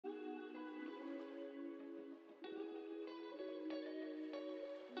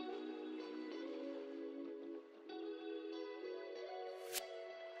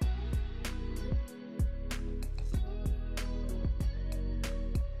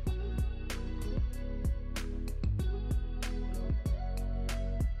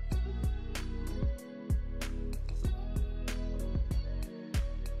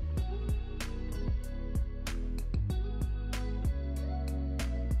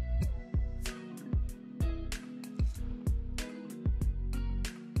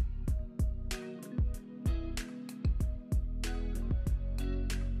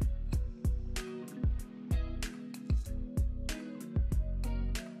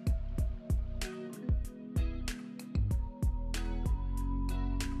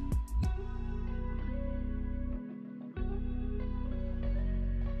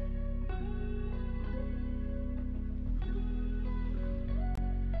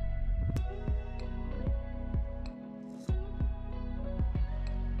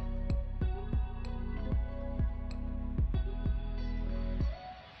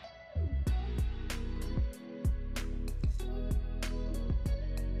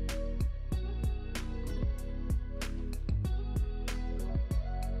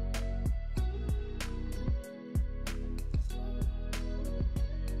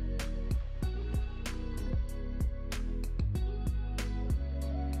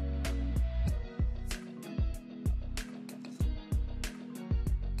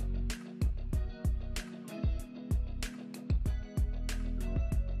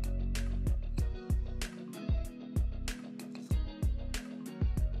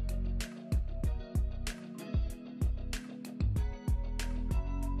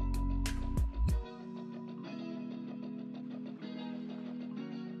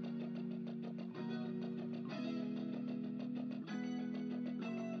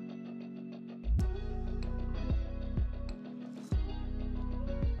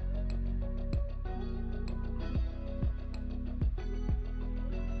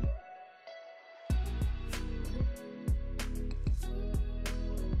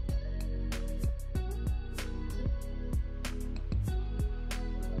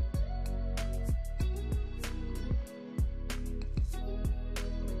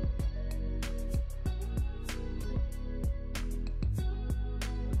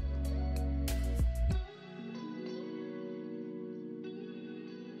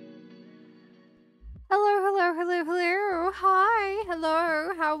hello, hello. Hi,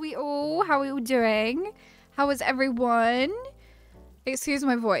 hello. How are we all? How are we all doing? How is everyone? Excuse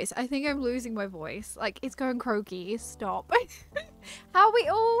my voice. I think I'm losing my voice. Like, it's going croaky. Stop. How are we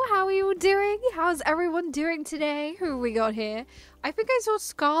all? How are you all doing? How's everyone doing today? Who we got here? I think I saw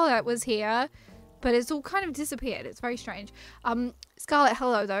Scarlett was here, but it's all kind of disappeared. It's very strange. Scarlett,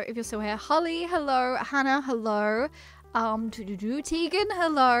 hello, though, if you're still here. Holly, hello. Hannah, hello. Tegan,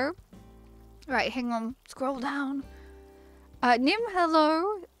 hello. Right, hang on. Scroll down. Nim,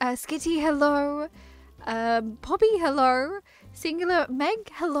 hello. Skitty, hello. Poppy, hello. Singular,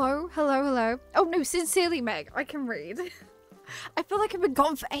 Meg, hello. Hello, hello. Oh, no, sincerely, Meg. I can read. I feel like I've been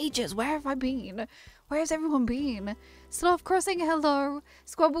gone for ages. Where have I been? Where has everyone been? Sloth Crossing, hello.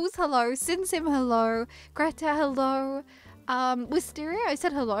 Squabbles, hello. Sinsim, hello. Greta, hello. Wisteria, I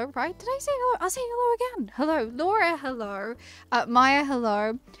said hello, right? Did I say hello? I'll say hello again. Hello. Laura, hello. Maya,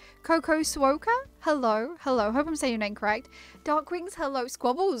 hello. Coco Swoka, hello. Hello. Hope I'm saying your name correct. Darkwings, hello.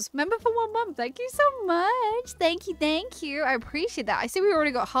 Squabbles, member for 1 month. Thank you so much. Thank you, thank you. I appreciate that. I see we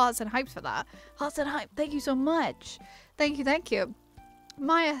already got hearts and hypes for that. Hearts and hype. Thank you so much. Thank you, thank you.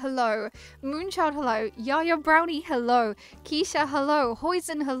 Maya, hello. Moonchild, hello. Yaya Brownie, hello. Keisha, hello.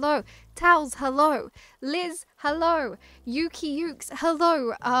 Hoisin, hello. Towels, hello. Liz, hello. Yuki Ukes,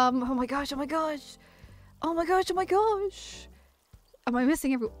 hello. Oh my gosh, oh my gosh. Oh my gosh, oh my gosh. Am I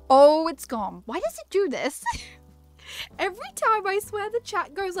missing everyone? Oh, it's gone. Why does it do this? Every time I swear the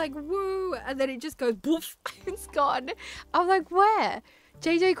chat goes like woo, and then it just goes boof. It's gone. I'm like, where?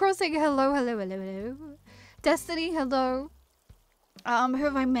 JJ Crossing, hello, hello, hello, hello. Destiny, hello. Who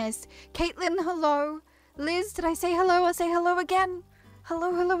have I missed? Caitlin, hello. Liz, did I say hello? I'll say hello again.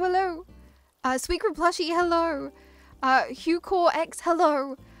 Hello, hello, hello. Sweetgroup Plushie, hello. HughCore X,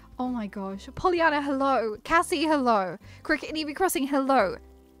 hello. Oh my gosh. Pollyanna, hello. Cassie, hello. Cricket and Evie Crossing, hello.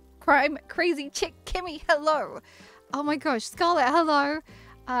 Crime Crazy Chick Kimmy, hello. Oh my gosh. Scarlett, hello.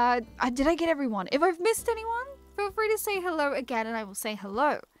 Did I get everyone? If I've missed anyone, feel free to say hello again and I will say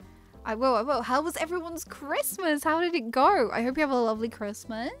hello. I will. How was everyone's Christmas? How did it go? I hope you have a lovely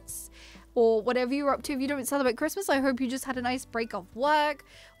Christmas. Or whatever you're up to. If you don't celebrate Christmas, I hope you just had a nice break off work.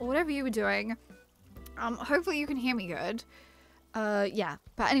 Or whatever you were doing. Hopefully you can hear me good. Yeah.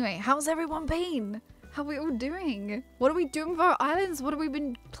 But anyway, how's everyone been? How are we all doing? What are we doing for our islands? What have we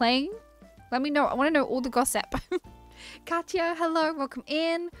been playing? Let me know. I want to know all the gossip. Katya, hello. Welcome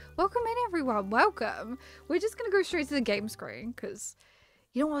in. Welcome in, everyone. Welcome. We're just going to go straight to the game screen because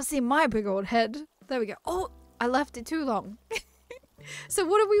you don't want to see my big old head. There we go. Oh, I left it too long. So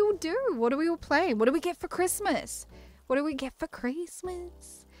what do we all do? What do we all play? What do we get for Christmas? What do we get for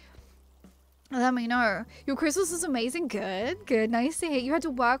Christmas? Let me know. Your Christmas was amazing. Good, good. Nice to hear. You had to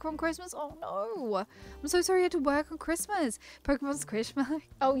work on Christmas? Oh no. I'm so sorry you had to work on Christmas. Pokemon's Christmas.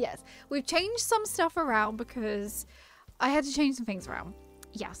 Oh yes. We've changed some stuff around because I had to change some things around.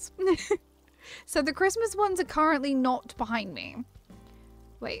 Yes. So the Christmas ones are currently not behind me.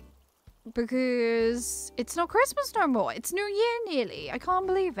 Wait. Because it's not Christmas no more. It's New Year nearly. I can't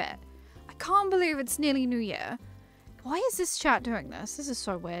believe it. I can't believe it's nearly New Year. Why is this chat doing this? This is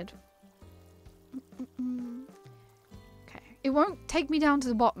so weird. Okay. It won't take me down to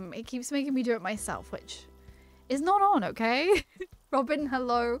the bottom. It keeps making me do it myself, which is not on, okay? Robin,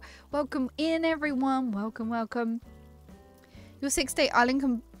 hello. Welcome in, everyone. Welcome, welcome. Your 6-day island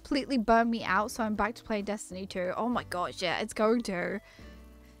completely burned me out, so I'm back to play Destiny 2. Oh my gosh, yeah, it's going to.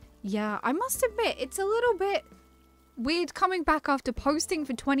 Yeah, I must admit, it's a little bit weird coming back after posting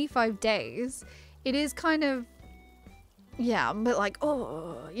for 25 days. It is kind of, yeah, I'm a bit like,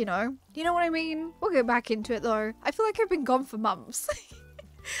 oh, you know what I mean? We'll get back into it though. I feel like I've been gone for months.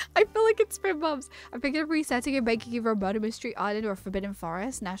 I feel like it's been months. I'm thinking of resetting and making either a Murder Mystery Island or a Forbidden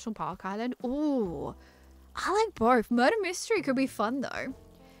Forest National Park Island. Ooh, I like both. Murder Mystery could be fun though.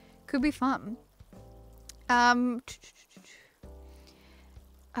 Could be fun.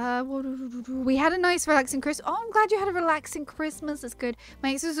 We had a nice relaxing Christmas. Oh, I'm glad you had a relaxing Christmas. That's good.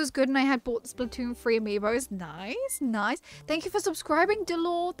 My Xmas was good and I had bought Splatoon 3 amiibos. Nice, nice. Thank you for subscribing,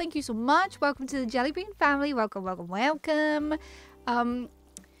 Delore. Thank you so much. Welcome to the Jellybean family. Welcome, welcome, welcome.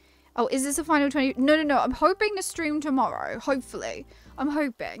 Oh, is this a final 20? No. I'm hoping to stream tomorrow. Hopefully. I'm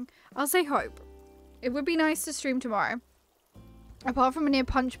hoping. I'll say hope. It would be nice to stream tomorrow. Apart from a near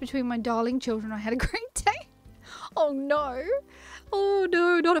punch between my darling children, I had a great day. Oh no. Oh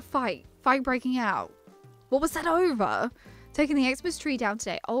no, not a fight. Fight breaking out. What was that over? Taking the Xmas tree down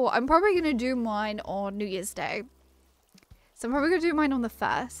today. Oh, I'm probably going to do mine on New Year's Day. So I'm probably going to do mine on the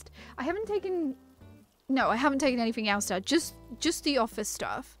 1st. I haven't taken anything else down. Just the office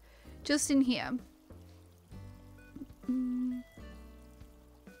stuff. Just in here.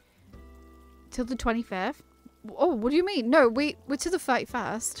 Till the 25th. Oh, what do you mean? No, we're to the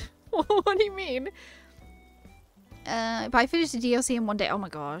 31st. What do you mean? But I finished the DLC in one day. Oh my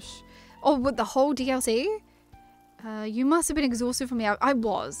gosh. Oh, with the whole DLC? You must have been exhausted from me. I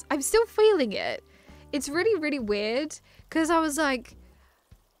was. I'm still feeling it. It's really, really weird. Because I was like...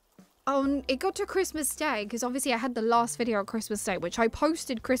 it got to Christmas Day. Because obviously I had the last video on Christmas Day. Which I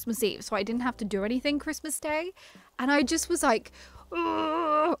posted Christmas Eve. So I didn't have to do anything Christmas Day. And I just was like...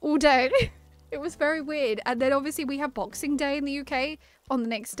 all day. It was very weird. And then obviously we have Boxing Day in the UK on the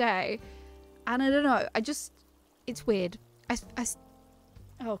next day. And I don't know. It's weird.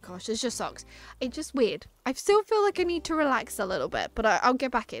 Oh gosh, this just sucks. It's just weird. I still feel like I need to relax a little bit, but I'll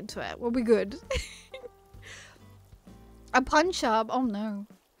get back into it. We'll be good. A punch up. Oh no.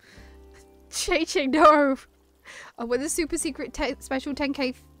 Changing, no. Oh, with a super secret special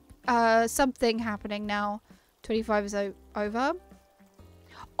 10k something happening now. 25 is over.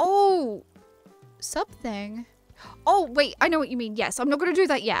 Oh, something. Oh, wait, I know what you mean. Yes, I'm not going to do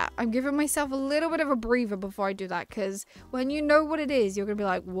that yet. I'm giving myself a little bit of a breather before I do that, because when you know what it is, you're going to be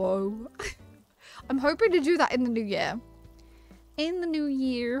like, whoa. I'm hoping to do that in the new year. In the new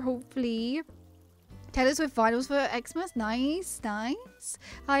year, hopefully. Taylor Swift finals for Xmas. Nice, nice.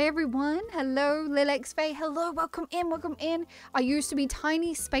 Hi, everyone. Hello, Lil X Faye. Hello, welcome in, welcome in. I used to be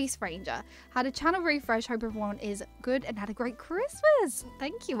Tiny Space Ranger. Had a channel refresh. Hope everyone is good and had a great Christmas.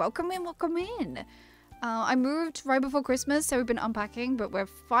 Thank you. Welcome in, welcome in. I moved right before Christmas, so we've been unpacking, but we're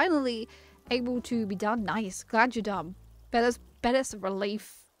finally able to be done. Nice. Glad you're done. Better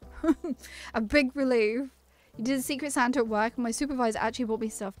relief. A big relief. You did a Secret Santa at work, and my supervisor actually bought me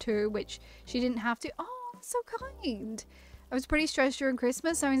stuff too, which she didn't have to. Oh, so kind. I was pretty stressed during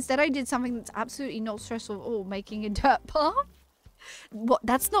Christmas, so instead I did something that's absolutely not stressful at all, making a dirt path. What?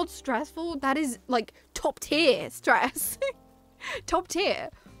 That's not stressful. That is, like, top tier stress. Top tier.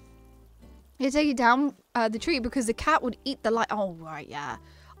 You take it down the tree because the cat would eat the light. Oh, right, yeah.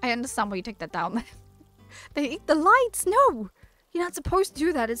 I understand why you take that down. They eat the lights. No, you're not supposed to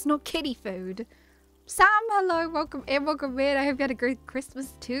do that. It's not kitty food. Sam, hello. Welcome in, welcome in. I hope you had a great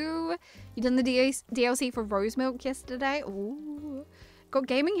Christmas too. You done the DLC for Rose Milk yesterday. Ooh. Got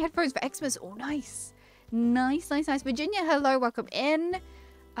gaming headphones for Xmas. Oh, nice. Nice, nice, nice. Virginia, hello. Welcome in.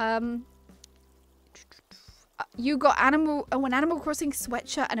 You got an Animal Crossing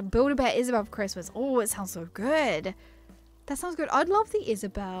sweatshirt and a Build-A-Bear Isabel for Christmas. Oh, it sounds so good. That sounds good. I'd love the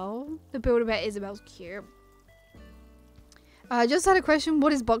Isabel. The Build-A-Bear Isabel's cute. I just had a question.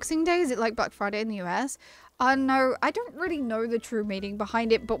 What is Boxing Day? Is it like Black Friday in the US? No, I don't really know the true meaning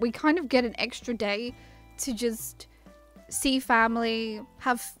behind it, but we kind of get an extra day to just see family,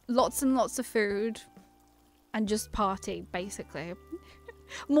 have lots and lots of food, and just party, basically.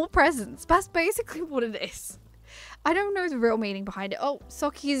 More presents. That's basically what it is. I don't know the real meaning behind it. Oh,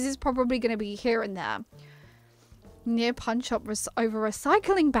 Sockies is probably going to be here and there. Near punch up over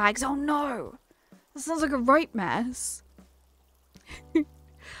recycling bags. Oh no. That sounds like a right mess.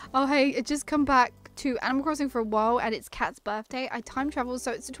 Oh hey, it just come back to Animal Crossing for a while and it's Cat's birthday. I time traveled,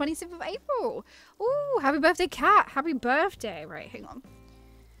 so it's the 26th of April. Ooh, happy birthday, Cat. Happy birthday. Right, hang on.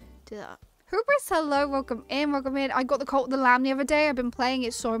 Do that. Hubris, hello, welcome in, welcome in. I got the Cult of the Lamb the other day. I've been playing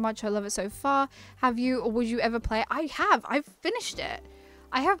it so much. I love it so far. Have you, or would you ever play it? I have. I've finished it.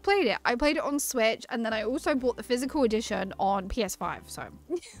 I have played it. I played it on Switch, and then I also bought the physical edition on PS5, so.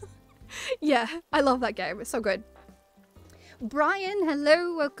 Yeah, I love that game. It's so good. Brian,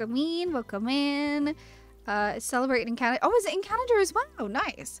 hello, welcome in, welcome in. Celebrating in Canada. Oh, is it in Canada as well?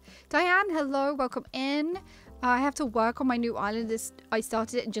 Nice. Diane, hello, welcome in. I have to work on my new island. I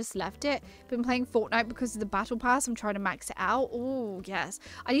started it and just left it. Been playing Fortnite because of the battle pass. I'm trying to max it out. Oh, yes.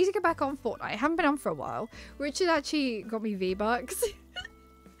 I need to get back on Fortnite. I haven't been on for a while. Richard actually got me V-Bucks. He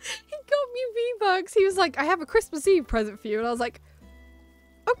got me V-Bucks. He was like, I have a Christmas Eve present for you. And I was like,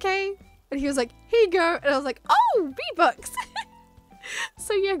 okay. And he was like, here you go. And I was like, oh, V-Bucks.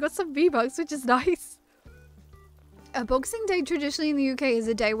 So yeah, I got some V-Bucks, which is nice. Boxing Day traditionally in the UK is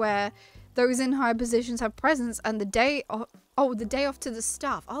a day where those in higher positions have presents, and the day off to the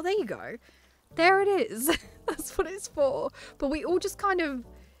staff. Oh, there you go. There it is. That's what it's for. But we all just kind of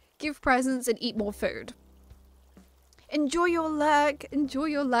give presents and eat more food. Enjoy your luck. Enjoy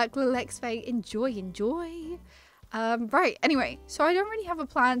your luck, little X-Fay. Enjoy, enjoy. Right, anyway. So I don't really have a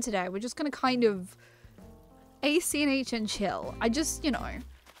plan today. We're just going to kind of ACNH and chill. I just, you know.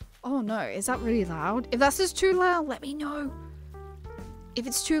 Oh no, is that really loud? If that's just too loud, let me know. If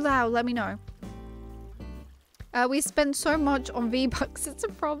it's too loud, let me know. We spend so much on V-Bucks, it's a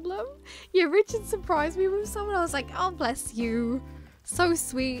problem. Yeah, Richard surprised me with someone. I was like, oh, bless you. So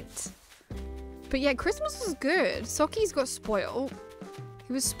sweet. But yeah, Christmas was good. Socky's got spoiled.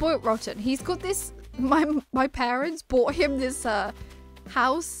 He was spoiled rotten. He's got this my parents bought him this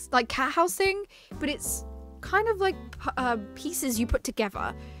house, like cat house thing, but it's kind of like pieces you put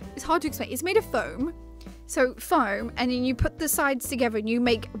together. It's hard to explain. It's made of foam. So foam, and then you put the sides together and you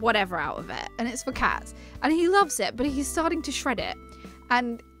make whatever out of it. And it's for cats. And he loves it, but he's starting to shred it.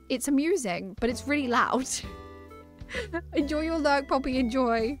 And it's amusing, but it's really loud. Enjoy your lurk, Poppy,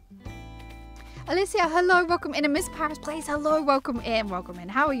 enjoy. Alicia, hello, welcome in. And Miss Paris Place, hello, welcome in, welcome in.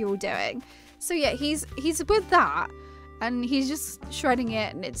 How are you all doing? So yeah, he's with that, and he's just shredding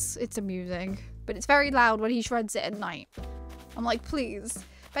it, and it's amusing. But it's very loud when he shreds it at night. I'm like, please.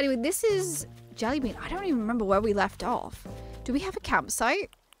 But anyway, this is Jellybean. I don't even remember where we left off. Do we have a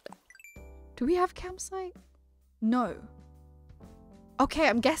campsite? Do we have a campsite? No. Okay,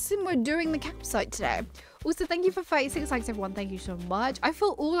 I'm guessing we're doing the campsite today. Also, thank you for 36 likes, everyone. Thank you so much. I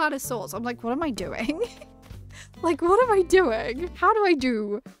feel all out of sorts. I'm like, what am I doing? Like, what am I doing? How do I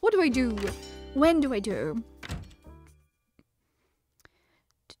do? What do I do? When do I do?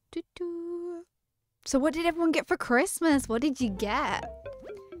 So what did everyone get for Christmas? What did you get?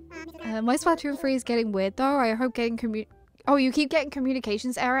 My Splatoon 3 is getting weird though. I hope getting oh, you keep getting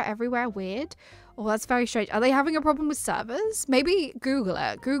communications error everywhere. Weird. Oh, that's very strange. Are they having a problem with servers? Maybe Google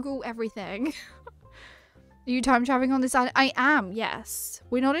it. Google everything. Are you time traveling on this island? I am, yes.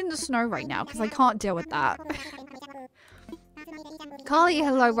 We're not in the snow right now because I can't deal with that. Carly,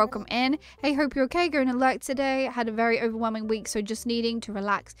 hello, welcome in. Hey, hope you're okay. Going to lurk today. Had a very overwhelming week, so just needing to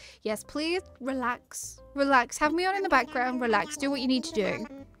relax. Yes, please, relax. Relax. Have me on in the background. Relax. Do what you need to do.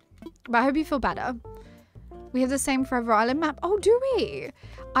 But I hope you feel better. We have the same Forever Island map. Oh, do we?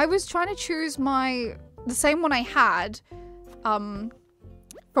 I was trying to choose the same one I had from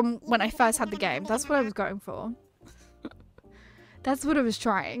when I first had the game. That's what I was going for. That's what I was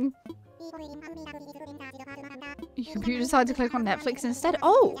trying. Your computer decided to click on Netflix instead.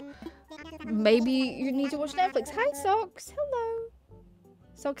 Oh, maybe you need to watch Netflix. Hi, Socks. Hello.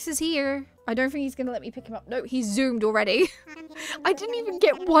 Socks is here. I don't think he's going to let me pick him up. No, he's zoomed already. I didn't even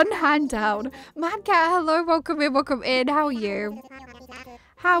get one hand down. Mad Cat, hello. Welcome in. Welcome in. How are you?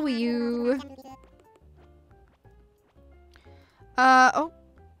 How are you? Oh.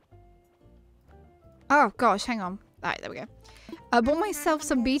 Oh, gosh. Hang on. Alright, there we go. I bought myself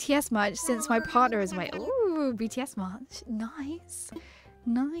some BTS merch since my partner is away. Ooh, BTS merch. Nice.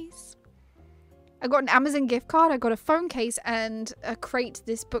 Nice. I got an Amazon gift card. I got a phone case and a crate.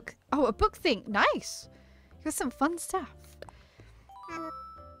 This book. Oh, a book thing. Nice. You got some fun stuff.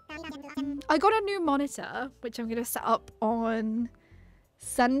 I got a new monitor, which I'm going to set up on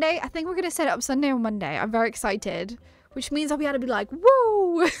Sunday. I think we're going to set it up Sunday or Monday. I'm very excited. Which means I'll be able to be like,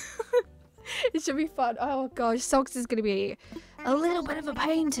 whoa! It should be fun. Oh gosh, Socks is going to be a little bit of a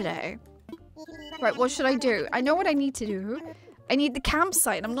pain today. Right, what should I do? I know what I need to do. I need the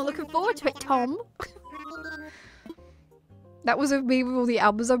campsite. I'm not looking forward to it, Tom. That was with me with all the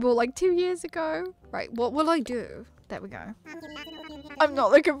albums I bought like 2 years ago. Right, what will I do? There we go. I'm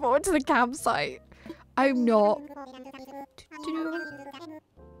not looking forward to the campsite. I'm not.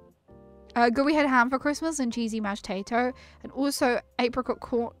 Go we had ham for Christmas and cheesy mashed potato and also apricot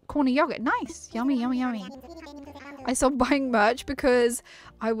corner yogurt. Nice. Yummy, yummy, yummy. I stopped buying merch because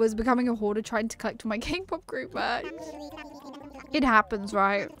I was becoming a hoarder trying to collect my K-pop group merch. It happens,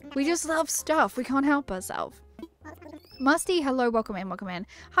 right? We just love stuff. We can't help ourselves. Musty, hello, welcome in, welcome in.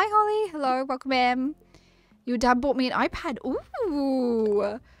 Hi, Holly. Hello, welcome in. Your dad bought me an iPad.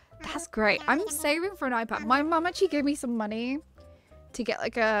 Ooh, that's great. I'm saving for an iPad. My mum actually gave me some money to get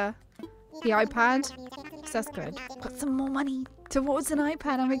like the iPad. So that's good. Put some more money towards an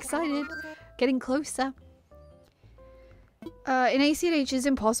iPad. I'm excited. Getting closer. In ACNH, it's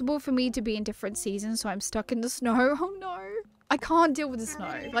impossible for me to be in different seasons, so I'm stuck in the snow. Oh no. I can't deal with the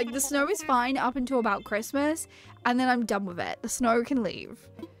snow. Like, the snow is fine up until about Christmas, and then I'm done with it. The snow can leave.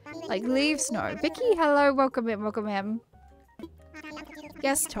 Like, leave snow. Vicky, hello. Welcome in. Welcome in.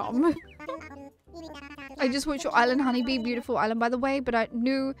 Yes, Tom. I just watched your island, Honeybee. Beautiful island, by the way. But I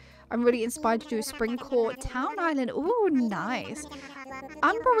knew I'm really inspired to do a Spring Court Town Island. Ooh, nice.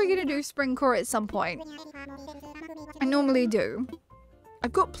 I'm probably going to do Spring Court at some point. I normally do.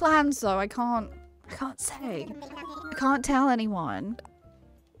 I've got plans, though. I can't say. I can't tell anyone.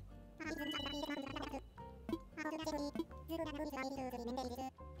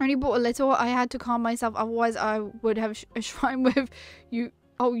 I only bought a little. I had to calm myself. Otherwise, I would have a shrine with you.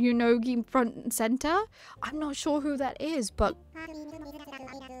 Oh, Yunogi front and center. I'm not sure who that is, but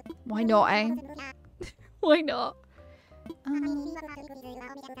why not, eh? Why not?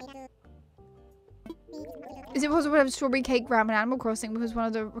 Is it possible to have strawberry cake ram and Animal Crossing because one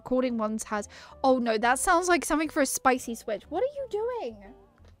of the recording ones has... Oh no, that sounds like something for a spicy switch. What are you doing?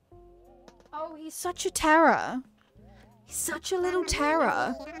 Oh, he's such a terror. He's such a little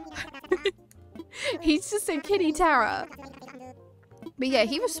terror. He's just a kitty terror. But yeah,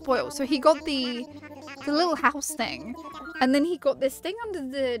 he was spoiled. So he got the little house thing. And then he got this thing under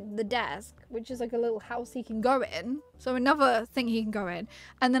the desk, which is like a little house he can go in. So another thing he can go in.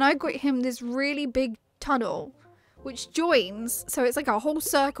 And then I got him this really big tunnel, which joins. So it's like a whole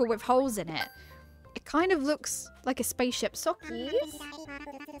circle with holes in it. It kind of looks like a spaceship. Sockies? What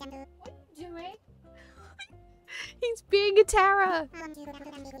are you doing? He's being a terror.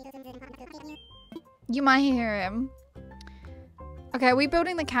 You might hear him. Okay, are we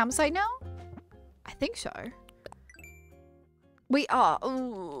building the campsite now? I think so. We are.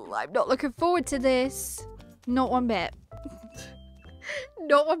 Ooh, I'm not looking forward to this. Not one bit.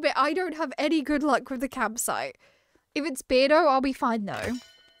 Not one bit. I don't have any good luck with the campsite. If it's Beardo, I'll be fine though.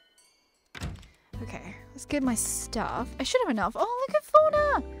 Okay, let's get my stuff. I should have enough. Oh, look at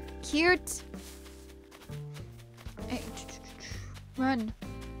Fauna. Cute. Hey, run.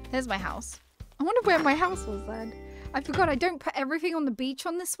 There's my house. I wonder where my house was then. I forgot I don't put everything on the beach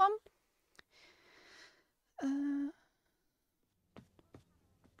on this one.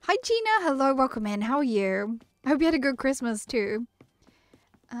 Hi Gina, hello, welcome in. How are you? I hope you had a good Christmas too.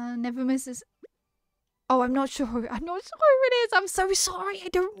 Never misses. Oh, I'm not sure. I'm not sure who it is. I'm so sorry. I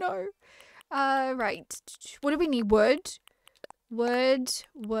don't know. Right. What do we need? Wood. Wood.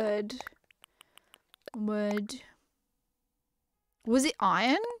 Was it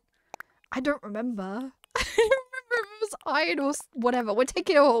iron? I don't remember. I don't remember if it was iron or whatever. We'll take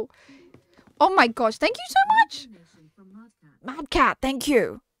it all. Oh my gosh. Thank you so much. Mad Cat, thank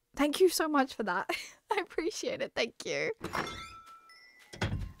you. Thank you so much for that. I appreciate it. Thank you.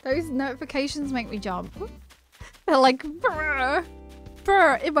 Those notifications make me jump. They're like, brr,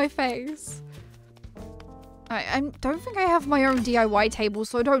 brr, in my face. I don't think I have my own DIY table,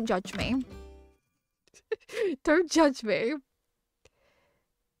 so don't judge me. Don't judge me.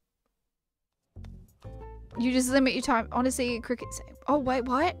 You just limit your time. Honestly, cricket. Oh, wait,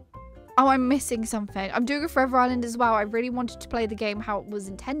 what? Oh, I'm missing something. I'm doing a Forever Island as well. I really wanted to play the game how it was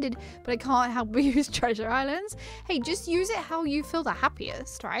intended, but I can't help but use Treasure Islands. Hey, just use it how you feel the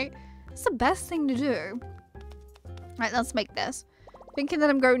happiest, right? That's the best thing to do. Right, let's make this. Thinking that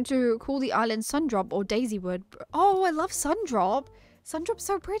I'm going to call the island Sundrop or Daisywood. Oh, I love Sundrop. Sundrop's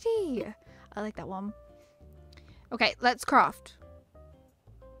so pretty. I like that one. Okay, let's craft.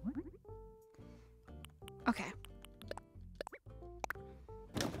 Okay.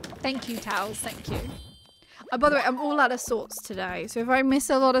 Thank you, towels. Thank you. By the way, I'm all out of sorts today. So if I miss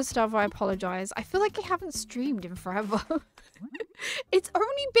a lot of stuff, I apologize. I feel like I haven't streamed in forever. It's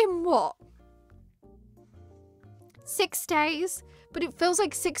only been, what? 6 days? But it feels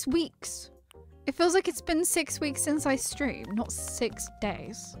like 6 weeks. It feels like it's been 6 weeks since I streamed, not 6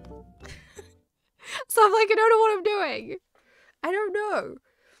 days. So I'm like, I don't know what I'm doing. I don't know.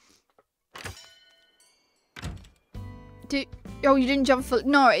 Oh, you didn't jump fully?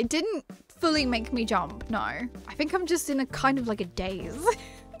 No, it didn't fully make me jump. No. I think I'm just in a kind of like a daze.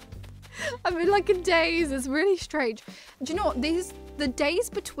 I'm in like a daze. It's really strange. Do you know what? The days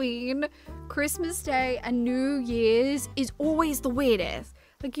between Christmas Day and New Year's is always the weirdest.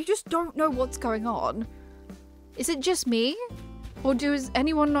 Like, you just don't know what's going on. Is it just me? Or does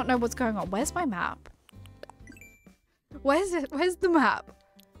anyone not know what's going on? Where's my map? Where's it? Where's the map?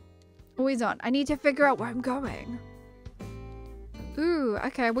 Always on. I need to figure out where I'm going. Ooh,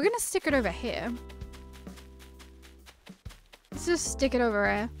 okay. We're gonna stick it over here. Let's just stick it over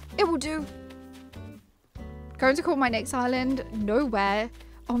here. It will do. Going to call my next island. Nowhere.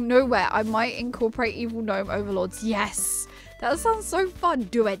 Oh, nowhere. I might incorporate evil gnome overlords. Yes. That sounds so fun.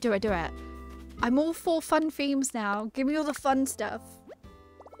 Do it, do it, do it. I'm all for fun themes now. Give me all the fun stuff.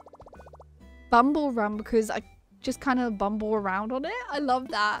 Bumble Run, because I just kind of bumble around on it. I love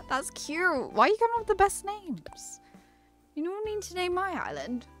that. That's cute. Why are you coming up with the best names? You don't need to name my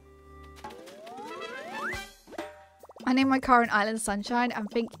island. I named my current island Sunshine and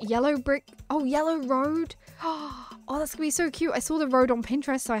think Yellow Brick. Oh, Yellow Road. Oh, that's gonna be so cute. I saw the road on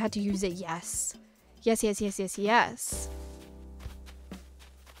Pinterest, so I had to use it. Yes. Yes, yes, yes, yes, yes.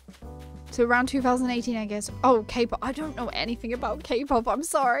 So around 2018, I guess. Oh, K-pop. I don't know anything about K-pop. I'm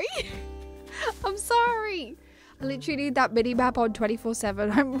sorry. I'm sorry. I literally need that mini map on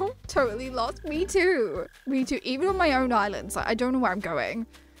 24/7. I'm totally lost. Me too. Me too. Even on my own islands. Like, I don't know where I'm going.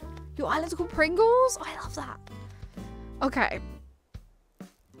 Your island's called Pringles? I love that. Okay.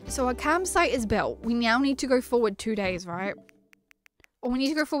 So our campsite is built. We now need to go forward 2 days, right? Or we need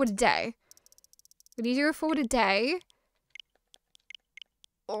to go forward a day. We need to go forward a day.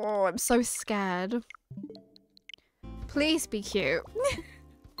 Oh, I'm so scared. Please be cute.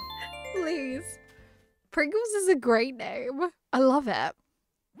 Please. Pringles is a great name. I love it.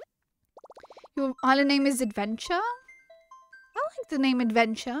 Your island name is Adventure? I like the name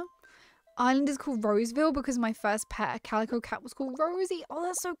Adventure. Island is called Roseville because my first pet, a calico cat, was called Rosie. Oh,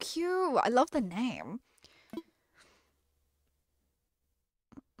 that's so cute. I love the name.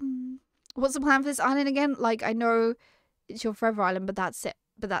 What's the plan for this island again? Like, I know it's your forever island, but that's it.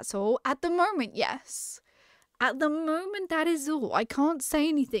 But that's all. At the moment, yes. At the moment, that is all. I can't say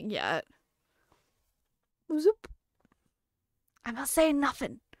anything yet. Zoop. I'm not saying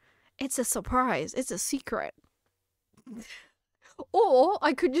nothing. It's a surprise. It's a secret. Or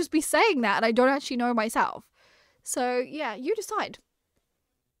I could just be saying that and I don't actually know myself. So, yeah, you decide.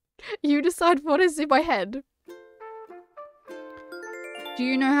 You decide what is in my head. Do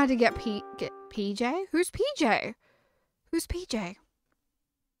you know how to get PJ? Who's PJ? Who's PJ?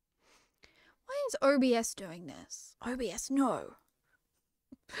 Why is OBS doing this? OBS, no.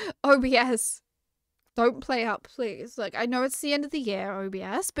 OBS. Don't play up, please. Like, I know it's the end of the year,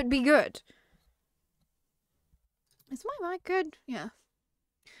 OBS, but be good. Is my mic good? Yeah.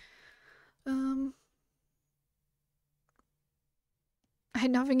 I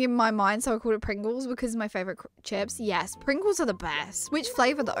had nothing in my mind, so I called it Pringles because my favorite chips. Yes, Pringles are the best. Which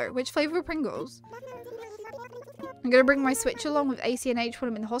flavor though? Which flavor of Pringles? I'm gonna bring my Switch along with ACNH when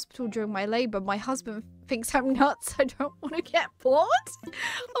I'm in the hospital during my labor. My husband thinks I'm nuts. I don't want to get bored.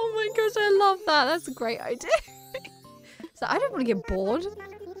 Oh my gosh, I love that. That's a great idea. So I don't want to get bored.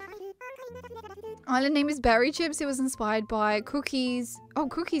 Island name is Berry Chips. It was inspired by Cookies. Oh,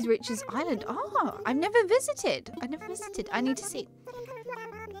 Cookies Rich's Island. Oh, I've never visited. I need to see.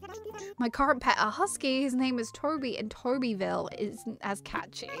 My current pet, a husky. His name is Toby, and Tobyville isn't as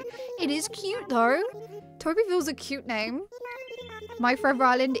catchy. It is cute though. Tobyville's a cute name. My forever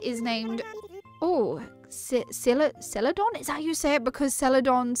island is named, oh, Celadon? Is that how you say it? Because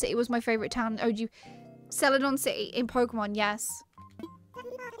Celadon City was my favorite town. OG. Celadon City in Pokemon, yes.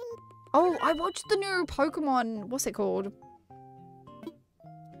 Oh, I watched the new Pokemon. What's it called?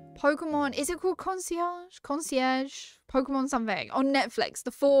 Pokemon. Is it called Concierge? Concierge. Pokemon something. On Netflix.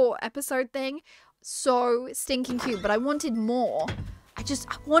 The 4-episode thing. So stinking cute. But I wanted more. I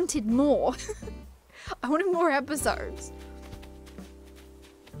wanted more. I wanted more episodes.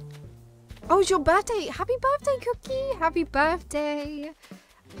 Oh, it's your birthday. Happy birthday, Cookie. Happy birthday.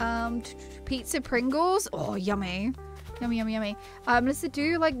 Pizza Pringles. Oh, yummy. Yummy, yummy, yummy. Melissa, do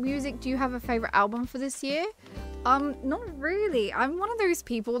you like music? Do you have a favorite album for this year? Not really. I'm one of those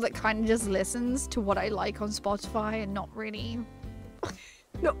people that kind of just listens to what I like on Spotify and not really.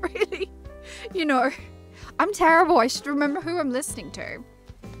 Not really. You know, I'm terrible. I should remember who I'm listening to.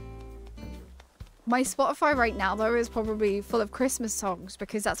 My Spotify right now, though, is probably full of Christmas songs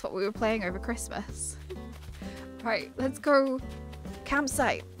because that's what we were playing over Christmas. Right, let's go.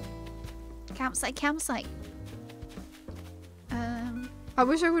 Campsite. Campsite, campsite. I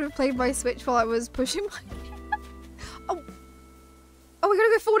wish I would have played my Switch while I was pushing my... Oh, we gotta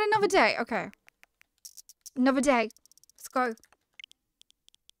go forward another day. Okay. Another day. Let's go.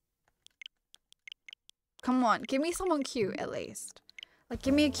 Come on, give me someone cute at least. Like,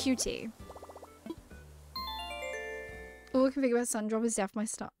 give me a cutie. All I can think about Sundrop is definitely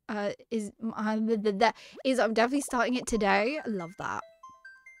I'm definitely starting it today. I love that.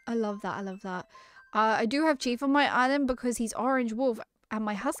 I love that. I love that. I do have Chief on my island because he's orange wolf and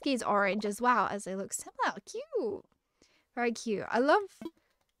my husky is orange as well, as they look similar. Cute. Very cute. I love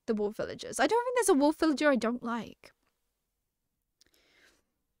the wolf villagers. I don't think there's a wolf villager I don't like.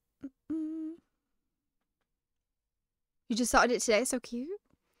 You just started it today. So cute.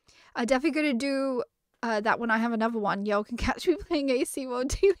 I'm definitely going to do that when I have another one. Y'all can catch me playing AC while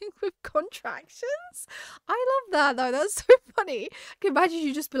dealing with contractions. I love that though. That's so funny. I can imagine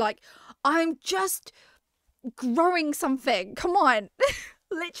you just be like, I'm just growing something. Come on.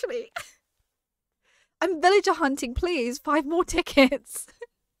 Literally. I'm villager hunting, please. 5 more tickets.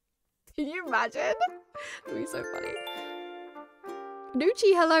 Can you imagine? That'd be so funny.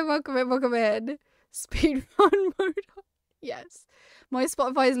 Nucci, hello, welcome in, welcome in. Speedrun mode. Yes. My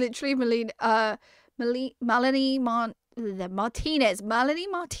Spotify is literally Melanie Martinez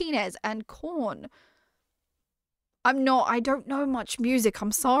and Korn. I don't know much music.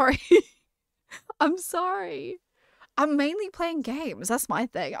 I'm sorry. I'm sorry. I'm mainly playing games. That's my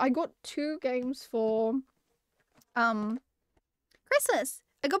thing. I got 2 games for Christmas.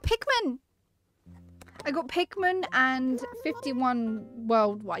 I got Pikmin and 51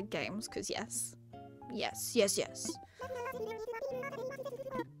 worldwide games, because yes. Yes.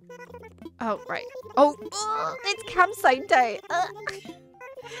 Oh, right. Oh, it's campsite day.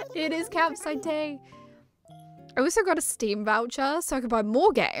 It is campsite day. I also got a Steam voucher so I could buy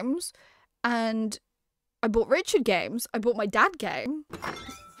more games. And I bought Richard games. I bought my dad game.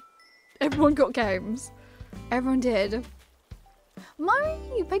 Everyone got games. Everyone did.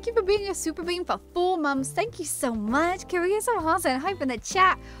 Mari, thank you for being a super bean for 4 months. Thank you so much. Can we get some hearts and hype in the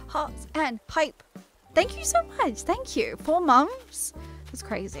chat? Hearts and hype. Thank you so much. Thank you. 4 months? That's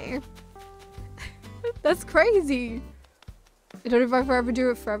crazy. That's crazy. I don't know if I'll ever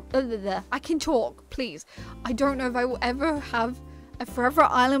do it forever. I can talk, please. I don't know if I will ever have a forever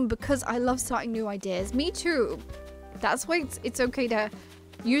island because I love starting new ideas. Me too. That's why it's okay to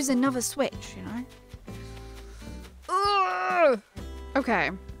use another switch, you know? Ugh.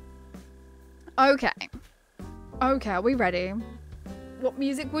 Okay. Okay. Okay, are we ready? What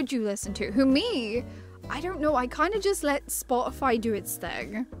music would you listen to? Who, me? I don't know. I kind of just let Spotify do its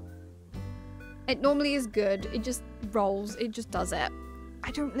thing. It normally is good. It just rolls. It just does it.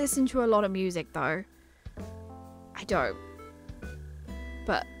 I don't listen to a lot of music, though. I don't.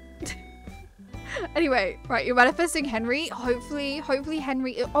 But... Anyway, right, you're manifesting Henry. Hopefully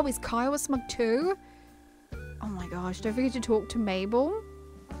Henry... Oh, is Kyle a smug too? Oh my gosh, don't forget to talk to Mabel.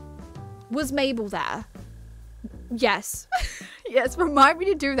 Was Mabel there? Yes. Yes, remind me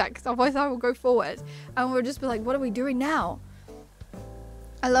to do that, because otherwise I will go forward. And we'll just be like, what are we doing now?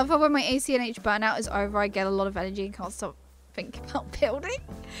 I love how when my ACNH burnout is over, I get a lot of energy and can't stop thinking about building.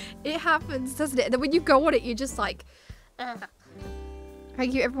 It happens, doesn't it? And then when you go on it, you're just like...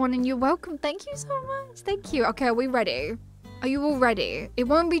 Thank you, everyone, and you're welcome. Thank you so much. Thank you. Okay, are we ready? Are you all ready? It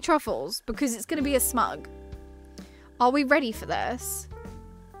won't be truffles, because it's going to be a smug. Are we ready for this?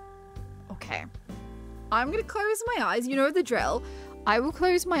 Okay. I'm going to close my eyes. You know the drill. I will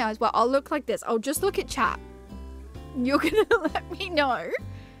close my eyes. Well, I'll look like this. I'll just look at chat. You're going to let me know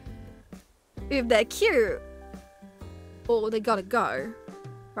if they're cute or they gotta go.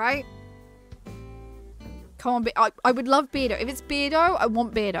 Right? Come on, I would love Beardo. If it's Beardo, I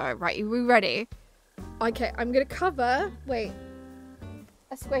want Beardo. Right, are we ready? Okay, I'm going to cover... Wait.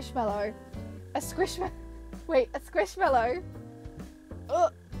 A Squishmallow. A Squishmallow. Wait, a Squishmallow. Oh,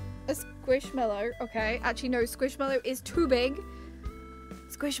 a Squishmallow. Okay, actually no, Squishmallow is too big.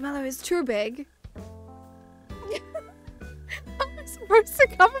 Squishmallow is too big. I'm supposed to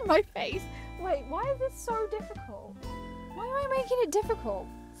cover my face. Wait, why is this so difficult? Why am I making it difficult?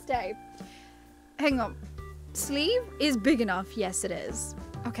 Stay. Hang on. Sleeve is big enough. Yes, it is.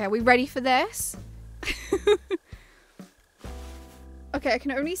 Okay, are we ready for this? Okay, I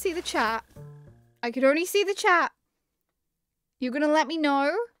can only see the chat. I could only see the chat. You're gonna let me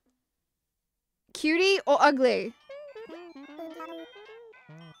know? Cutie or ugly?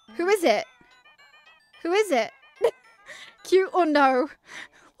 Who is it? Who is it? Cute or no?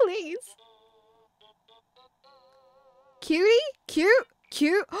 Please. Cutie? Cute?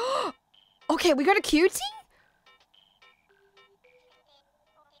 Cute? Okay, we got a cutie?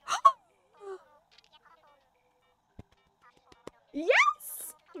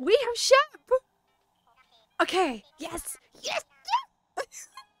 Yes! We have Shep! Okay, yes! Yes! Yes!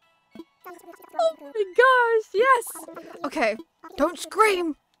 Oh my gosh, yes! Okay, don't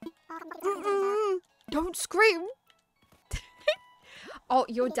scream! Don't scream! Oh,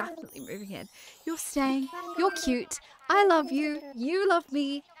 you're definitely moving in. You're staying. You're cute. I love you. You love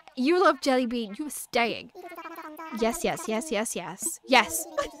me. You love Jellybean. You're staying. Yes, yes, yes, yes, yes. Yes. Yes.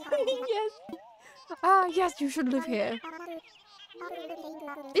 Ah, yes, you should live here.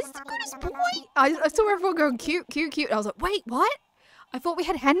 It's the goodest boy. I saw everyone going cute, cute, cute. I was like, wait, what? I thought we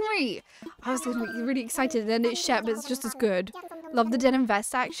had Henry. I was really excited. And then it's Shep, but it's just as good. Love the denim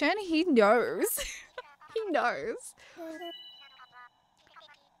vest action. He knows. He knows.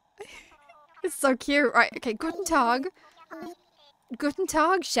 It's so cute. Right, okay, guten Tag. Guten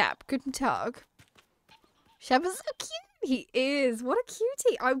Tag, Shep. Guten Tag. Shep is so cute. He is. What a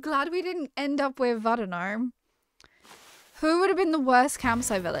cutie. I'm glad we didn't end up with, I don't know. Who would have been the worst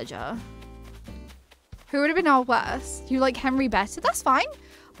campsite villager? Who would have been our worst? You like Henry better? That's fine.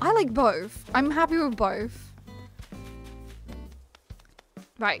 I like both. I'm happy with both.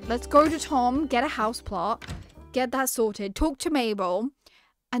 Right, let's go to Tom, get a house plot, get that sorted, talk to Mabel,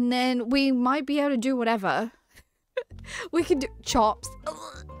 and then we might be able to do whatever. We could do chops.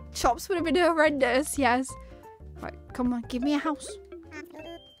 Ugh. Chops would have been horrendous, yes. Right, come on, give me a house.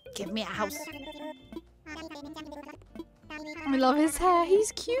 Give me a house. I love his hair.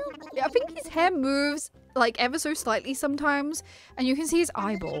 He's cute. I think his hair moves like ever so slightly sometimes, and you can see his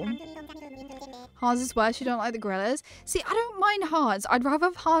eyeball. Hans is worse. You don't like the gorillas. See, I don't mind Hans. I'd rather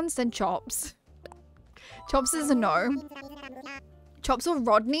have Hans than Chops. Chops is a no. Chops or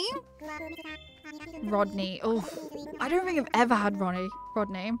Rodney? Rodney. Oh, I don't think I've ever had Rodney.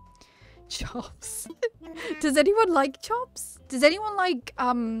 Chops. Does anyone like Chops? Does anyone like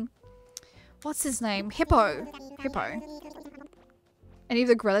What's his name? Hippo. Hippo. Any of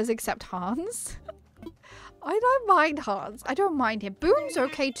the gorillas except Hans? I don't mind Hans. I don't mind him. Boone's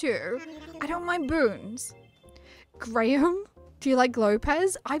okay too. I don't mind Boone's. Graham? Do you like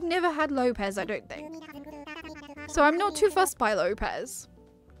Lopez? I've never had Lopez, I don't think. So I'm not too fussed by Lopez.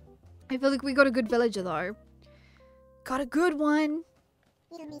 I feel like we got a good villager though. Got a good one.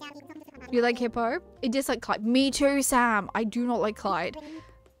 You like Hippo? It is like Clyde. Me too, Sam. I do not like Clyde.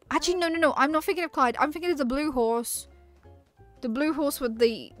 Actually, no. I'm not thinking of Clyde. I'm thinking of the blue horse. The blue horse with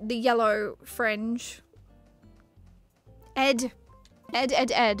the yellow fringe. Ed.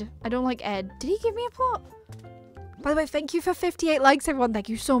 Ed. I don't like Ed. Did he give me a plot? By the way, thank you for 58 likes, everyone. Thank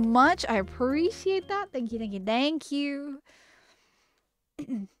you so much. I appreciate that. Thank you.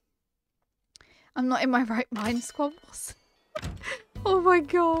 I'm not in my right mind, squabbles. Oh my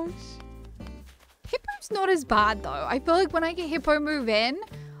gosh. Hippo's not as bad, though. I feel like when I get Hippo move in,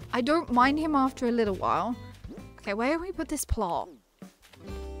 I don't mind him after a little while. Okay, where do we put this plot?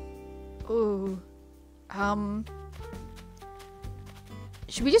 Ooh.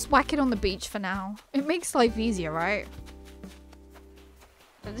 Should we just whack it on the beach for now? It makes life easier, right?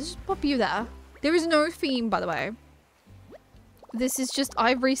 Let's just pop you there. There is no theme, by the way. This is just,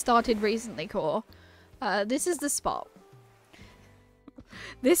 I've restarted recently, core. This is the spot.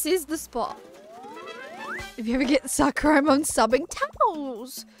 This is the spot. If you ever get sucker, I'm unsubbing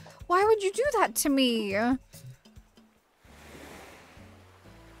towels. Why would you do that to me?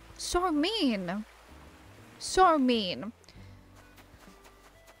 So mean. So mean.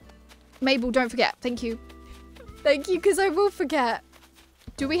 Mabel, don't forget. Thank you. Thank you, because I will forget.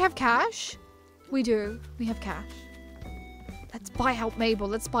 Do we have cash? We do. We have cash. Let's buy out Mabel.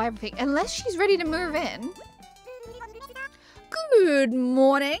 Let's buy everything. Unless she's ready to move in. Good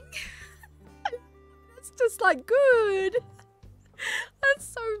morning. It's just like, good. That's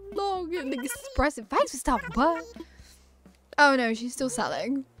so long and expressive. Thanks for stopping by. Oh no, she's still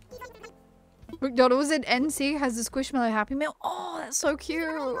selling. McDonald's in NC has a Squishmallow Happy Meal. Oh, that's so cute.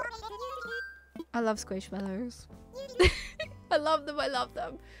 I love Squishmallows. I love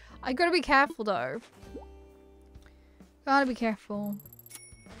them. I gotta be careful though. Gotta be careful.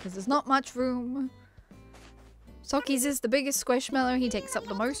 Because there's not much room. Sockies is the biggest Squishmallow. He takes up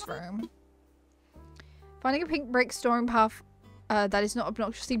the most room. Finding a pink brick storing path that is not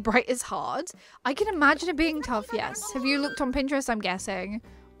obnoxiously bright is hard. I can imagine it being tough, yes. Have you looked on Pinterest? I'm guessing.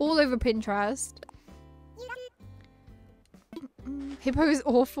 All over Pinterest. Hippo's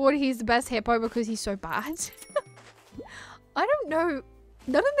awful. He's the best hippo because he's so bad. I don't know.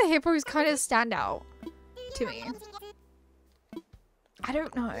 None of the hippos kind of stand out to me. I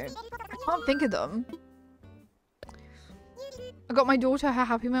don't know. I can't think of them. I got my daughter her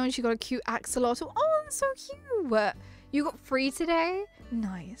Happy Meal and she got a cute axolotl. Oh, that's so cute. You got 3 today?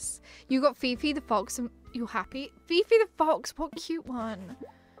 Nice. You got Fifi the fox and you're happy? Fifi the fox, what cute one.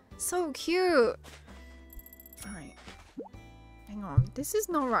 So cute. Alright. Hang on. This is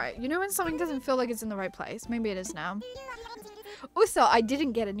not right. You know when something doesn't feel like it's in the right place? Maybe it is now. Also, I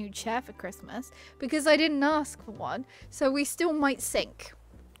didn't get a new chair for Christmas because I didn't ask for one. So we still might sink.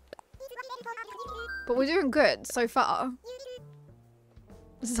 But we're doing good so far.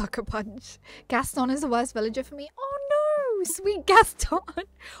 Sucker punch. Gaston is the worst villager for me. Oh no! Sweet Gaston!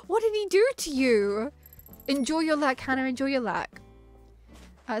 What did he do to you? Enjoy your luck, Hannah. Enjoy your luck.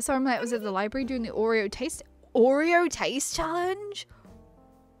 Sorry, I was at the library doing the Oreo taste challenge?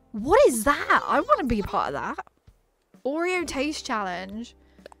 What is that? I want to be part of that. Oreo taste challenge.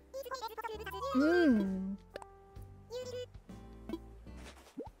 I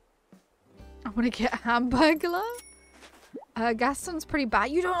want to get a hamburger. Gaston's pretty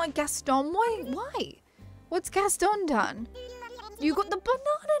bad. You don't like Gaston? Why? What's Gaston done? You got the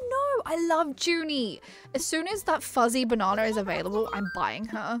banana? No, I love Junie. As soon as that fuzzy banana is available, I'm buying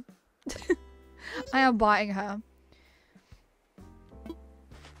her. I am buying her.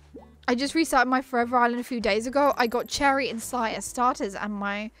 I just restarted my Forever Island a few days ago. I got Cherry and Sai as starters, and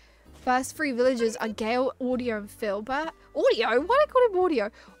my first 3 villagers are Gale, Audio, and Filbert. Audio? Why do I call him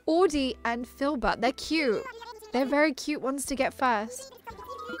Audio? Audie and Filbert. They're cute. They're very cute ones to get first.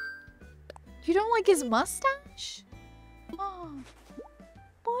 You don't like his mustache? Oh.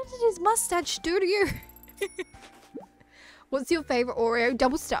 What did his mustache do to you? What's your favorite Oreo?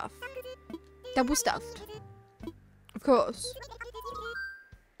 Double stuffed. Double stuffed. Of course.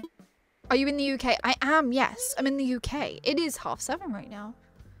 Are you in the UK? I am, yes. I'm in the UK. It is 7:30 right now.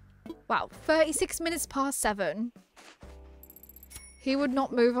 Wow, 36 minutes past 7. He would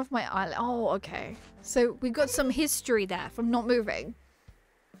not move off my island. Oh, okay. So we got some history there from not moving.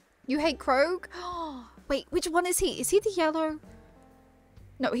 You hate Krog? Oh, wait, which one is he? Is he the yellow?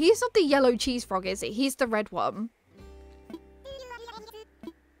 No, he's not the yellow cheese frog, is he? He's the red one.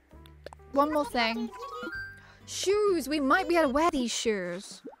 One more thing. Shoes. We might be able to wear these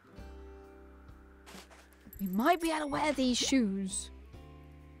shoes. We might be able to wear these shoes.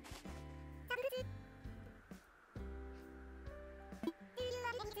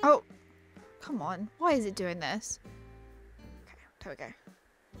 Oh. Come on. Why is it doing this? Okay, there we go.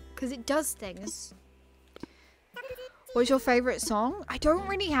 Because it does things. What's your favourite song? I don't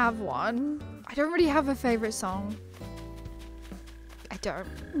really have one. I don't really have a favourite song. I don't.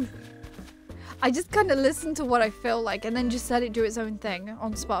 I just kind of listen to what I feel like and then just let it do its own thing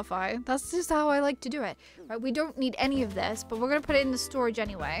on Spotify. That's just how I like to do it. Right, we don't need any of this, but we're going to put it in the storage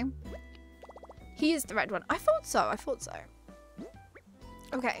anyway. He is the red one. I thought so. I thought so.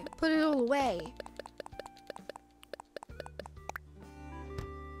 Okay, put it all away.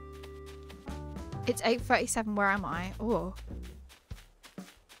 It's 8:37. Where am I? Oh.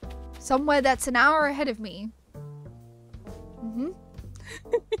 Somewhere that's an hour ahead of me.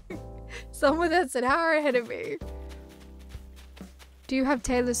 Somewhere that's an hour ahead of me. Do you have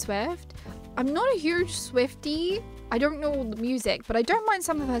Taylor Swift? I'm not a huge Swiftie. I don't know all the music, but I don't mind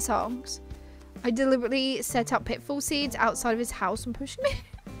some of her songs. I deliberately set up pitfall seeds outside of his house and pushed me.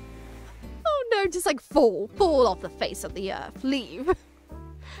 Oh no, just like fall off the face of the earth. Leave.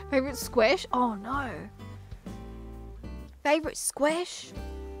 Favorite squish? Oh no. Favorite squish?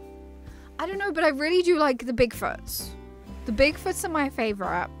 I don't know, but I really do like the Bigfoots. The Bigfoots are my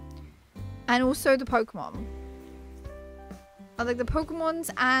favorite. And also the Pokemon. I like the Pokemons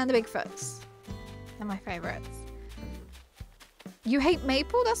and the Bigfoots. They're my favorites. You hate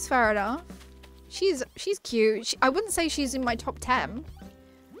Maple? That's fair enough. She's cute. I wouldn't say she's in my top 10.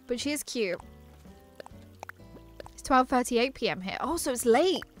 But she is cute. It's 12:38 p.m. here. Oh, so it's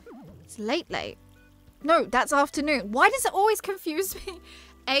late. It's late. No, that's afternoon. Why does it always confuse me?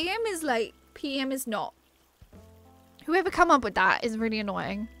 AM is late. PM is not. Whoever come up with that is really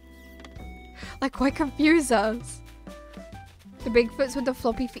annoying. Like, why confuse us? The Bigfoots with the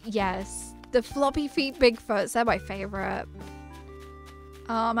floppy feet. Yes. The floppy feet Bigfoots. They're my favorite.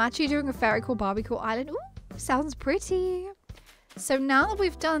 I'm actually doing a fairy called Barbecue Island. Ooh, sounds pretty. So now that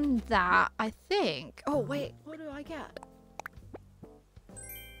we've done that, I think... Oh, wait. What do I get?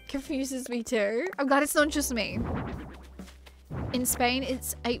 Confuses me too. I'm glad it's not just me. In Spain,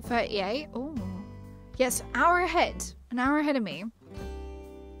 it's 8:38. Oh. Yes, an hour ahead. An hour ahead of me.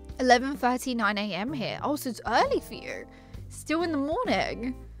 11:39 a.m. here. Oh, so it's early for you. Still in the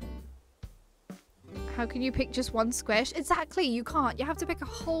morning. How can you pick just one squish? Exactly, you can't. You have to pick a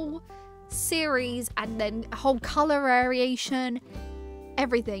whole series and then a whole color variation.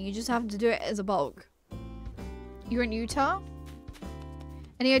 Everything. You just have to do it as a bulk. You're in Utah?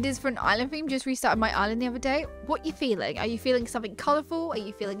 Any ideas for an island theme? Just restarted my island the other day. What are you feeling? Are you feeling something colorful? Are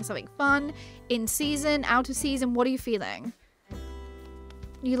you feeling something fun? In season? Out of season? What are you feeling?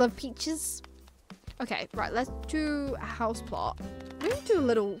 You love peaches? Okay, right. Let's do a house plot. Maybe do a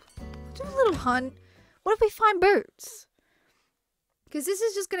little hunt. What if we find boots? Because this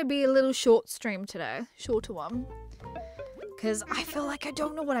is just going to be a little short stream today. Shorter one. Because I feel like I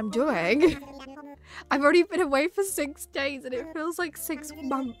don't know what I'm doing. I've already been away for 6 days and it feels like 6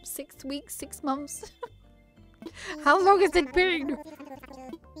 months, 6 weeks, 6 months. How long has it been?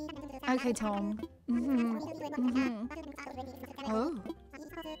 Okay, Tom. Oh.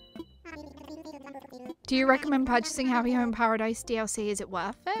 Do you recommend purchasing Happy Home Paradise DLC? Is it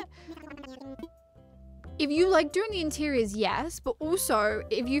worth it? If you like doing the interiors, yes, but also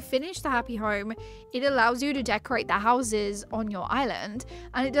if you finish the Happy Home, it allows you to decorate the houses on your island,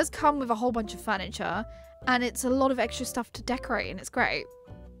 and it does come with a whole bunch of furniture, and it's a lot of extra stuff to decorate, and it's great.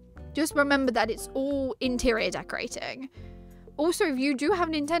 Just remember that it's all interior decorating. Also, if you do have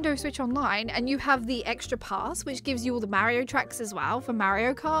Nintendo Switch Online and you have the extra pass, which gives you all the Mario tracks as well for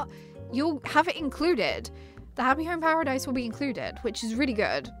Mario Kart, you'll have it included. The Happy Home Paradise will be included, which is really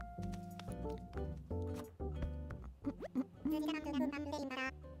good.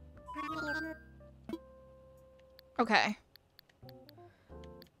 Okay.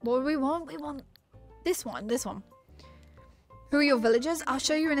 What do we want? We want this one. This one. Who are your villagers? I'll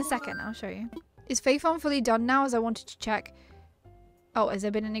show you in a second. I'll show you. Is Faith Farm fully done now, as I wanted to check? Oh, has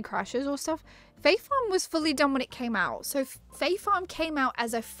there been any crashes or stuff? Faith Farm was fully done when it came out. So Faith Farm came out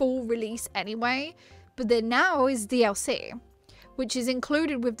as a full release anyway. But then now is DLC, which is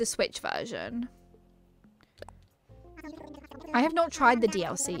included with the Switch version. I have not tried the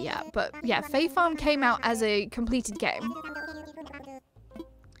DLC yet, but yeah, Faith Farm came out as a completed game.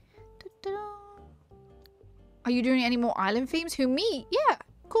 Are you doing any more island themes? Who, me? Yeah,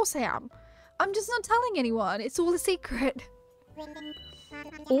 of course I am. I'm just not telling anyone. It's all a secret.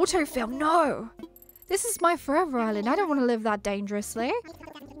 Autofill, no. This is my forever island. I don't want to live that dangerously.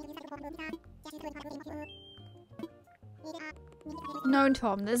 No,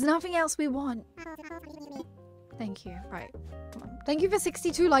 Tom, there's nothing else we want. Thank you. Right. Come on. Thank you for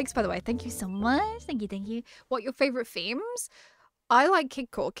 62 likes, by the way. Thank you so much. Thank you, thank you. What, your favorite themes? I like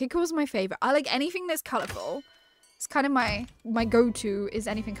Kidcore. Kidcore is my favorite. I like anything that's colorful. It's kind of my go-to is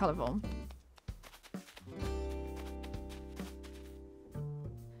anything colorful.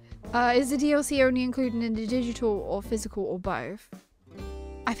 Is the DLC only included in the digital or physical or both?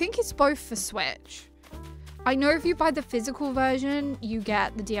 I think it's both for Switch. I know if you buy the physical version, you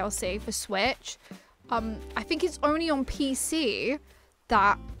get the DLC for Switch. I think it's only on PC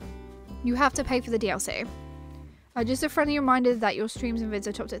that you have to pay for the DLC. Just a friendly reminder that your streams and vids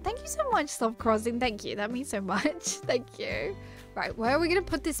are top tier. Thank you so much, Stop Crossing. Thank you. That means so much. Thank you. Right, where are we going to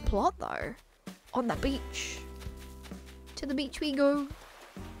put this plot, though? On the beach. To the beach we go.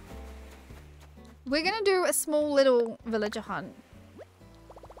 We're going to do a small little villager hunt.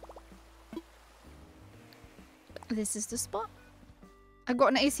 This is the spot. I got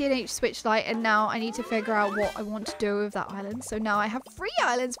an ACNH Switch Lite and now I need to figure out what I want to do with that island. So now I have 3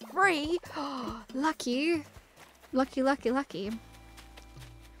 islands free. Lucky. Lucky, lucky, lucky.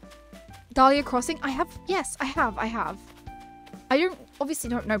 Dahlia Crossing. I have. Yes, I have. I obviously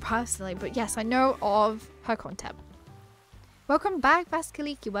don't know personally, but yes, I know of her content. Welcome back,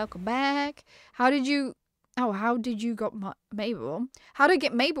 Vaskaliki. Welcome back. How did you got Mabel? How did I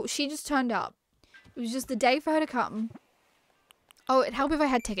get Mabel? She just turned up. It was just the day for her to come. Oh, it'd help if I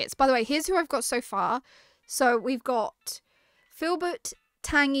had tickets. By the way, here's who I've got so far. So we've got Filbert,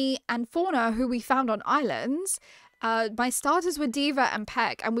 Tangy, and Fauna, who we found on islands. My starters were Diva and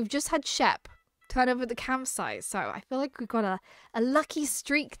Peck, and we've just had Shep turn over at the campsite. So I feel like we've got a lucky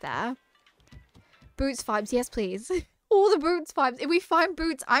streak there. Boots vibes, yes please. All the Boots vibes. If we find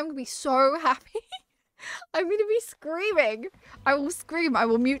Boots, I'm going to be so happy. I'm going to be screaming. I will scream. I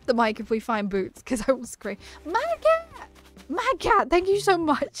will mute the mic if we find Boots, because I will scream. Mad Cat, thank you so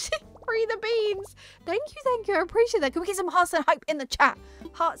much. Free the beans. Thank you. I appreciate that. Can we get some hearts and hype in the chat?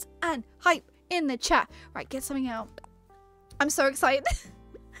 Hearts and hype in the chat. Right, get something out. I'm so excited.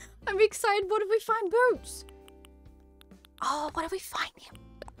 I'm excited. What if we find Boots? Oh, what if we find him?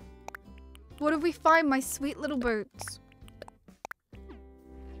 What if we find my sweet little Boots?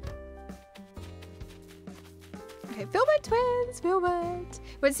 Okay, Filbert twins, Filbert.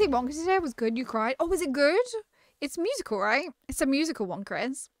 Went to see Wonka today. It was good. You cried. Oh, was it good? It's musical, right? It's a musical one,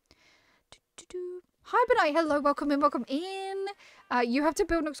 Chris. Hi, Benai. Hello. Welcome in. You have to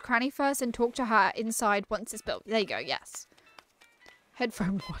build Nook's Cranny first and talk to her inside once it's built. There you go. Yes.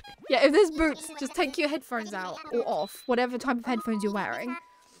 Headphone one. Yeah, if there's Boots, just take your headphones out or off. Whatever type of headphones you're wearing.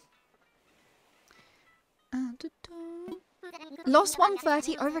 Lost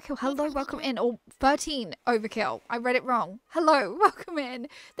 130 overkill. Hello, welcome in. Or 13 overkill. I read it wrong. Hello, welcome in.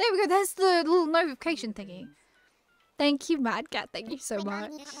 There we go. There's the little notification thingy. Thank you, Mad Cat. Thank you so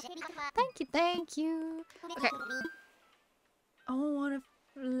much. Thank you. Okay. I want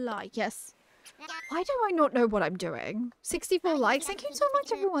to like. Yes. Why do I not know what I'm doing? 64 likes. Thank you so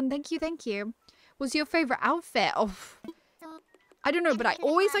much, everyone. Thank you. What's your favorite outfit? Oh, I don't know, but I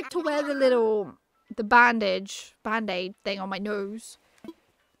always like to wear the band-aid thing on my nose.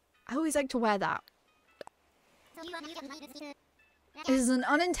 I always like to wear that. This is an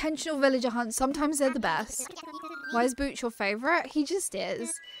unintentional villager hunt. Sometimes they're the best. Why is Boots your favorite? He just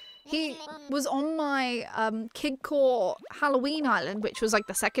is. He was on my Kidcore Halloween island, which was like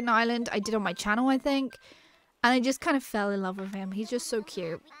the second island I did on my channel, I think. And I just kind of fell in love with him. He's just so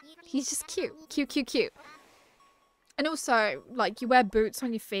cute. He's just cute. Cute. And also, like, you wear boots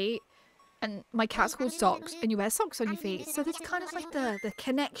on your feet. And my cat's called Socks, and you wear socks on your feet. So there's kind of like the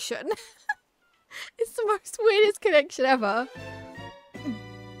connection. It's the most weirdest connection ever.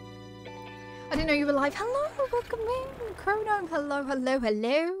 I didn't know you were live. Hello, welcome in. Chrono, hello.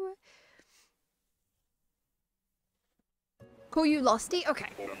 Call you Losty?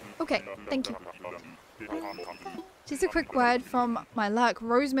 Okay, thank you. Just a quick word from my luck.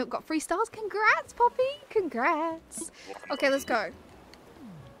 Rose Milk got 3 stars. Congrats, Poppy. Congrats. Okay, let's go.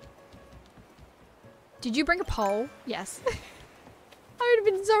 Did you bring a pole? Yes. I would have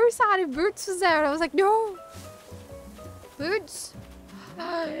been so sad if Boots was there. And I was like, no. Boots.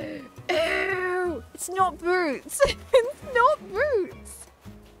 Ew. It's not Boots. It's not Boots.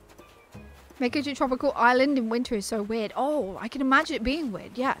 Make it a tropical island in winter is so weird. Oh, I can imagine it being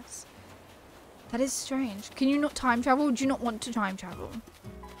weird. Yes. That is strange. Can you not time travel? Or do you not want to time travel?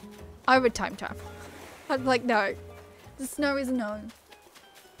 I would time travel. I'd be like, no. The snow is a no.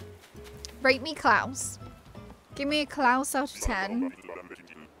 Rate me Klaus. Give me a Klaus out of 10.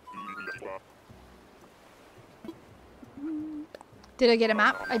 Did I get a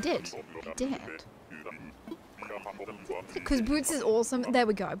map? I did. I did. Because Boots is awesome. There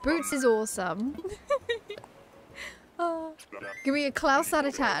we go. Boots is awesome. Give me a Klaus out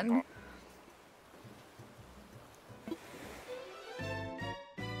of 10.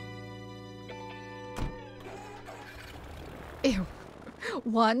 Ew.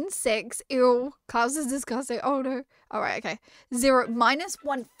 1, 6. Ew. Klaus is disgusting. Oh no. Alright, okay. 0. Minus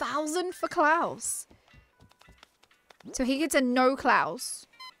 1,000 for Klaus. So he gets a no Klaus.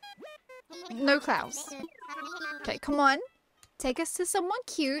 No Klaus. Okay, come on. Take us to someone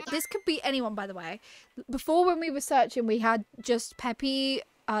cute. This could be anyone, by the way. Before, when we were searching, we had just Peppy,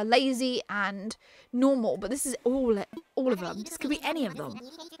 Lazy, and Normal. But this is all of them. This could be any of them.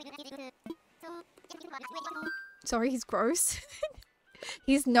 Sorry, he's gross.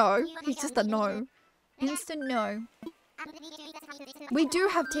 He's no. He's just a no. Instant no. We do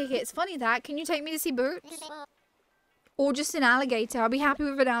have tickets. Funny that. Can you take me to see Boots? Or just an alligator. I'll be happy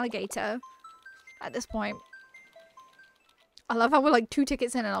with an alligator at this point. I love how we're like 2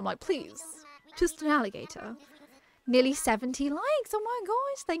 tickets in and I'm like, please, just an alligator. Nearly 70 likes. Oh my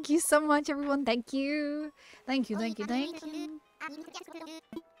gosh. Thank you so much, everyone. Thank you. Thank you, thank you, thank you.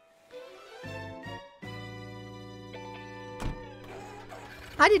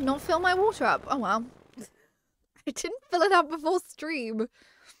 I did not fill my water up. Oh well. I didn't fill it up before stream.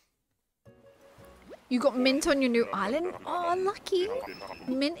 You got Mint on your new island? Oh, lucky.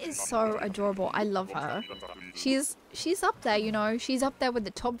 Mint is so adorable. I love her. She's up there, you know. She's up there with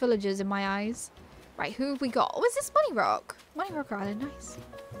the top villagers in my eyes. Right, who have we got? Oh, is this Money Rock? Money Rock Island, nice.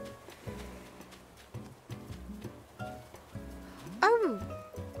 Oh.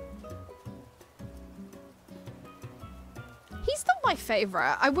 He's not my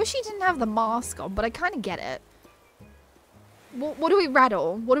favorite. I wish he didn't have the mask on, but I kind of get it. What do we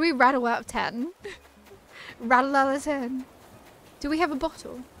rattle? What do we rattle out of 10? Rattle out of 10. Do we have a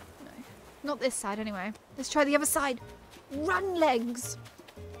bottle? No. Not this side anyway. Let's try the other side. Run legs.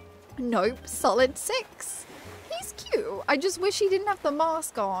 Nope. Solid 6. He's cute. I just wish he didn't have the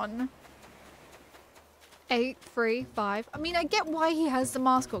mask on. 8, 3, 5. I mean, I get why he has the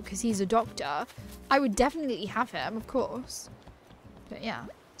mask on because he's a doctor. I would definitely have him, of course. But yeah.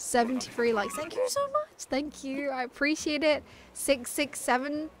 73 likes. Thank you so much. Thank you. I appreciate it.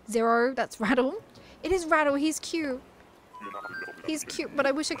 6670. That's Rattle. It is Rattle. He's cute. He's cute, but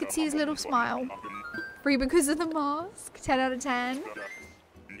I wish I could see his little smile. 3 because of the mask. 10 out of 10.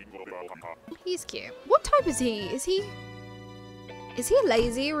 He's cute. What type is he? Is he a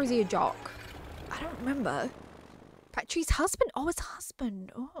lazy or is he a jock? I don't remember. Patrick's husband? Oh, his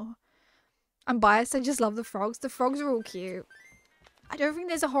husband. Oh. I'm biased. I just love the frogs. The frogs are all cute. I don't think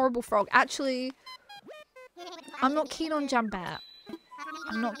there's a horrible frog. Actually, I'm not keen on Jambet.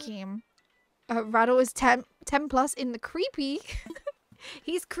 I'm not keen. Rattle is 10 plus in the creepy.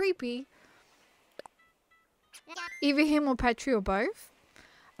 He's creepy. Either him or Petri or both.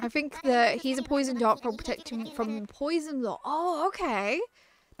 I think that he's a poison dart for protecting from poison law. Oh, okay.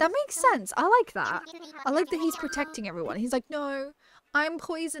 That makes sense. I like that. I like that he's protecting everyone. He's like, no, I'm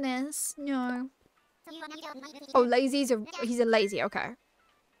poisonous. No. Oh, lazy's he's a lazy. Okay.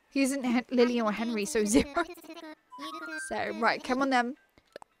 He isn't Lillian or Henry, so 0. So, right, come on then.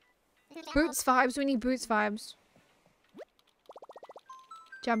 Boots vibes. We need Boots vibes.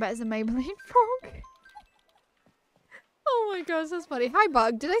 Jambet is a Maybelline frog. Oh my gosh, that's funny. Hi,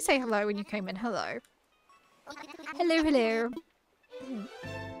 Bug. Did I say hello when you came in? Hello. Hello, hello.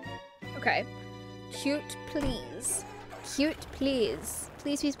 Okay. Cute, please. Cute, please.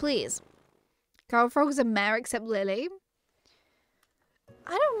 Please, please, please. Girl frogs are mare except Lily.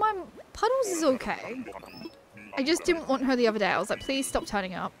 I don't mind. Puddles is okay. I just didn't want her the other day. I was like, please stop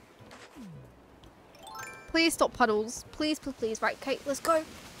turning up. Please stop, Puddles. Please, please, please. Right, Kate, let's go.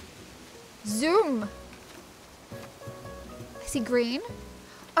 Zoom. I see green.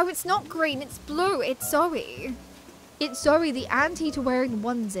 Oh, it's not green. It's blue. It's Zoe. It's Zoe, the auntie to wearing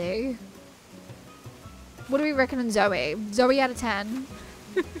onesie. What do we reckon on Zoe? Zoe out of 10.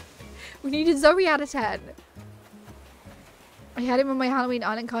 We needed Zoe out of 10. I had him on my Halloween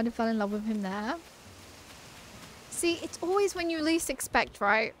island, kind of fell in love with him there. See, it's always when you least expect,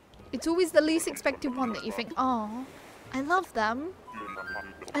 right? It's always the least expected one that you think, oh, I love them.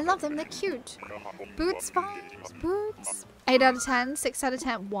 I love them, they're cute. Boots vibes, Boots. 8 out of 10, 6 out of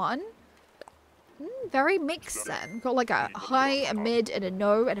 10, 1. Very mixed then. Got like a high, a mid, and a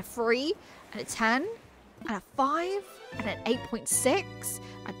no, and a 3, and a 10, and a 5, and an 8.6,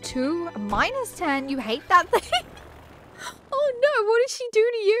 a 2, a -10. You hate that thing? Oh Oh no, what did she do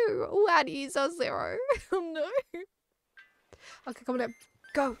to you? Oh, Addie's are 0. Oh no. Okay, come on,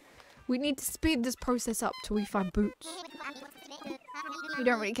 go. We need to speed this process up till we find Boots. You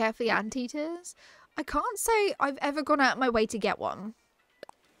don't really care for the anteaters? I can't say I've ever gone out of my way to get one.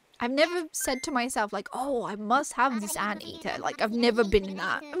 I've never said to myself, like, oh, I must have this anteater. Like, I've never been in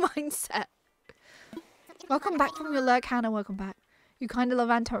that mindset. Welcome back from your lurk, Hannah. Welcome back. You kind of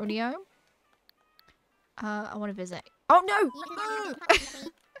love Antonio? I want to visit. Oh, no!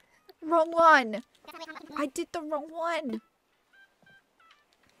 Wrong one. I did the wrong one.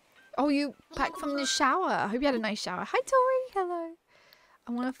 Oh, you back from the shower. I hope you had a nice shower. Hi, Tori. Hello.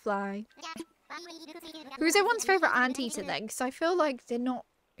 I want to fly. Who's everyone's favourite anteater then? Because I feel like they're not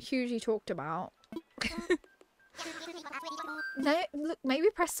hugely talked about. No, look, maybe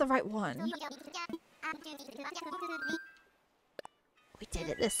press the right one. We did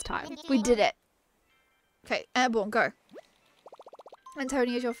it this time. We did it. Okay, airborne, go.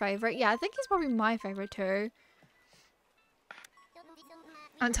 Antonio's your favourite? Yeah, I think he's probably my favourite too.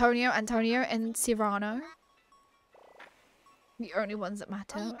 Antonio, and Cyrano. The only ones that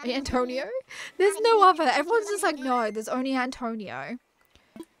matter. Antonio? There's no other. Everyone's just like, no, there's only Antonio.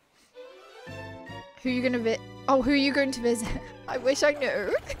 Who are you gonna who are you going to visit? I wish I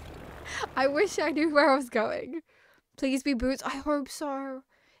knew. I wish I knew where I was going. Please be Boots. I hope so.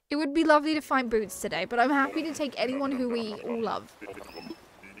 It would be lovely to find Boots today, but I'm happy to take anyone who we all love.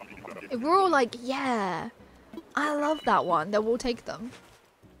 If we're all like, yeah, I love that one, then we'll take them.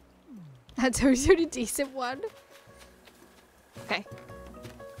 That's also a decent one. Okay.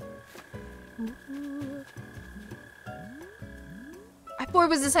 I thought it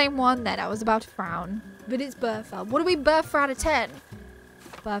was the same one then. I was about to frown. But it's Bertha. What do we Bertha out of 10?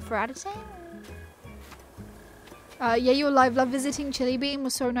 Bertha out of 10? Yeah, you were live. Love visiting Jellybean.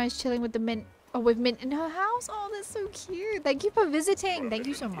 Was so nice chilling with the mint. Oh, with Mint in her house? Oh, that's so cute. Thank you for visiting. Thank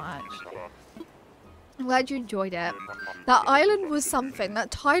you so much. I'm glad you enjoyed it. That island was something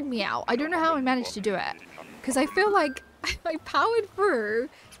that tired me out. I don't know how I managed to do it. Because I feel like I powered through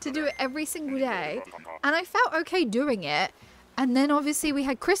to do it every single day. And I felt okay doing it. And then obviously we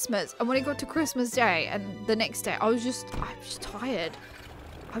had Christmas. And when it got to Christmas Day and the next day, I was just tired.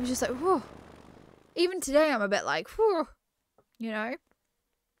 I was just like, whew. Even today I'm a bit like, whew. You know?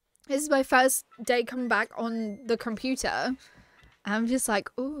 This is my first day coming back on the computer. I'm just like,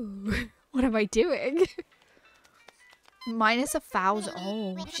 ooh, what am I doing? Minus 1,000.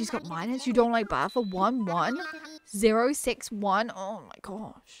 Oh, she's got minus. You don't like Bertha? 11061. Oh my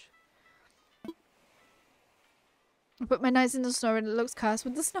gosh. I put my nose in the snow and it looks cursed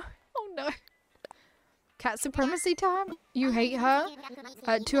with the snow. Oh no. Cat supremacy time? You hate her?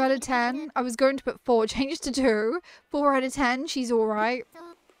 2 out of 10. I was going to put 4. Changed to 2. 4 out of 10. She's alright.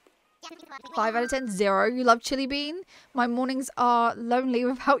 5 out of 10. 0. You love Jellybean? My mornings are lonely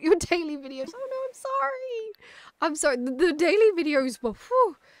without your daily videos. Oh no, I'm sorry. I'm sorry. The daily videos were,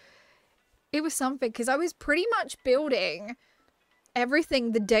 whew. It was something because I was pretty much building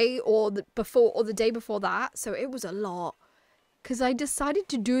everything the day or the day before that. So it was a lot. Because I decided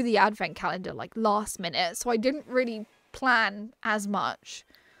to do the advent calendar like last minute. So I didn't really plan as much.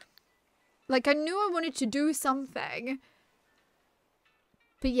 Like I knew I wanted to do something.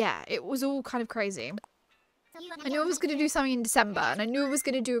 But yeah, it was all kind of crazy. I knew I was going to do something in December. And I knew I was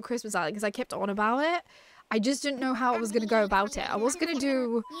going to do a Christmas island because I kept on about it. I just didn't know how I was going to go about it. I was going to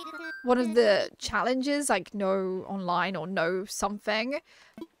do one of the challenges, like no online or no something.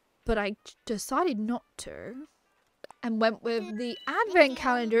 But I decided not to. And went with the advent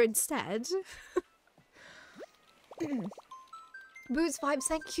calendar instead. Boots vibes,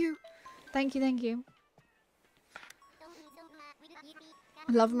 thank you. Thank you, thank you.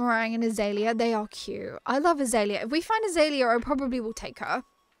 I love Meringue and Azalea. They are cute. I love Azalea. If we find Azalea, I probably will take her.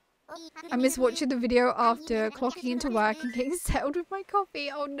 I miss watching the video after clocking into work and getting settled with my coffee.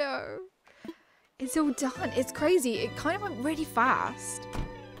 Oh no. It's all done. It's crazy. It kind of went really fast.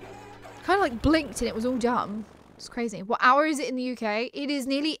 Kind of like blinked and it was all done. It's crazy. What hour is it in the UK? It is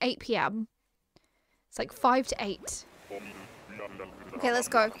nearly 8 PM. It's like 5 to 8. Okay, let's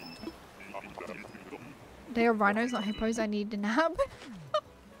go. They are rhinos, not hippos. I need a nap.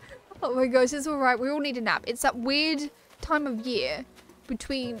 Oh my gosh, it's alright. We all need a nap. It's that weird time of year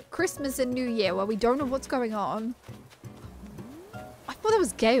between Christmas and New Year where we don't know what's going on. I thought that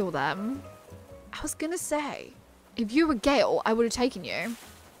was Gale then. I was gonna say, if you were Gale, I would have taken you.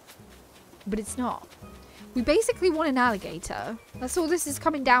 But it's not. We basically want an alligator. That's all this is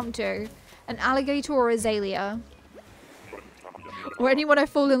coming down to. An alligator or Azalea. Or anyone I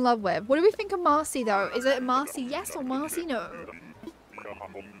fall in love with. What do we think of Marcy though? Is it Marcy yes or Marcy no?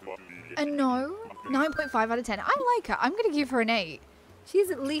 A no? 9.5 out of 10. I like her. I'm going to give her an 8.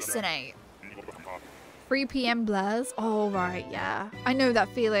 She's at least an 8. 3 p.m. blurs. Oh, right, yeah. I know that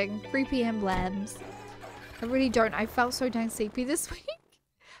feeling. 3 p.m. blams. I really don't. I felt so dang sleepy this week.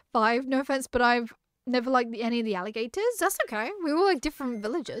 5. No offense, but I've never liked any of the alligators. That's okay. We all like different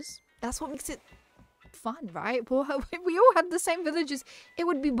villages. That's what makes it fun, right? We all had the same villages. It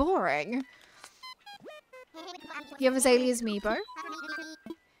would be boring. You have Azalea's Meebo.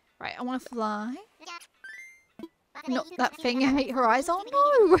 Right, I want to fly. Not that thing. I hate her eyes. Oh,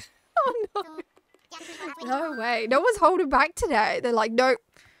 no. Oh, no. No way. No one's holding back today. They're like, nope.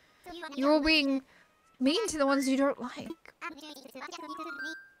 You're all being mean to the ones you don't like.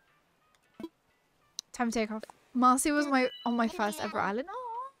 Time to take off. Marcy was on my first ever island.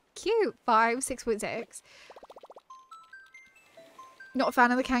 Oh, cute. 5, 6.6. Not a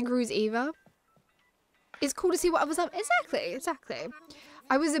fan of the kangaroos either. It's cool to see what others have. Exactly.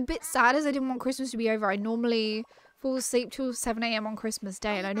 I was a bit sad as I didn't want Christmas to be over. I normally fall asleep till 7 a.m. on Christmas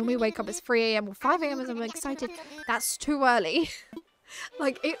Day, and I normally wake up at 3 a.m. or 5 a.m. as I'm excited. That's too early.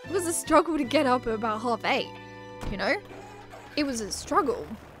 Like, it was a struggle to get up at about 8:30, you know? It was a struggle.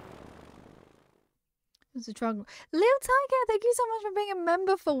 It was a struggle. Lil Tiger, thank you so much for being a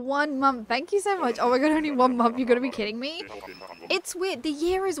member for 1 month. Thank you so much. Oh my god, only 1 month. You gotta be kidding me. It's weird. The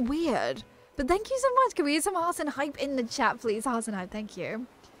year is weird. But thank you so much. Can we get some hearts and hype in the chat, please? Hearts and hype, thank you.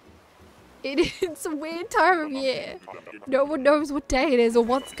 It's a weird time of year. No one knows what day it is or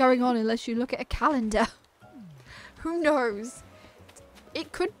what's going on unless you look at a calendar. Who knows?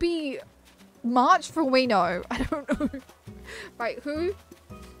 It could be March for all we know. I don't know. Right, who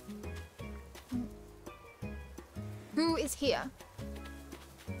is here?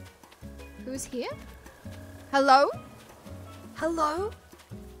 Who's here? Hello? Hello?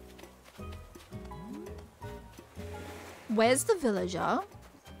 Where's the villager?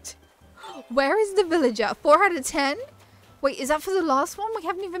 Where is the villager? 4 out of 10? Wait, is that for the last one? We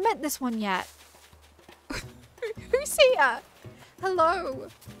haven't even met this one yet. Who's here? Hello.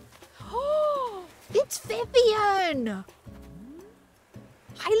 Oh, it's Vivian.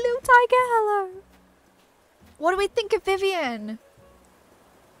 Hi, Lil Tiger. Hello. What do we think of Vivian?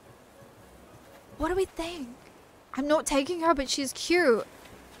 What do we think? I'm not taking her, but she's cute.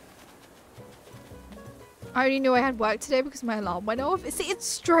 I only knew I had work today because my alarm went off. See, it's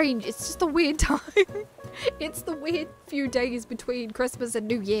strange. It's just a weird time. It's the weird few days between Christmas and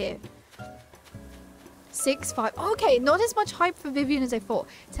New Year. 6, 5. Okay, not as much hype for Vivian as I thought.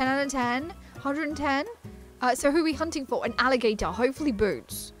 10 out of 10. 110. So who are we hunting for? An alligator. Hopefully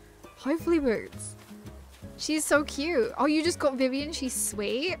Boots. Hopefully Boots. She's so cute. Oh, you just got Vivian. She's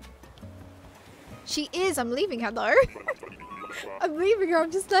sweet. She is. I'm leaving her though. I'm leaving her. I'm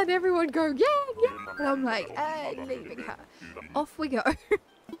just letting everyone go, yeah, yeah. And I'm like, leaving her. Off we go.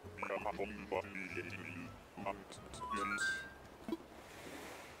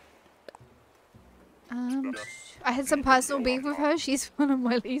 I had some personal beef with her. She's one of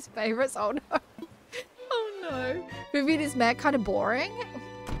my least favorites. Oh no. Oh no. Vivian is mad, kind of boring.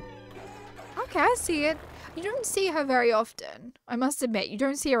 Okay, I see it. You don't see her very often. I must admit, you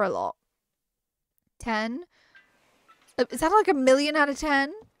don't see her a lot. 10. Is that like a million out of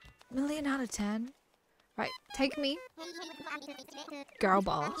 10? Million out of 10. Right, take me. Girl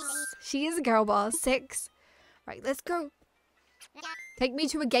boss. She is a girl boss. 6. Right, let's go. Take me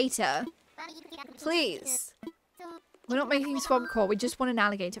to a gator. Please. We're not making swamp core. We just want an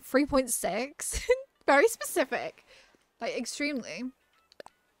alligator. 3.6. Very specific. Like, extremely.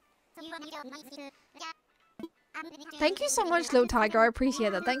 Thank you so much, Lil Tiger. I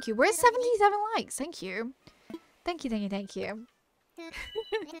appreciate that. Thank you. We're at 77 likes. Thank you. Thank you, thank you, thank you.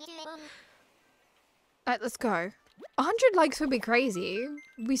 Alright, let's go. 100 likes would be crazy.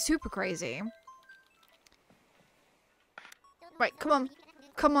 Would be super crazy. Right, come on.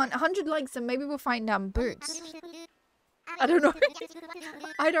 Come on, 100 likes and maybe we'll find Boots. I don't know.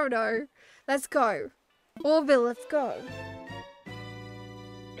 I don't know. Let's go. Orville, let's go.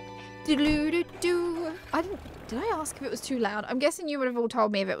 Do-do-do-do. Did I ask if it was too loud? I'm guessing you would have all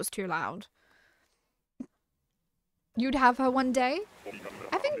told me if it was too loud. You'd have her one day?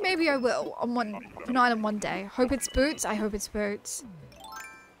 I think maybe I will on an island one day. Hope it's Boots. I hope it's Boots.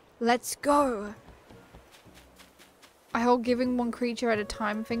 Let's go. I hold giving one creature at a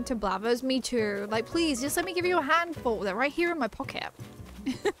time thing to blathers. Me too. Like, please, just let me give you a handful. They're right here in my pocket.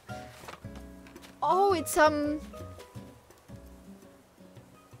 Oh, it's,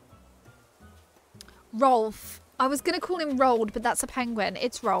 Rolf. I was gonna call him Rolled, but that's a penguin.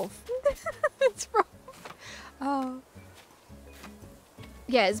 It's Rolf. It's Rolf. Oh.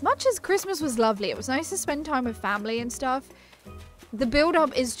 Yeah, as much as Christmas was lovely, it was nice to spend time with family and stuff. The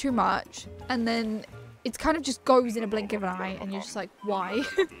build-up is too much. and then it kind of just goes in a blink of an eye, and you're just like, why?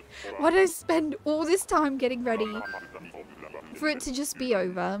 Why did I spend all this time getting ready for it to just be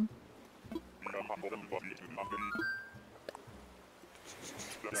over?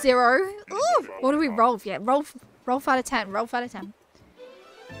 0. Ooh, what do we roll? Yeah, roll 5 out of 10. Roll 5 out of 10.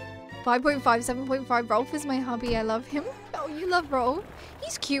 5.5, 7.5. Rolf is my hubby. I love him. Oh, you love Rolf.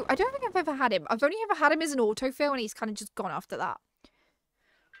 He's cute. I don't think I've ever had him. I've only ever had him as an autofill, and he's kind of just gone after that.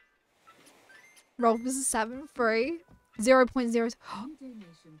 Rolf is a 7. 3. 0.0.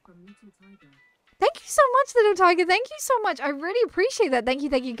 Thank you so much, Little Tiger. Thank you so much. I really appreciate that. Thank you,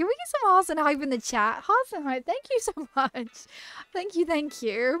 thank you. Can we get some hearts and hype in the chat? Hearts and hype. Thank you so much. Thank you, thank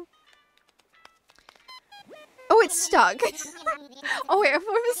you. Oh, it's stuck. Oh, wait, I thought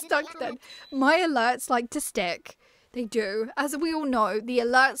it was stuck then. My alerts like to stick. They do. As we all know, the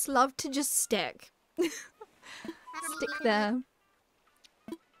alerts love to just stick. Stick there.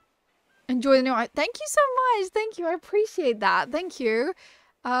 Enjoy the new eye. Thank you so much. Thank you. I appreciate that. Thank you.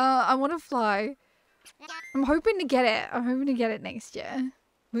 I want to fly. I'm hoping to get it. I'm hoping to get it next year.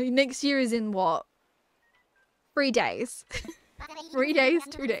 Next year is in what? 3 days. 3 days,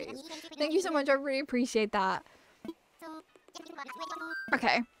 2 days. Thank you so much. I really appreciate that.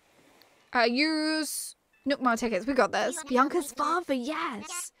 Okay. Use Nook Mile tickets. We got this. Bianca's father.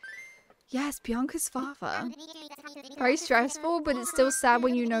 Yes. Yes, Bianca's father. Very stressful, but it's still sad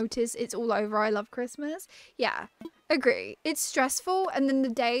when you notice it's all over. I love Christmas. Yeah, agree. It's stressful, and then the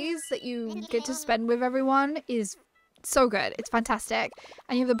days that you get to spend with everyone is so good. It's fantastic.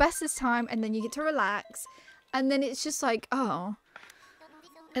 And you have the bestest time, and then you get to relax. And then it's just like, oh.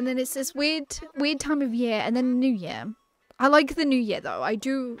 And then it's this weird time of year, and then New Year. I like the New Year, though. I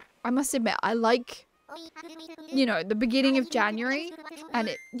must admit, I like, you know, the beginning of January, and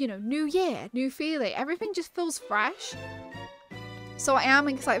it, you know, New Year, new feeling. Everything just feels fresh. So I am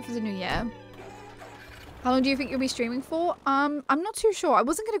excited for the New Year. How long do you think you'll be streaming for? I'm not too sure. I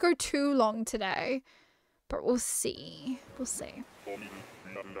wasn't going to go too long today, but we'll see. We'll see.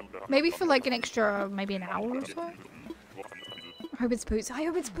 Maybe for like an extra, maybe an hour or so. I hope it's Boots. I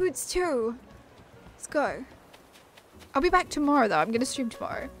hope it's Boots too. Let's go. I'll be back tomorrow though. I'm going to stream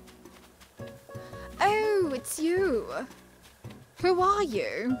tomorrow. Oh, it's you. Who are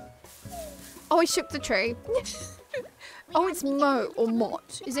you? Oh, I shook the tree. Oh, it's Mo or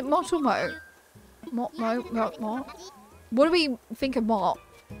Mott. Is it Mott or Mo? Mott, Mo, Mott, Mott. What do we think of Mott?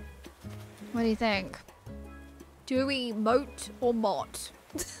 What do you think? Do we Moat or Mott?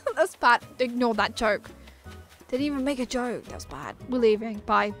 That's bad. Ignore that joke. Didn't even make a joke. That was bad. We're leaving.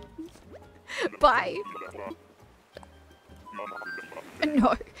 Bye. Bye.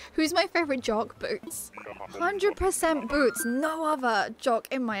 No. Who's my favorite jock? Boots. 100% Boots. No other jock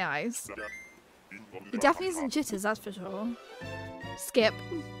in my eyes. He definitely isn't Jitters, that's for sure. Skip.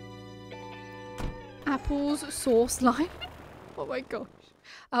 Apples, sauce, lime. Oh my gosh.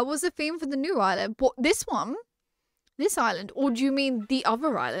 What's the theme for the new island? What, this one? This island? Or do you mean the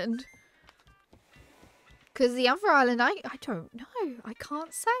other island? Because the other island, I don't know. I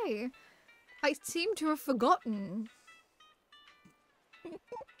can't say. I seem to have forgotten.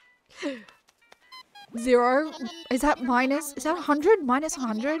 0. Is that minus? Is that 100? Minus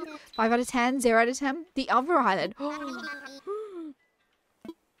 100? 5 out of 10? 0 out of 10? The other island.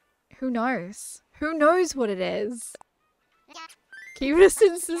 Who knows? Who knows what it is? Keep us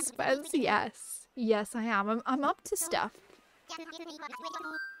in suspense. Yes. Yes, I am. I'm up to stuff.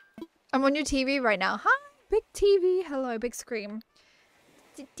 I'm on your TV right now. Hi, big TV. Hello, big screen.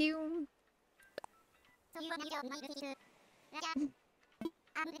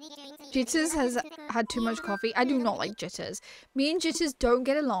 Jitters has had too much coffee. I do not like Jitters. Me and Jitters don't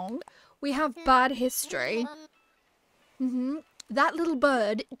get along. We have bad history. That little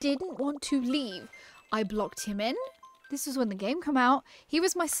bird didn't want to leave. I blocked him in. This was when the game came out. He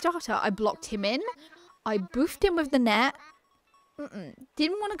was my starter. I blocked him in. I boofed him with the net.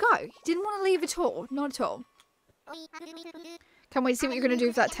 Didn't want to go. He didn't want to leave at all. Not at all. Can't wait to see what you're going to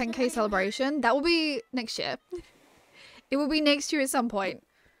do for that 10k celebration. That will be next year. It will be next year at some point.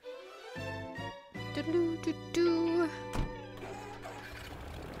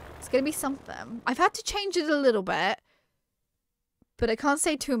 It's going to be something. I've had to change it a little bit. But I can't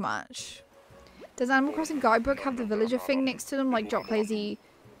say too much. Does Animal Crossing Guidebook have the villager thing next to them like Jock Lazy?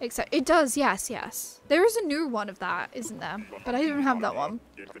 Except it does, yes, yes. There is a new one of that, isn't there? But I don't have that one.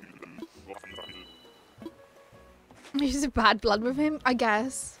 Use bad blood with him, I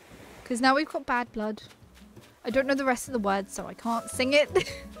guess. Because now we've got bad blood. I don't know the rest of the words, so I can't sing it.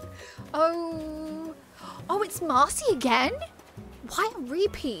 Oh, it's Marcy again? Why a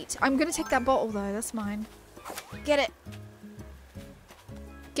repeat? I'm going to take that bottle, though. That's mine. Get it.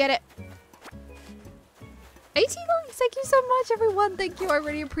 Get it. 80 likes. Thank you so much, everyone. Thank you. I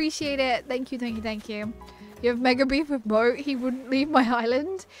really appreciate it. Thank you, thank you, thank you. You have mega beef with Mo. He wouldn't leave my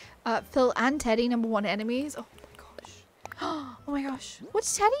island. Phil and Teddy, #1 enemies. Oh my gosh. Oh my gosh.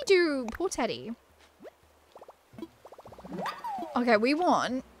 What's Teddy do? Poor Teddy. Okay, we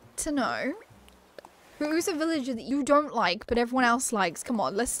want to know who's a villager that you don't like but everyone else likes. Come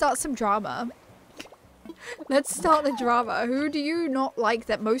on, let's start some drama. Let's start the drama. Who do you not like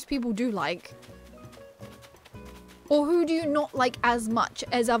that most people do like? Or who do you not like as much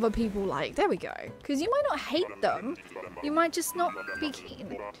as other people like? There we go. Because you might not hate them. You might just not be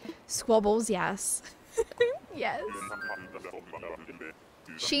keen. Squabbles, yes. Yes.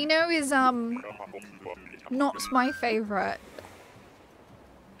 Shino is, not my favorite.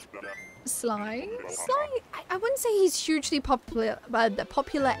 Sly? Sly, I wouldn't say he's hugely popular, but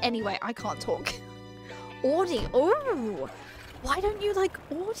popular anyway. I can't talk. Audie, oh! Why don't you like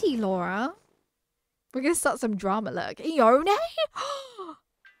Audie, Laura? We're gonna start some drama, look. Ione?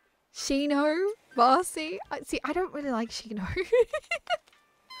 Shino? Marcy? See, I don't really like Shino.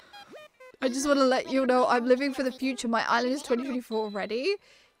 I just want to let you know I'm living for the future. My island is 2024 already.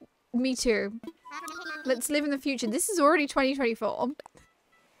 Me too. Let's live in the future. This is already 2024.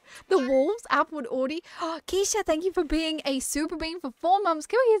 The Wolves, Apple and Audie. Oh, Keisha, thank you for being a super bean for 4 months.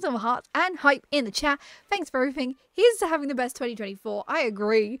 Can we hear some hearts and hype in the chat? Thanks for everything. Here's to having the best 2024. I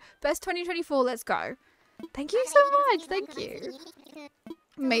agree. Best 2024. Let's go. Thank you so much. Thank you.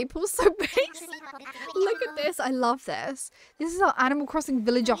 Maple so base. Look at this. I love this. This is our Animal Crossing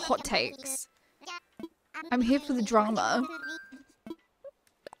villager hot takes. I'm here for the drama.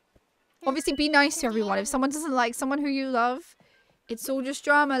 Obviously, be nice to everyone. If someone doesn't like someone who you love, it's all just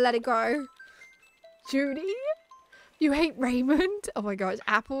drama. Let it go. Judy? You hate Raymond? Oh my gosh.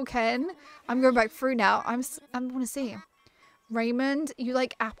 Apple, Ken. I'm going back through now. I want to see. Raymond, you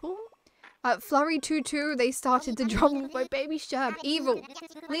like Apple? Flurry Tutu, they started the drama with my baby Sherb. Evil.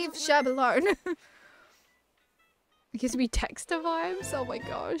 Leave Sherb alone. It gives me Texter vibes. Oh my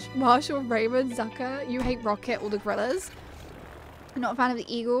gosh. Marshall, Raymond, Zucker. You hate Rocket, all the gorillas. I'm not a fan of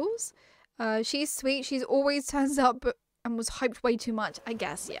the Eagles. She's sweet. She's always turns up and was hyped way too much. I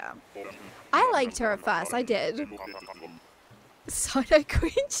guess, yeah. I liked her at first. I did. Side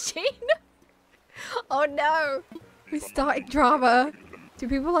Queen Sheen. Oh no. We started drama. Do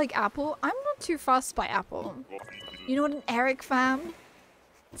people like Apple? I'm not too fussed by Apple. You know what, an Eric fam?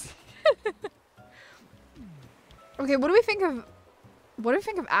 Okay, what do we think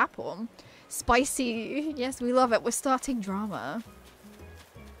of Apple? Spicy. Yes, we love it. We're starting drama.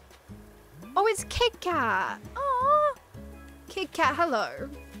 Oh, it's Kit Kat. Aww. Kit Kat, hello.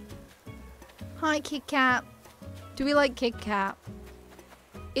 Hi, Kit Kat. Do we like Kit Kat?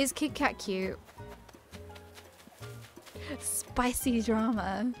 Is Kit Kat cute? Spicy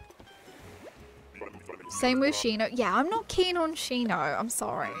drama. Same with Shino. Yeah, I'm not keen on Shino. I'm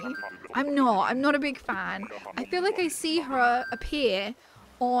sorry. I'm not a big fan. I feel like I see her appear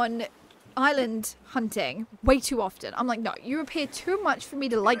on island hunting way too often. I'm like, no, you appear too much for me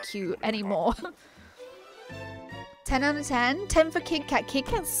to like you anymore. 10 out of 10. 10 for Kit Kat. Kit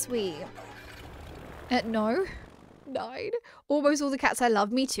Kat's sweet. No. 9. Almost all the cats I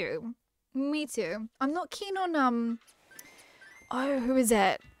love. Me too. Me too. I'm not keen on, oh, who is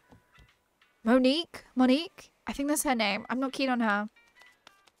it? Monique? Monique? I think that's her name. I'm not keen on her.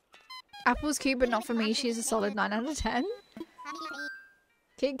 Apple's cute, but not for me. She's a solid 9 out of 10.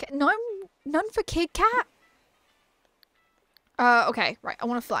 Kit Kat? No, none for Kit Kat? Okay, right. I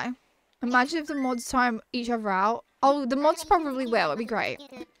want to fly. Imagine if the mods time each other out. Oh, the mods probably will. It'd be great.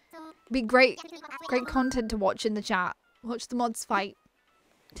 It'd be great content to watch in the chat. Watch the mods fight.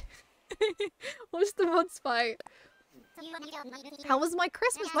 Watch the mods fight. How was my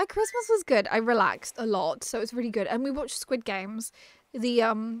Christmas? My Christmas was good. I relaxed a lot, so it's really good. And we watched Squid Games, the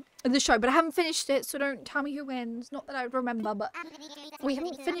show, but I haven't finished it, so don't tell me who wins. Not that I remember, but we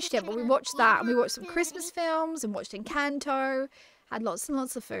haven't finished it. But we watched that, and we watched some Christmas films, and watched Encanto. Had lots and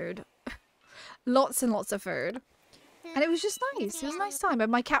lots of food, lots and lots of food, and it was just nice. It was a nice time,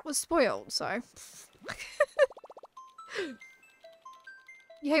 and my cat was spoiled, so.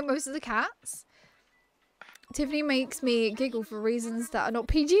 You hate most of the cats? Tiffany makes me giggle for reasons that are not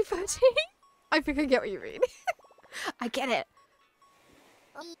PG-13. I think I get what you mean. I get it.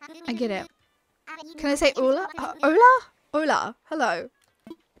 I get it. Can I say Ola? Ola? Ola. Hello.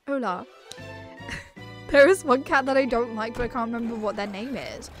 Ola. There is one cat that I don't like, but I can't remember what their name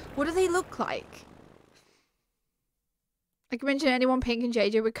is. What do they look like? I can mention anyone Pink and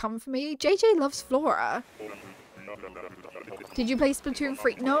JJ would come for me. JJ loves Flora. Did you play Splatoon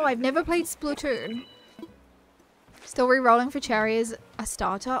 3? No, I've never played Splatoon. Still re-rolling for Cherry as a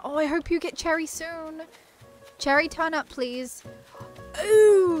starter. Oh, I hope you get Cherry soon. Cherry, turn up, please.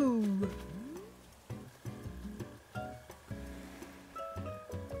 Ooh.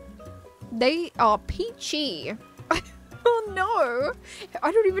 They are peachy. Oh no.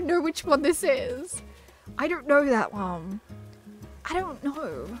 I don't even know which one this is. I don't know that one. I don't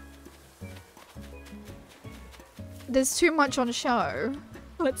know. There's too much on show.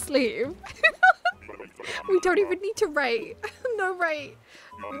 Let's leave. We don't even need to rate. No rate.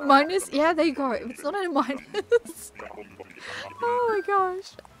 Minus. Yeah, there you go. It's not a minus. Oh my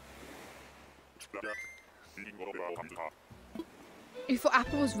gosh. You thought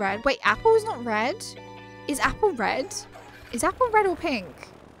apple was red? Wait, apple is not red? Is apple red? Is apple red or pink?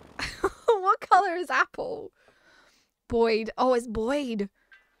 What color is apple? Boyd. Oh, it's Boyd.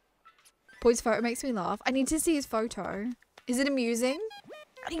 Boyd's photo makes me laugh. I need to see his photo. Is it amusing?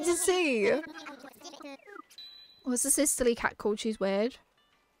 I need to see. What's the sisterly cat called? She's weird.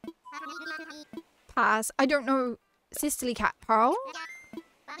 Pass. I don't know. Sisterly cat. Pearl?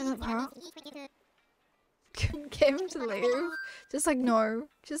 Is it Pearl? Get him to leave. Just like no.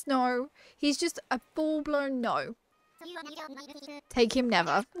 Just no. He's just a full-blown no. Take him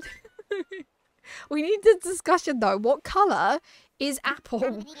never. We need the discussion though. What colour is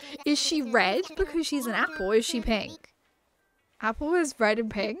apple? Is she red because she's an apple? Is she pink? Apple is red and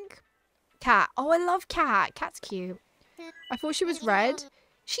pink. Cat. Oh, I love Cat. Cat's cute. I thought she was red.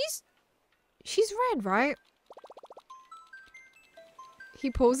 She's red, right? He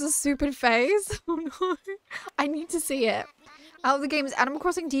pulls a stupid face. Oh no. I need to see it. Out of the games Animal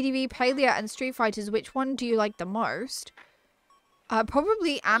Crossing, DDV, Palia, and Street Fighters, which one do you like the most?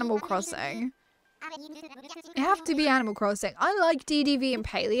 Probably Animal Crossing. It have to be Animal Crossing. I like DDV and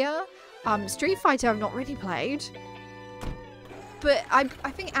Palia. Street Fighter I've not really played. But I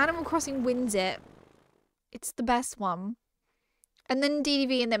think Animal Crossing wins it. It's the best one. And then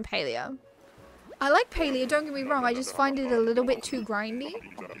DDV and then Palia. I like Palia, don't get me wrong. I just find it a little bit too grindy.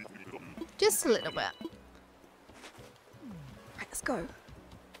 Just a little bit. Right, let's go.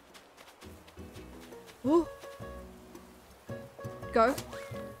 Ooh. Go.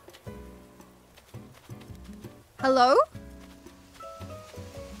 Hello?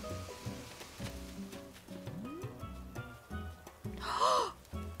 Come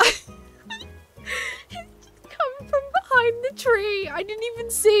from behind the tree. I didn't even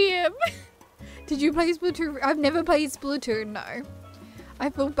see him. Did you play Splatoon? I've never played Splatoon, no. I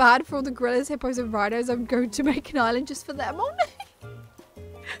feel bad for all the gorillas, hippos, and rhinos. I'm going to make an island just for them. Oh no.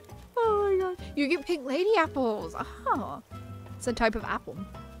 Oh my god. You get pink lady apples. Oh. It's a type of apple.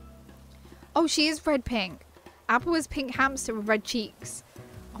 Oh, she is red pink. Apple is pink hamster with red cheeks.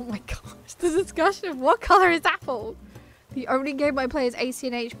 Oh my gosh. The discussion of what color is apple? The only game I play is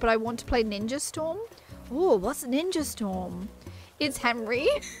ACNH, but I want to play Ninja Storm. Oh, what's Ninja Storm? It's Henry.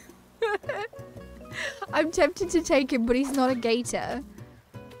 I'm tempted to take him, but he's not a gator.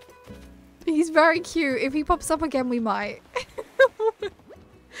 He's very cute. If he pops up again, we might. It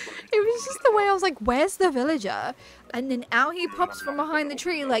was just the way I was like, where's the villager? And then out he pops from behind the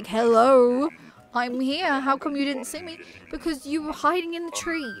tree like, hello, I'm here. How come you didn't see me? Because you were hiding in the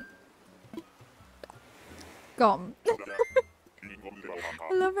tree. Gone.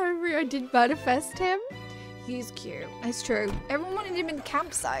 I love Henry. I did manifest him. He's cute. It's true. Everyone wanted him in the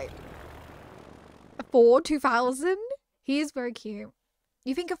campsite. A 4, 2000. He is very cute.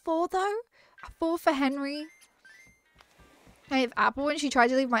 You think a 4 though? A 4 for Henry? I have Apple and she tried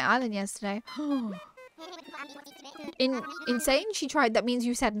to leave my island yesterday. Insane? She tried. That means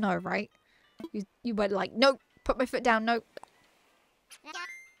you said no, right? You were like, nope. Put my foot down. Nope.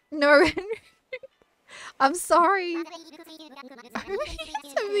 No, Henry. I'm sorry. The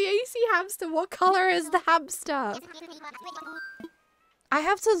AC hamster. What color is the hamster? I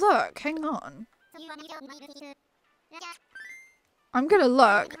have to look. Hang on. I'm gonna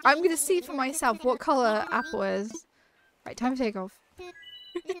look. I'm gonna see for myself what color Apple is. Right, time to take off.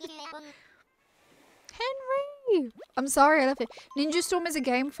 Henry! I'm sorry I left it. Ninja Storm is a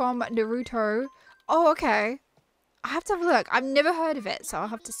game from Naruto. Oh, okay. I have to have a look. I've never heard of it, so I'll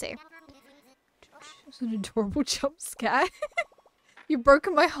have to see. It's an adorable jump scare. You've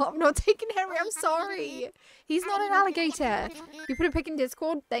broken my heart. I'm not taking Henry. I'm sorry. He's not an alligator. You put a pic in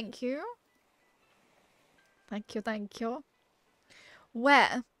Discord? Thank you. Thank you, thank you.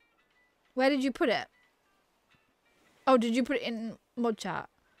 Where? Where did you put it? Oh, did you put it in mod chat?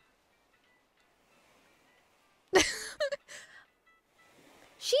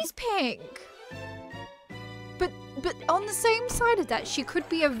 She's pink. But on the same side of that, she could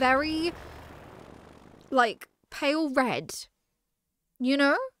be a very, like, pale red. You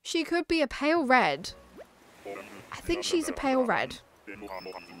know? She could be a pale red. I think she's a pale red.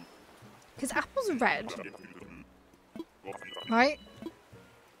 Because Apple's red. Right?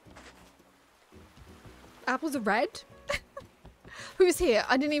 Apples are red? Who's here?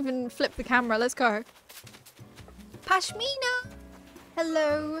 I didn't even flip the camera. Let's go. Pashmina!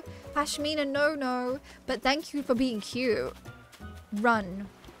 Hello. Pashmina, no. But thank you for being cute. Run.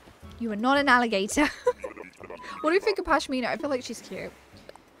 You are not an alligator. What do you think of Pashmina? I feel like she's cute.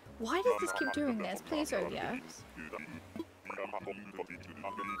 Why does this keep doing this? Please, OBS.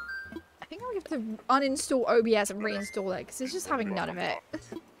 I think I'm going to have to uninstall OBS and reinstall it because it's just having none of it.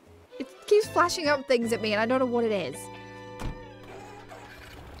 It keeps flashing up things at me and I don't know what it is.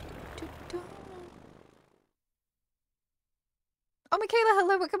 Oh, Michaela,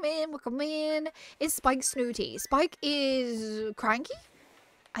 hello, welcome in. Is Spike snooty? Spike is cranky?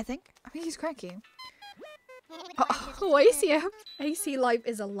 I think he's cranky. Oh, ACF. AC life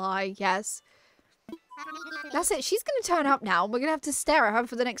is a lie, yes. That's it, she's gonna turn up now. We're gonna have to stare at her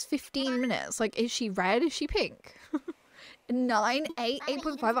for the next 15 minutes. Like, is she red? Is she pink? 9, 8,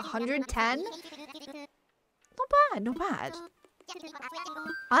 8.5, 110? Not bad.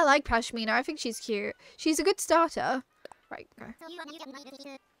 I like Pashmina, I think she's cute. She's a good starter. Right, go.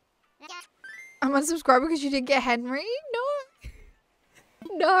 I'm unsubscribed because you didn't get Henry? No.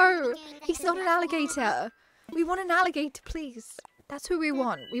 No, he's not an alligator. We want an alligator, please. That's who we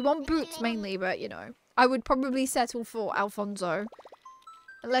want. We want Boots mainly, but you know. I would probably settle for Alfonso.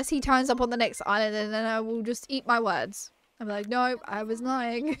 Unless he turns up on the next island and then I will just eat my words. I'm like, no, I was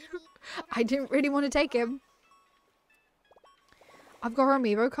lying. I didn't really want to take him. I've got her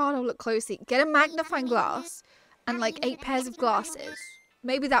amiibo card, I'll look closely. Get a magnifying glass and like 8 pairs of glasses.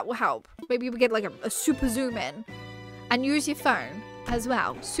 Maybe that will help. Maybe we get like a super zoom in. And use your phone as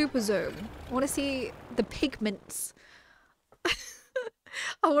well. Super zoom. I want to see the pigments.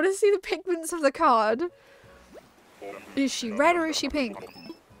 I want to see the pigments of the card. Is she red or is she pink?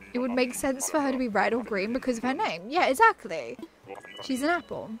 It would make sense for her to be red or green because of her name. Yeah, exactly. She's an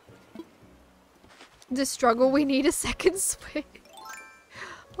apple. The struggle, we need a second switch.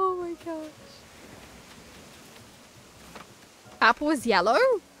 Oh my gosh. Apple is yellow?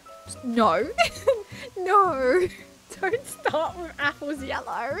 No. No. Don't start with apple's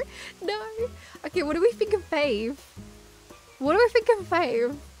yellow. No. Okay, what do we think of Fave? What do we think of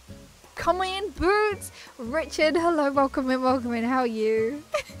Fave? Come in, Boots. Richard, hello, welcome in. How are you?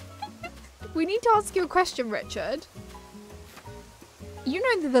 We need to ask you a question, Richard. You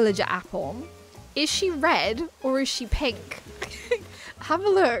know the villager Apple. Is she red or is she pink? Have a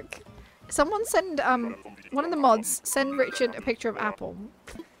look. Someone send, one of the mods, send Richard a picture of Apple.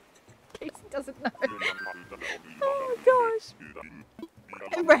 In case he doesn't know. Oh my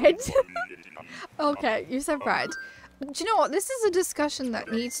gosh. Red. Okay, you said red. Do you know what? This is a discussion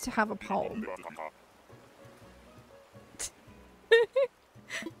that needs to have a poll.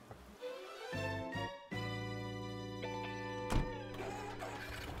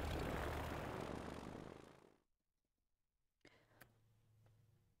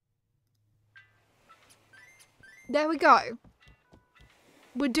 There we go.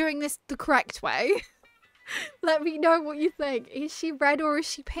 We're doing this the correct way. Let me know what you think. Is she red or is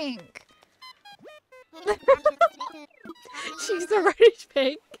she pink? She's the reddish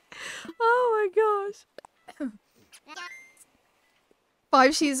pink. Oh my gosh.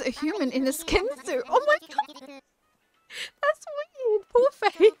 5, she's a human in a skin suit. Oh my god. That's weird. Poor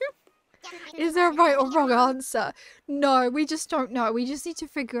Faye. Is there a right or wrong answer? No, we just don't know. We just need to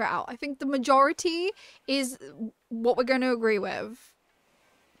figure it out. I think the majority is what we're going to agree with.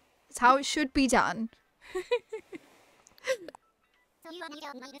 It's how it should be done.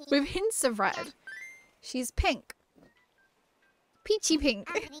 With hints of red. She's pink. Peachy pink.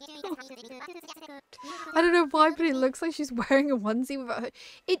 I don't know why, but it looks like she's wearing a onesie with her.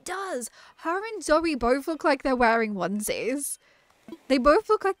 It does. Her and Zoe both look like they're wearing onesies. They both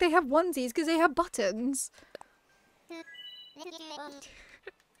look like they have onesies because they have buttons.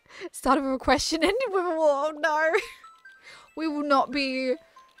 Started with a question, ended with a war. No. We will not be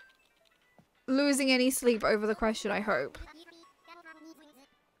losing any sleep over the question, I hope.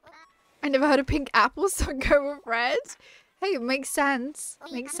 I never heard of pink apples, so go with red. Hey, it makes sense.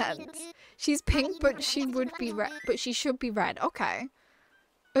 Makes sense. She's pink, but she would be red. But she should be red. Okay.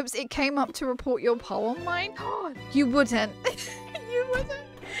 Oops, it came up to report your poll online. You wouldn't. You wouldn't.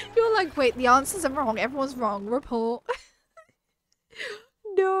 You're like, wait, the answers are wrong. Everyone's wrong. Report.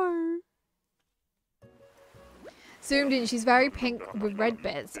 No. Zoomed in. She's very pink with red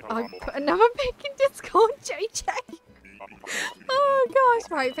bits. I put another pink in Discord, JJ. Oh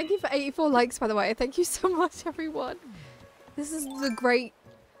gosh. Right. Thank you for 84 likes, by the way. Thank you so much, everyone. This is the great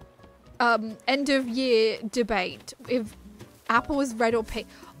end of year debate. If Apple is red or pink.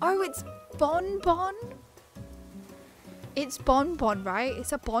 Oh, it's Bon Bon? It's bonbon, right?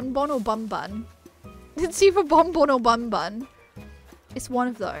 It's a bonbon or bun bun. It's either bonbon or bun bun. It's one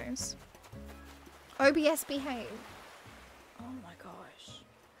of those. OBS behave. Oh my gosh.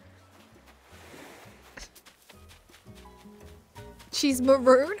 She's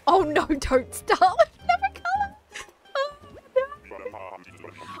maroon? Oh no, don't start with another colour. Oh,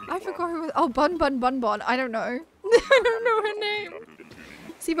 no. I forgot who was. Oh, Bun Bun Bun Bon. I don't know. I don't know her name.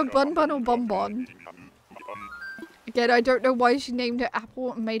 It's either Bun Bun or Bonbon. Again, I don't know why she named her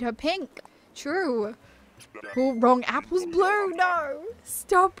apple and made her pink. True. Oh, wrong. Apple's blue. No.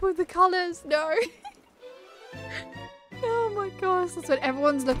 Stop with the colours. No. Oh my gosh. That's when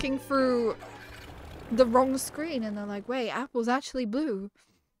everyone's looking through the wrong screen and they're like, wait, apple's actually blue.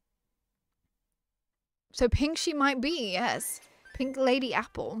 So pink she might be, yes. Pink Lady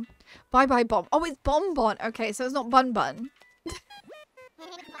Apple. Bye bye bomb. Oh, it's Bonbon. Okay, so it's not Bun Bun.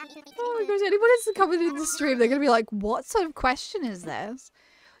 Oh my gosh, anyone that's coming in the stream, they're gonna be like, what sort of question is this?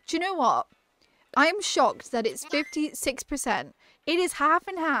 Do you know what? I'm shocked that it's 56%. It is half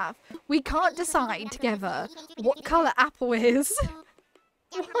and half. We can't decide together what colour apple is.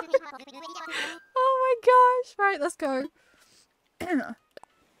 Oh my gosh. Right, let's go.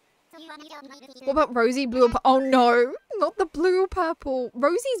 What about Rosie, blue, or oh no, not the blue or purple.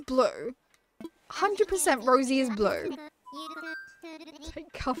 Rosie's blue. 100% Rosie is blue.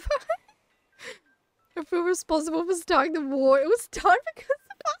 Take cover. I feel responsible for starting the war. It was done because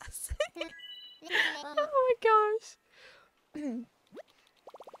of us. Oh my gosh.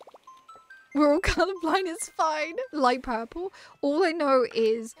 We're all colorblind, it's fine. Light purple. All I know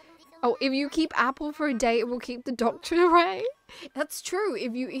is, oh, if you keep apple for a day, it will keep the doctor away. That's true.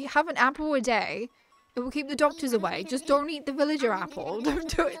 If you have an apple a day, it will keep the doctors away. Just don't eat the villager apple. Don't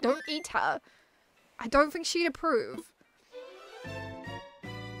do it. Don't eat her. I don't think she'd approve.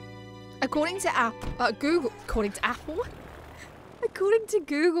 According to Google, according to Apple, according to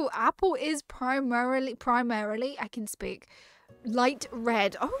Google, apple is primarily, I can speak, light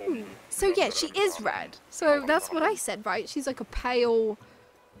red. Oh, so yeah, she is red. So that's what I said, right? She's like a pale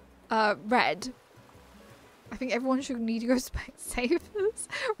red. I think everyone should need to go save this.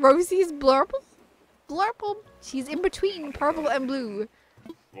 Rosie's blurple. Blurple. She's in between purple and blue.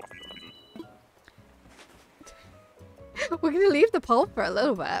 We're gonna leave the poll for a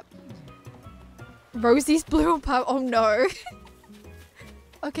little bit. Rosie's blue or purple. Oh no.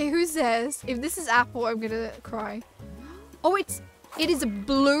 Okay, who's this? If this is apple, I'm gonna cry. Oh, it is a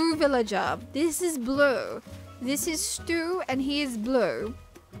blue villager. This is blue. This is Stu, and he is blue.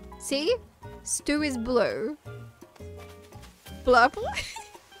 See? Stu is blue. Blurple?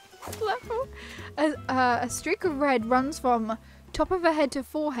 Blurple? A streak of red runs from top of her head to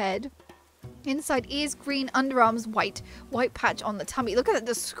forehead. Inside ears green, underarms white. White patch on the tummy. Look at that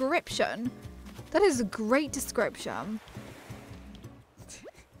description. That is a great description.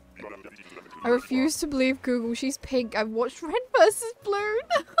 I refuse to believe Google. She's pink. I've watched Red versus Blue.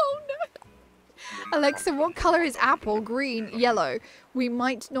 Oh no. Alexa, what color is apple? Green, yellow. We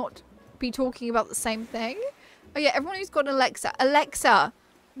might not be talking about the same thing. Oh yeah, everyone who's got an Alexa. Alexa,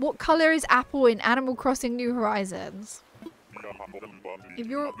 what color is apple in Animal Crossing New Horizons? If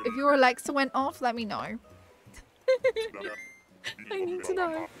your Alexa went off, let me know. I need to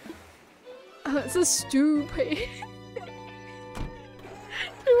know. It's a stupid.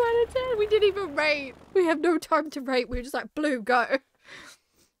 2 out of 10. We didn't even rate. We have no time to rate. We were just like, blue, go.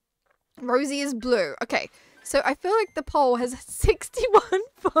 Rosie is blue. Okay, so I feel like the poll has 61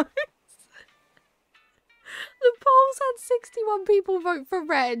 votes. The polls had 61 people vote for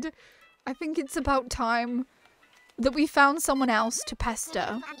red. I think it's about time that we found someone else to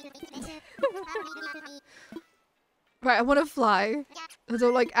pester. Right, I want to fly. There's a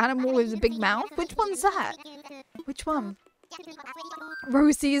like animal with a big mouth. Which one's that? Which one?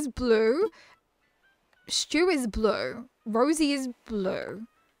 Rosie is blue. Stu is blue. Rosie is blue.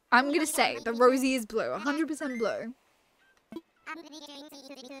 I'm gonna say that Rosie is blue. 100% blue.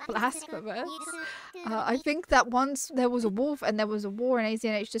 Blasphemous. I think that once there was a wolf and there was a war in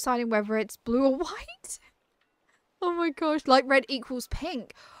ACNH deciding whether it's blue or white. Oh my gosh. Light red equals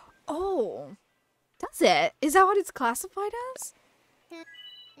pink. Oh. Does it? Is that what it's classified as?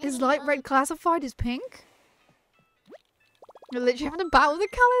 Is light red classified as pink? We're literally having a battle of the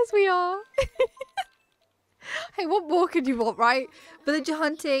colours, we are. Hey, what more could you want, right? Villager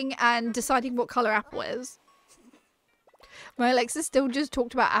hunting and deciding what colour apple is. My Alexa still just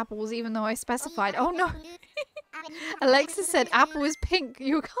talked about apples even though I specified. Oh no. Alexa said apple is pink.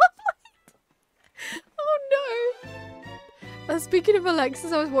 You can't find. Oh no. Speaking of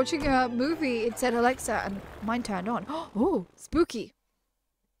Alexas, I was watching a movie. It said Alexa and mine turned on. Oh, spooky.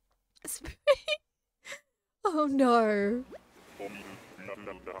 Spooky. Oh no.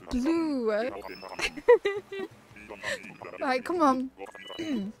 Blue. Right, come on.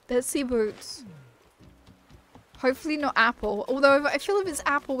 Let's see Boots. Hopefully not Apple. Although I feel if it's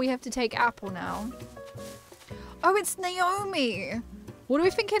Apple, we have to take Apple now. Oh, it's Naomi. What do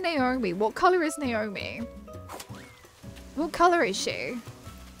we think of Naomi? What color is Naomi? What color is she?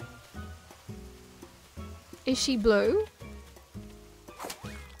 Is she blue?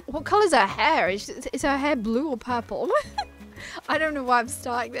 What color's her hair? Is her hair blue or purple? I don't know why I'm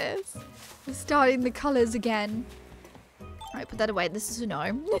starting this. I'm starting the colors again. Alright, put that away. This is a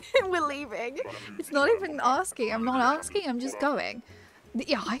no. We're leaving. It's not even asking. I'm not asking. I'm just going.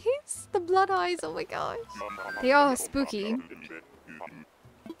 The eyes? The blood eyes. Oh my gosh. They are spooky.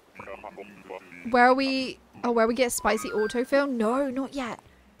 Where we... Oh, where we get spicy autofill? No, not yet.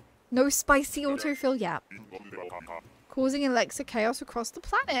 No spicy autofill yet. Causing Alexa chaos across the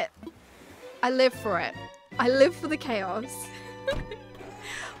planet. I live for it. I live for the chaos.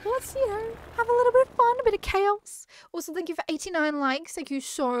 Let's, you know, have a little bit of fun, a bit of chaos. Also, thank you for 89 likes. Thank you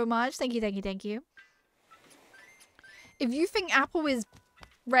so much. Thank you, thank you, thank you. If you think Apple is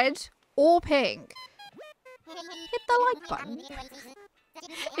red or pink, hit the like button.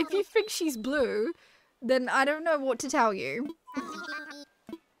 If you think she's blue, then I don't know what to tell you.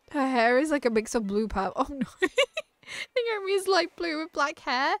 Her hair is like a mix of blue purple. Oh no. Naomi is light blue with black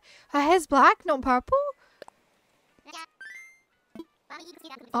hair. Her hair's black, not purple?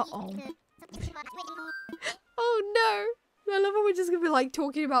 Uh-oh. Oh no. I love how we're just gonna be like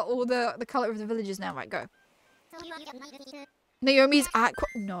talking about all the colour of the villages now. Right, go. Naomi's aqua.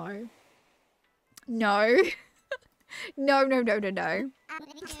 No. No. No, no, no, no, no.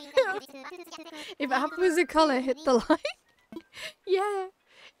 If Apple is a colour, hit the like. Yeah.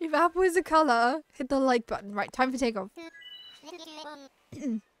 If Apple is a colour, hit the like button. Right, time for takeoff.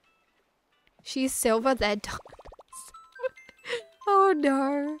 She's silver, they're diamonds. Oh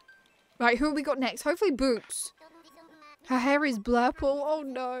no. Right, who have we got next? Hopefully Boots. Her hair is blurple. Oh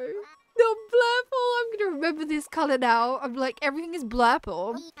no. Not blurple. I'm gonna remember this colour now. I'm like, everything is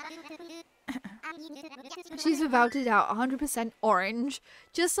blurple. She's without a doubt 100% orange.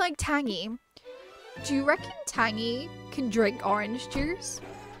 Just like Tangy. Do you reckon Tangy can drink orange juice?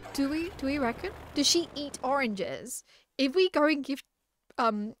 Do we reckon? Does she eat oranges? If we go and give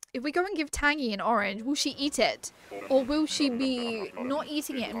Tangy an orange, will she eat it? Or will she be not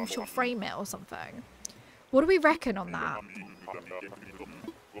eating it and she'll frame it or something? What do we reckon on that?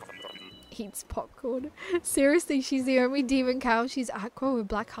 Eats popcorn. Seriously, she's the only demon cow. She's aqua with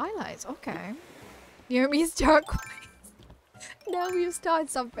black highlights. Okay. Naomi's turquoise. Now we've started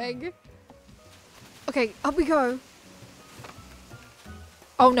something. Okay, up we go.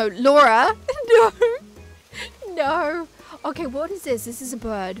 Oh no, Laura. No. No. Okay, what is this? This is a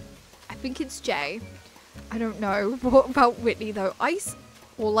bird. I think it's Jay. I don't know. What about Whitney though? Ice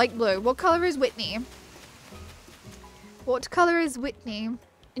or light blue? What color is Whitney? What color is Whitney?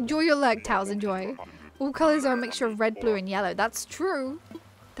 Enjoy your leg, towels, enjoy. All colors are a mixture of red, blue, and yellow. That's true.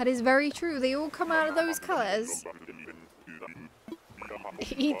 That is very true. They all come out of those colors.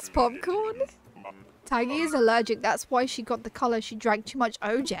 Eats popcorn. Tangy is allergic. That's why she got the color. She drank too much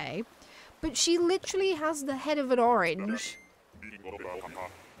OJ. But she literally has the head of an orange.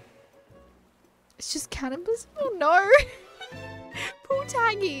 It's just cannabis? Oh no. Poor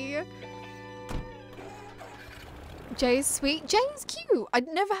Tangy. Jay is sweet. Jay is cute. I'd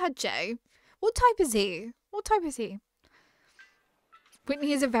never had Jay. What type is he? What type is he?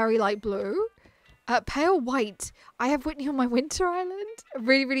 Whitney is a very light blue. Pale white. I have Whitney on my winter island.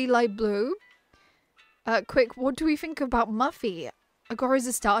 Really, really light blue. Quick, what do we think about Muffy? Agora's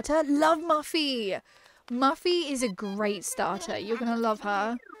a starter. Love Muffy. Muffy is a great starter. You're gonna love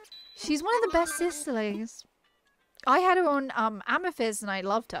her. She's one of the best sisterlings. I had her on Amethyst and I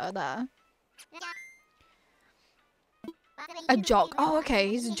loved her there. A jock. Oh, okay,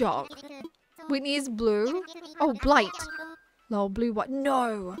 he's a jock. Whitney is blue. Oh, Blight. Lol, blue, white.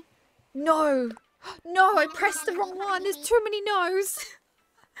 No. No. No, I pressed the wrong one. There's too many no's.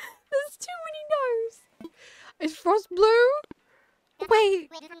 There's too many no's. Is Frost blue?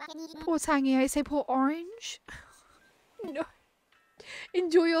 Wait. Poor Tangy. I say poor orange. No.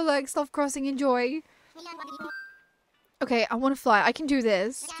 Enjoy your legs. Stop crossing. Enjoy. Okay, I want to fly. I can do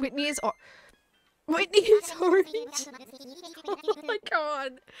this. Whitney is orange. Oh, I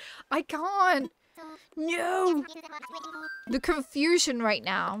can't. I can't. No. The confusion right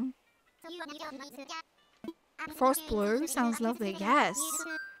now. Frost blue sounds lovely. Yes.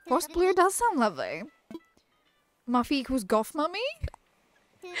 Frost blue does sound lovely. Muffy equals goth mummy?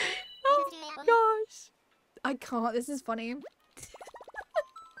 Oh gosh. I can't. This is funny.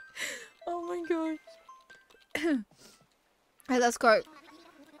 Oh my gosh. Alright, let's go.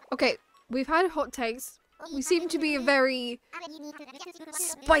 Okay, we've had hot takes. We seem to be a very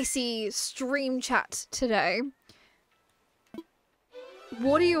spicy stream chat today.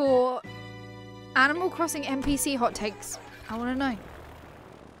 What are your Animal Crossing NPC hot takes? I want to know.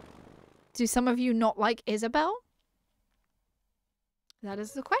 Do some of you not like Isabelle? That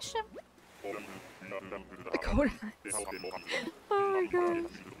is the question. Oh my god.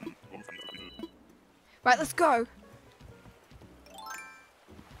 Right, let's go.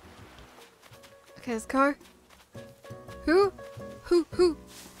 Okay, let's go. Who?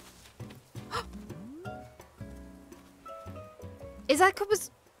 Is that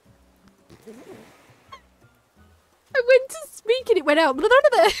because I went to speak and it went out.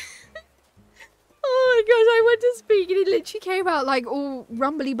 Oh my gosh, I went to speak and it literally came out like all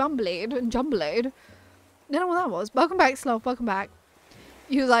rumbly bumbly and jumbly. Don't know what that was. Welcome back, Sloth. Welcome back.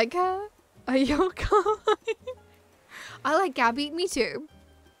 You like her? Are you okay? I like Gabby. Me too.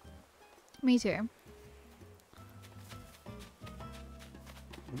 Me too.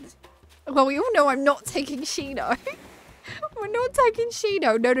 Well, we all know I'm not taking Shino. We're not taking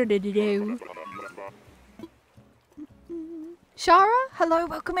Shino. No. Shara, hello,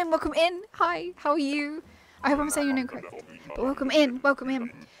 welcome in, welcome in. Hi, how are you? I hope I'm saying your name correct. But welcome in, welcome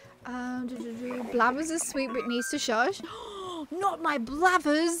in. Blabbers is sweet but needs to shush. Not my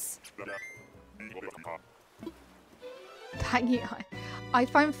Blabbers. I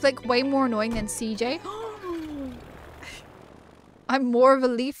find Flick way more annoying than CJ. I'm more of a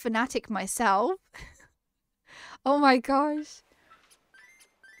Leaf fanatic myself. Oh my gosh.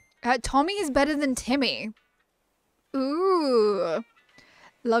 Tommy is better than Timmy. Ooh.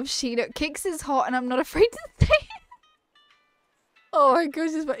 Love Sheena. Kicks is hot and I'm not afraid to say it. Oh my gosh.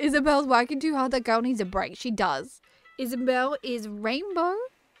 Isabelle's working too hard. That girl needs a break. She does. Isabelle is rainbow.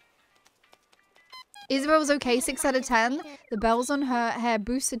 Isabel's okay. 6 out of 10. The bells on her hair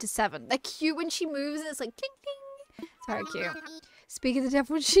boosted to 7. They're cute when she moves. It's like cling cling. It's very cute. Speak of the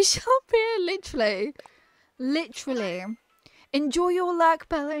devil, she shall appear. Literally. Literally. Enjoy your luck,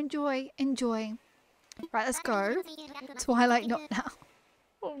 Bella. Enjoy. Enjoy. Right, let's go. Twilight, not now.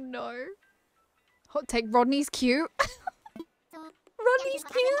 Oh no. Hot take. Rodney's cute. Rodney's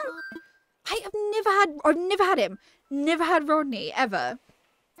cute. I've never had him. Never had Rodney, ever.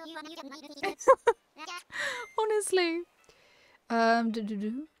 Honestly.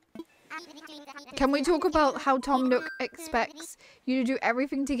 Can we talk about how Tom Nook expects you to do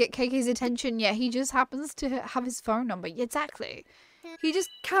everything to get KK's attention? Yeah, he just happens to have his phone number. Exactly. He just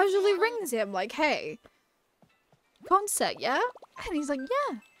casually rings him like, hey, concert, yeah? And he's like,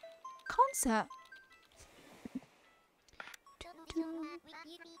 yeah, concert.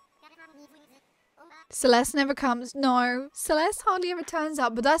 Celeste never comes. No, Celeste hardly ever turns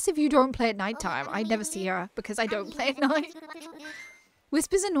up, but that's if you don't play at nighttime. I never see her because I don't play at night.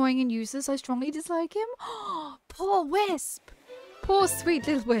 Wisp is annoying and useless. I strongly dislike him. Oh, poor Wisp. Poor sweet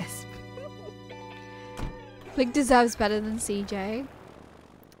little Wisp. Flick deserves better than CJ.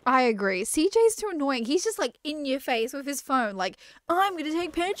 I agree. CJ's too annoying. He's just like in your face with his phone. Like, I'm going to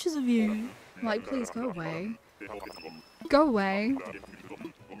take pictures of you. I'm like, please go away. Go away.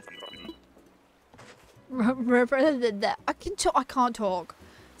 I can't talk.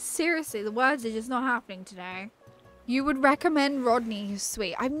 Seriously, the words are just not happening today. You would recommend Rodney, who's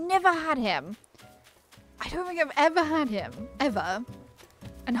sweet. I've never had him. I don't think I've ever had him. Ever.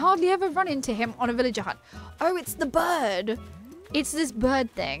 And hardly ever run into him on a villager hunt. Oh, it's the bird. It's this bird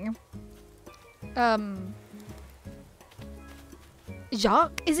thing.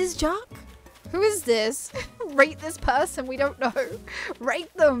 Jacques? Is this Jacques? Who is this? Rate this person. We don't know.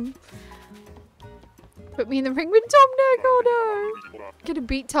 Rate them. Put me in the ring with Tom Nook. Oh no. Gonna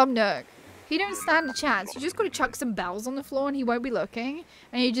beat Tom Nook. He don't stand a chance. You just gotta chuck some bells on the floor and he won't be looking.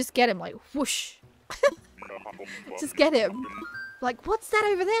 And you just get him like whoosh. Just get him. Like, what's that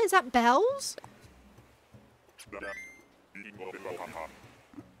over there? Is that bells?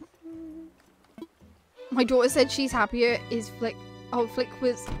 My daughter said she's happier is Flick. Oh, Flick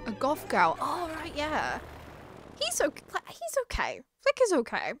was a goth girl. Oh, right, yeah. He's okay. He's okay. Flick is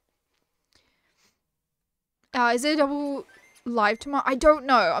okay. Is it a double live tomorrow? I don't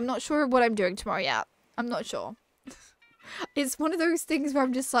know. I'm not sure what I'm doing tomorrow yet. I'm not sure. It's one of those things where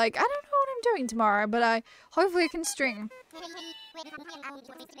I'm just like, I don't know what I'm doing tomorrow, but hopefully I can stream.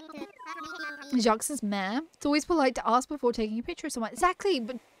 Jacques is meh. It's always polite to ask before taking a picture of someone. Exactly,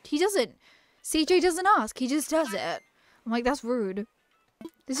 but he doesn't. CJ doesn't ask. He just does it. I'm like, that's rude.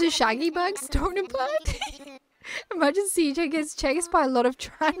 This is Shaggy Bug, Stoner Bug. Imagine CJ gets chased by a lot of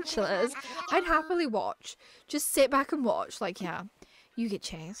tarantulas. I'd happily watch. Just sit back and watch. Like, yeah. You get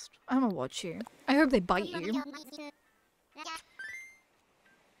chased. I'm gonna watch you. I hope they bite you.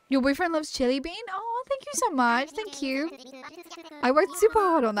 Your boyfriend loves Jellybean? Oh, thank you so much. Thank you. I worked super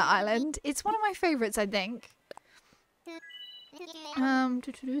hard on the island. It's one of my favorites, I think.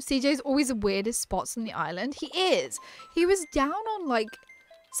 CJ's always the weirdest spots on the island. He is. He was down on like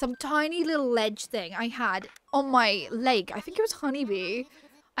some tiny little ledge thing I had on my lake. I think it was Honeybee.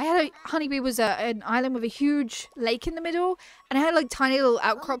 Honeybee was an island with a huge lake in the middle, and I had like tiny little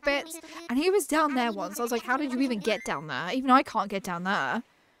outcrop bits, and he was down there once. I was like, how did you even get down there? Even I can't get down there.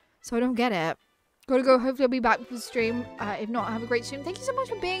 So I don't get it. Gotta go. Hopefully I'll be back for the stream. If not, have a great stream. Thank you so much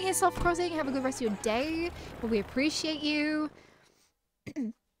for being here, Self-Crossing. Have a good rest of your day. Well, we appreciate you.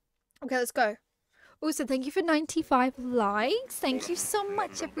 Okay, let's go. Also, thank you for 95 likes. Thank you so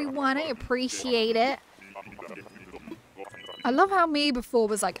much, everyone. I appreciate it. I love how me before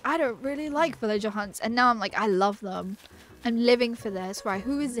was like, I don't really like villager hunts. And now I'm like, I love them. I'm living for this. Right,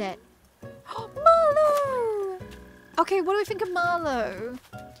 who is it? Marlo! Okay, what do we think of Marlo?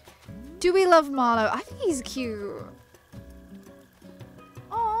 Do we love Marlo? I think he's cute.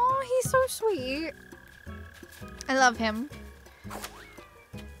 Oh, he's so sweet. I love him.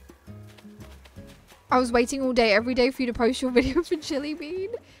 I was waiting all day, every day for you to post your video for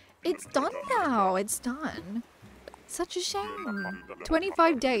Jellybean. It's done now. It's done. Such a shame.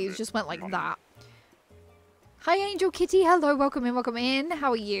 25 days just went like that. Hi, Angel Kitty. Hello. Welcome in. Welcome in.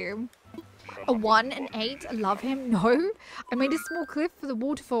 How are you? A 1 and 8. I love him. No. I made a small cliff for the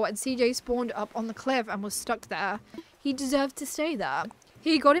waterfall and CJ spawned up on the cliff and was stuck there. He deserved to stay there.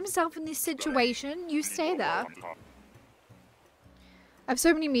 He got himself in this situation. You stay there. I have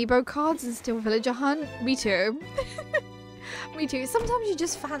so many Meebo cards and still villager hunt. Me too. Me too. Sometimes you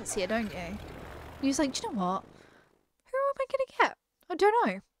just fancy it, don't you? You're just like, do you know what? Who am I going to get? I don't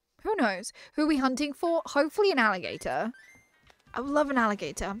know. Who knows? Who are we hunting for? Hopefully an alligator. I would love an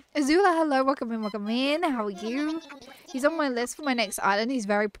alligator. Azula, hello. Welcome in. Welcome in. How are you? He's on my list for my next island. He's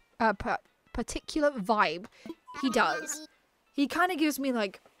very particular vibe. He does. He kind of gives me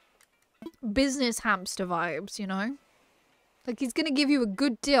like business hamster vibes, you know? Like he's going to give you a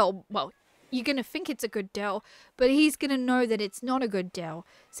good deal. Well, you're going to think it's a good deal, but he's going to know that it's not a good deal.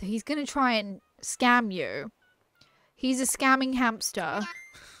 So he's going to try and scam you. He's a scamming hamster.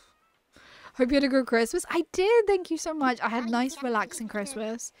 Hope you had a good Christmas. I did. Thank you so much. I had a nice, relaxing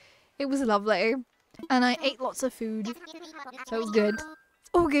Christmas. It was lovely. And I ate lots of food. So it was good. It's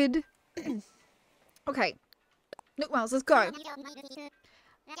all good. Okay. Look, Miles, let's go.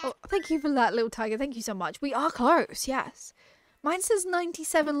 Oh, thank you for that, little tiger. Thank you so much. We are close, yes. Mine says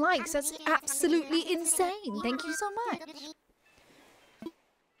 97 likes. That's absolutely insane. Thank you so much.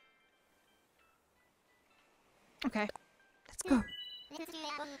 Okay. Let's go.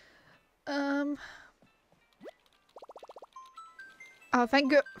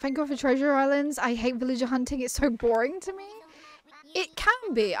 Thank God for Treasure Islands. I hate villager hunting. It's so boring to me. It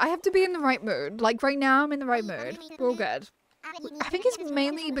can be. I have to be in the right mood. Like right now, I'm in the right mood. We're all good. I think it's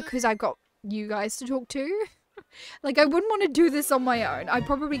mainly because I've got you guys to talk to. Like, I wouldn't want to do this on my own. I'd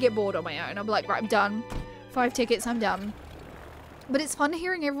probably get bored on my own. I'd be like, right, I'm done. 5 tickets, I'm done. But it's fun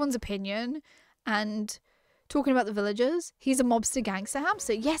hearing everyone's opinion and talking about the villagers. He's a mobster gangster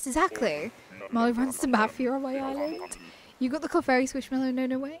hamster. Yes, exactly. Molly runs the mafia on my island. You got the Clefairy Squishmallow?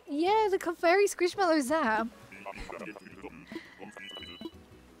 No way. Yeah, the Clefairy Squishmallow's there.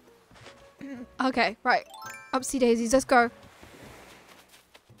 Okay, right. Upsy daisies, let's go.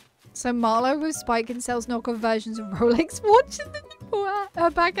 So Marlo with Spike and sells knockoff versions of Rolex watches in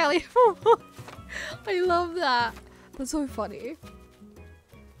the back alley. I love that. That's so funny.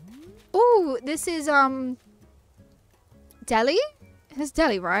 Oh, this is Deli? It's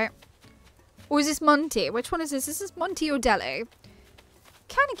Deli, right? Or is this Monty? Which one is this? This is Monty or Deli?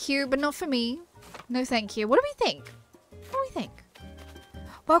 Kind of cute, but not for me. No thank you. What do we think? What do we think?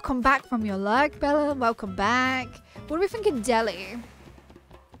 Welcome back from your lurk, Bella. Welcome back. What do we think of Deli?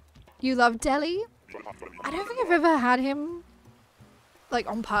 You love Deli? I don't think I've ever had him, like,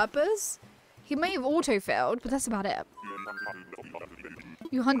 on purpose. He may have auto-failed, but that's about it.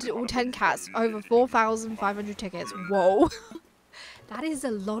 You hunted all 10 cats, over 4,500 tickets. Whoa. That is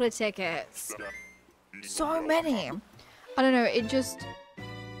a lot of tickets. So many. I don't know, it just...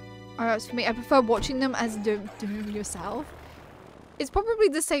 for me, I prefer watching them as doing them yourself. It's probably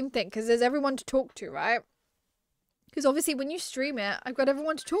the same thing, because there's everyone to talk to, right? Because obviously when you stream it, I've got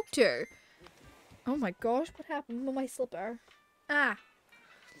everyone to talk to. Oh my gosh, what happened with my slipper? Ah.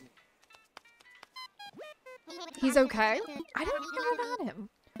 He's okay? I don't know about him.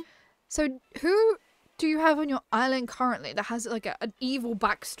 So who do you have on your island currently that has like an evil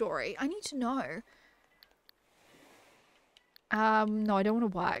backstory? I need to know. No, I don't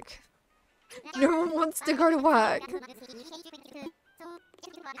want to work. No one wants to go to work.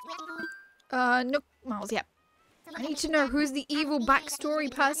 Nook Miles, yep. I need to know who's the evil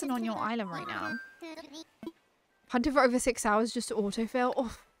backstory person on your island right now. Hunted for over 6 hours just to autofill.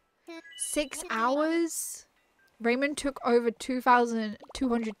 Oh, 6 hours? Raymond took over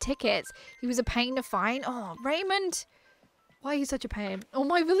 2,200 tickets. He was a pain to find. Oh, Raymond! Why are you such a pain? Oh,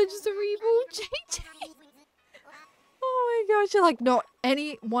 my villagers are evil. JJ! Oh my gosh, you're like, not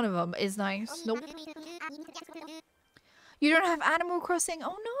any one of them is nice. Nope. You don't have Animal Crossing?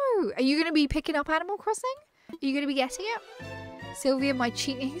 Oh no! Are you going to be picking up Animal Crossing? Are you going to be getting it? Sylvia, my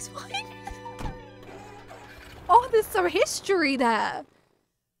cheating wife? Oh, there's some history there.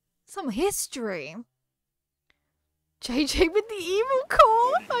 Some history. JJ with the evil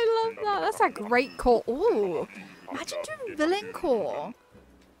core. I love that. That's a great core. Oh, imagine doing villain core.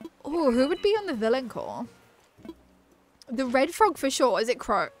 Oh, who would be on the villain core? The red frog for sure. Is it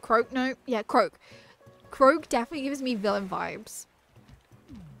Croak? Croak? No. Yeah, Croak. Croak definitely gives me villain vibes.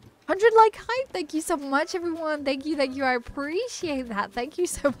 100 like hype. Thank you so much, everyone. Thank you. Thank you. I appreciate that. Thank you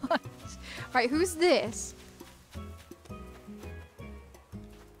so much. Right, who's this?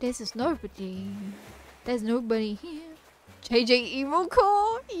 This is nobody. There's nobody here. JJ Evil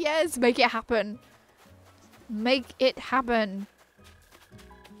Core. Yes, make it happen. Make it happen.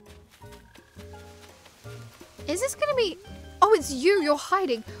 Is this gonna be... Oh, it's you. You're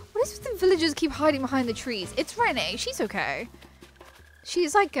hiding. What is with the villagers keep hiding behind the trees? It's Renee. She's okay.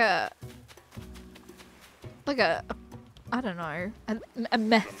 She's like a I don't know, a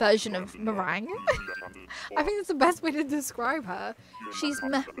meh version of Meringue. I think that's the best way to describe her. She's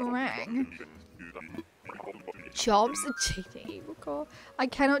meh meringue. Jobs, cheating evil core. I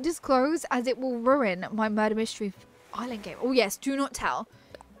cannot disclose as it will ruin my murder mystery island game. Oh yes, do not tell.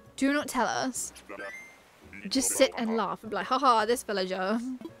 Do not tell us. Just sit and laugh and be like, haha, this villager.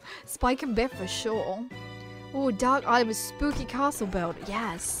 Spike and Biff for sure. Oh, Dark Island with spooky castle build.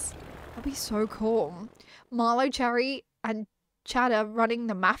 Yes. That'd be so cool. Marlow, Cherry, and Chatter running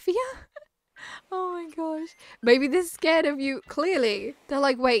the mafia? Oh my gosh. Maybe they're scared of you. Clearly. They're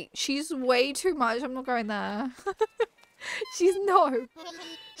like, wait, she's way too much. I'm not going there. She's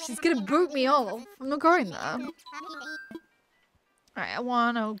gonna boot me off. I'm not going there. Alright, I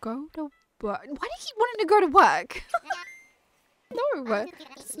wanna go to work. Why do you keep wanting to go to work? No,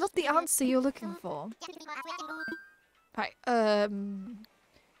 it's not the answer you're looking for. Right, yeah,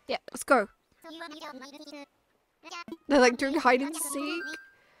 let's go. They're like doing hide and seek.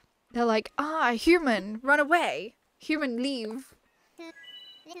 They're like, human, run away. Human, leave.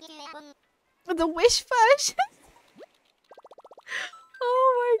 The wish version?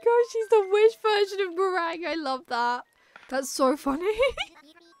 Oh my gosh, she's the wish version of Meringue. I love that. That's so funny.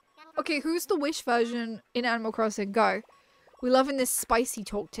 Okay, who's the wish version in Animal Crossing? Go. We're loving this spicy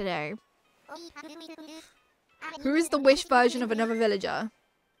talk today. Who is the wish version of another villager?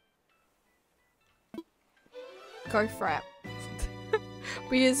 Go for it.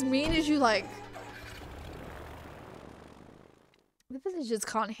 Be as mean as you like. The villagers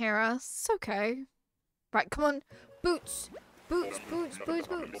can't hear us. It's okay. Right, come on. Boots. Boots, boots, boots,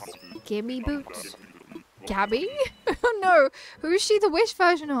 boots. Give me boots. Gabby? Oh no. Who is she the wish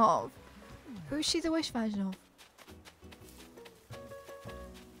version of? Who is she the wish version of?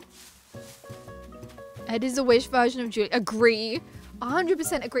 Ed is the wish version of Julie. Agree.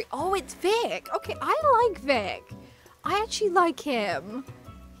 100% agree. Oh, it's Vic. Okay, I like Vic. I actually like him.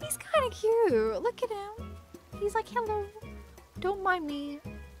 He's kind of cute. Look at him. He's like, hello. Don't mind me.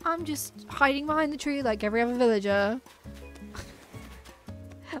 I'm just hiding behind the tree like every other villager.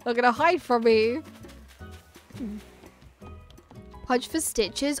 They're gonna hide from me. Punch for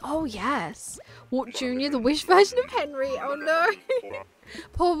stitches. Oh, yes. Walt Jr., the wish version of Henry. Oh, no.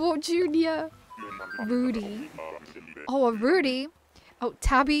 Poor Walt Jr. Rudy. Oh, a Rudy. Oh,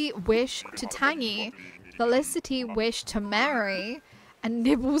 Tabby, wish to Tangy. Felicity, wish to Mary. And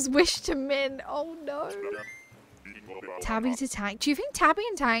Nibbles, wish to Min. Oh, no. Tabby to Tangy. Do you think Tabby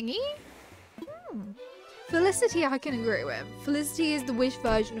and Tangy? Felicity, I can agree with. Felicity is the wish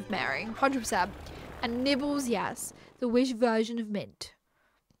version of Mary. 100%. And Nibbles, yes. The wish version of Mint.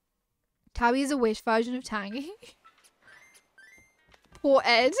 Tabby is a wish version of Tangy. Poor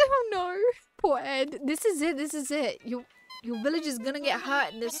Ed. Oh, no. Poor Ed. This is it. This is it. Your village is gonna get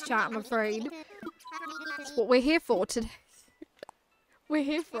hurt in this chat, I'm afraid. That's what we're here for today. We're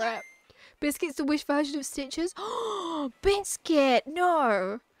here for it. Biscuit's the wish version of Stitches. Oh, Biscuit.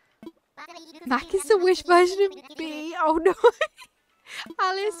 No. Mac is the wish version of B. Oh, no.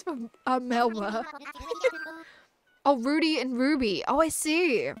 Alice from Melba. Oh, Rudy and Ruby. Oh, I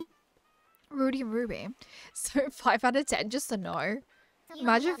see. Rudy and Ruby. So 5 out of 10, just a no.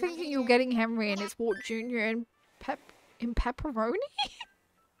 Imagine thinking you're getting Henry and it's Walt Jr. and pepperoni?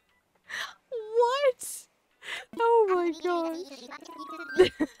 What? Oh my god.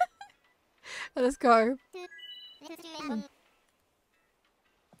 Let's go.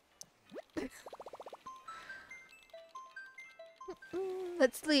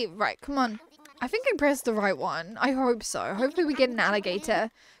 Let's leave. Right, come on. I think I pressed the right one. I hope so. Hopefully we get an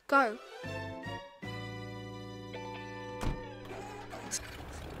alligator. Go.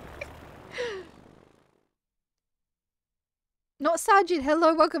 Not Sajid.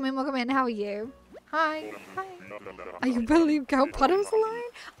 Hello, welcome in, welcome in. How are you? Hi. Hi. I can believe Girl Puddle's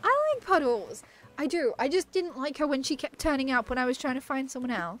alive. I like Puddles. I do. I just didn't like her when she kept turning up when I was trying to find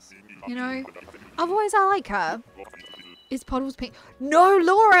someone else. You know? Otherwise, I like her. Is Puddles pink? No,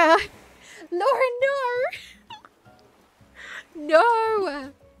 Laura! Laura, no!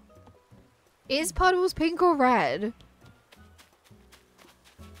 No! Is Puddles pink or red?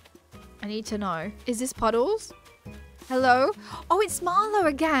 I need to know. Is this Puddles? Hello? Oh, it's Marlo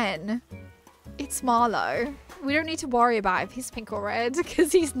again. It's Marlo. We don't need to worry about if he's pink or red,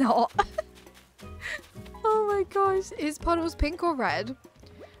 because he's not. Oh my gosh. Is Puddles pink or red?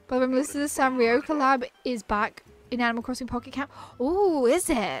 By the way, Melissa, the Sanrio collab is back in Animal Crossing Pocket Camp. Oh, is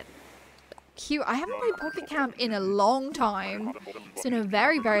it? Cute. I haven't played Pocket Camp in a long time. It's been a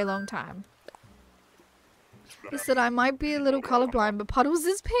very, very long time. Listen, I might be a little colorblind, but Puddles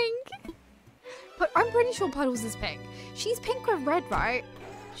is pink. But I'm pretty sure Puddles is pink. She's pink with red, right?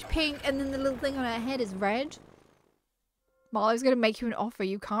 She's pink, and then the little thing on her head is red. Marlo's gonna make you an offer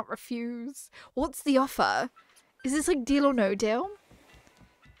you can't refuse. What's the offer? Is this like Deal or No Deal?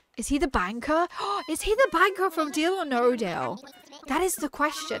 Is he the banker? Is he the banker from Deal or No Deal? That is the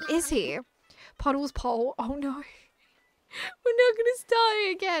question. Is he? Puddles poll. Oh no. We're not gonna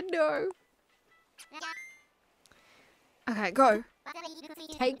start again. No. Okay, go.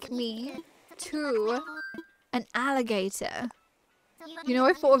 Take me to an alligator. You know,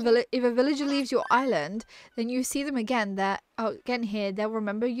 if a villager leaves your island, then you see them again. Again here, they'll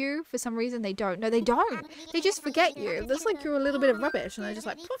remember you. For some reason, they don't. No, they don't. They just forget you. That's like you're a little bit of rubbish, and they're just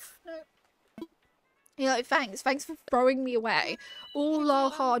like, poof. No. You're like, thanks for throwing me away. All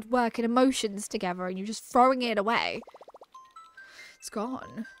our hard work and emotions together, and you're just throwing it away. It's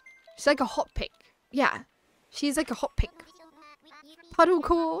gone. She's like a hot pink. Yeah, she's like a hot pink. Puddle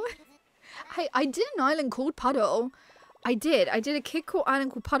core. Hey, I did an island called Puddle. I did a kid called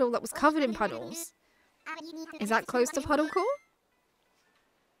island called Puddle that was covered in puddles. Is that close to Puddlecore?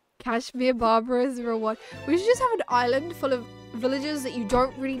 Kashmir Barbara is the reward. We should just have an island full of villagers that you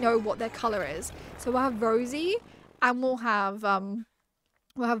don't really know what their color is. So we'll have Rosie, and we'll have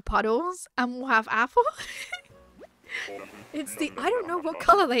Puddles, and we'll have Apple. It's the I don't know what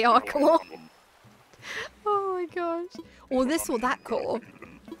color they are. Come on. Oh my gosh. Or this or that core.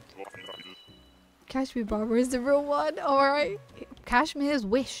 Kashmir Barbara is the real one. Alright. Kashmir's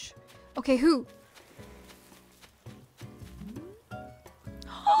wish. Okay, who?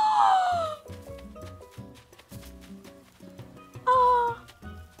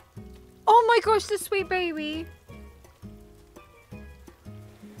 Oh my gosh, the sweet baby.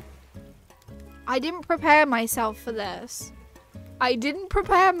 I didn't prepare myself for this. I didn't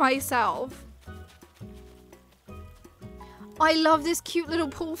prepare myself. I love this cute little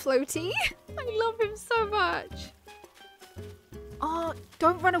pool floaty. I love him so much. Oh,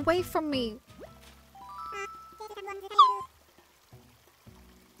 don't run away from me.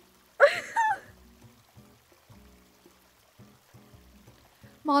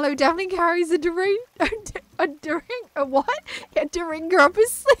 Marlo definitely carries a deringer up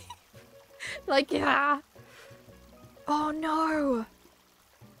his sleeve. Like, yeah. Oh no.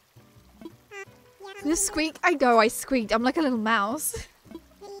 This squeak, I know I squeaked. I'm like a little mouse.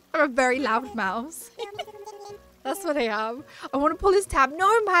 I'm a very loud mouse. That's what I am. I want to pull his tab.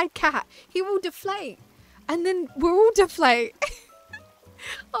 No, mad cat. He will deflate. And then we'll all deflate.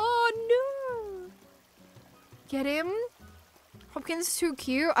 Oh no. Get him. Hopkins is too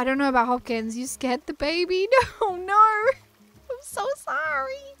cute. I don't know about Hopkins. You scared the baby? No, no. I'm so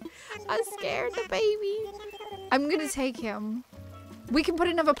sorry. I scared the baby. I'm going to take him. We can put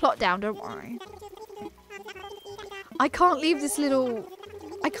another plot down. Don't worry. I can't leave this little...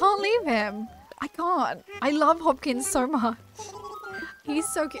 I can't leave him. I can't. I love Hopkins so much. He's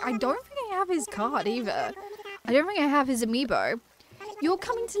so cute. I don't think I have his card either. I don't think I have his amiibo. You're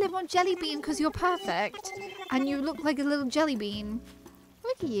coming to live on Jellybean because you're perfect. And you look like a little jelly bean.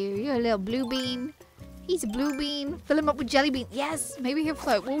 Look at you. You're a little blue bean. He's a blue bean. Fill him up with jelly bean. Yes, maybe he'll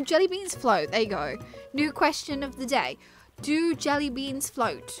float. Will jelly beans float? There you go. New question of the day. Do jelly beans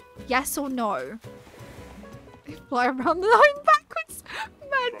float? Yes or no? Fly around the line backwards.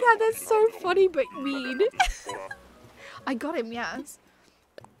 Man, Cat, that's so funny but mean. I got him, yes.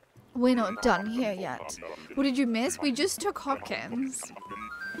 We're not done here yet. What did you miss? We just took Hopkins.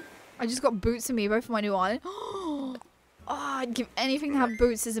 I just got Boots amiibo for my new island. Oh, I'd give anything to have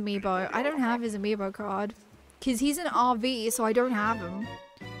Boots as amiibo. I don't have his amiibo card. Because he's an RV, so I don't have him.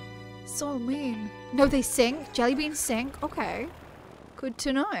 So mean. No, they sink? Jellybeans sink? Okay. Good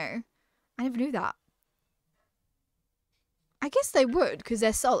to know. I never knew that. I guess they would, because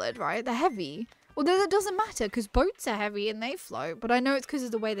they're solid, right? They're heavy. Although that doesn't matter, because boats are heavy and they float. But I know it's because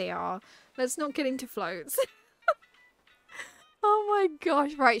of the way they are. Let's not get into floats. Oh my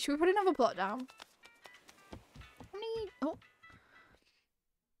gosh. Right, should we put another plot down? How many... Oh.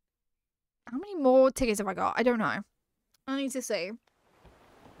 How many more tickets have I got? I don't know. I need to see.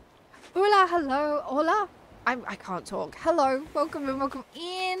 Hola, hello, hola. I can't talk. Hello, welcome and welcome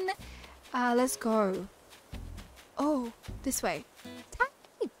in. Let's go. Oh, this way.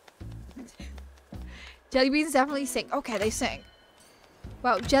 Jellybeans definitely sink. Okay, they sink.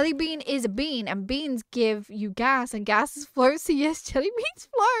 Well, Jellybean is a bean, and beans give you gas, and gases float, so yes, Jellybeans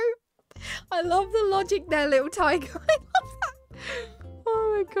float. I love the logic there, little tiger. I love that.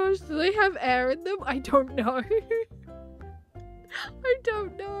 Oh my gosh, do they have air in them? I don't know. I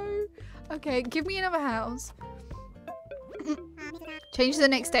don't know. Okay, give me another house. Change to the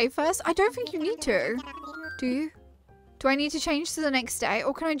next day first? I don't think you need to. Do you? Do I need to change to the next day?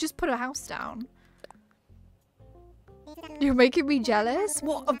 Or can I just put a house down? You're making me jealous?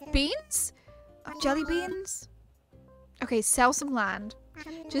 What, of beans? Of jelly beans? Okay, sell some land.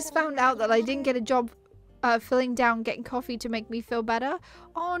 Just found out that I didn't get a job filling down getting coffee to make me feel better.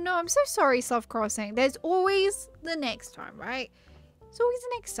 Oh no, I'm so sorry, Self Crossing. There's always the next time, right? It's always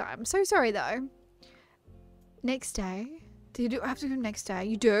the next time. I'm so sorry though. Next day? Do you have to do next day?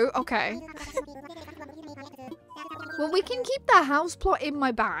 You do? Okay. Well, we can keep the house plot in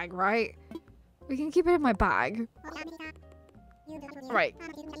my bag, right? We can keep it in my bag. Right.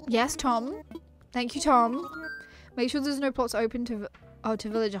 Yes, Tom. Thank you, Tom. Make sure there's no plots open to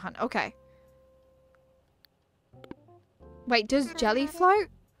villager hunt. Okay. Wait, does jelly float?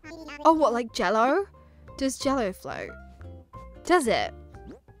 Oh, what, like jello? Does jello float? Does it?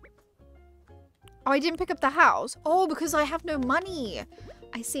 Oh, I didn't pick up the house. Oh, because I have no money.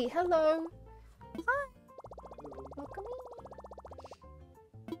 I see. Hello. Hi. Welcome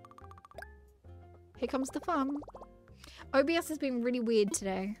in. Here comes the fun. OBS has been really weird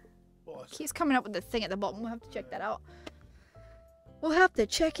today. What? Keeps coming up with the thing at the bottom. We'll have to check that out. We'll have to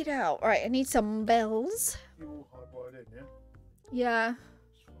check it out. All right, I need some bells. You all hardwired in, yeah? Yeah.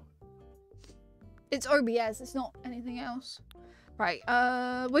 It's OBS. It's not anything else. Right.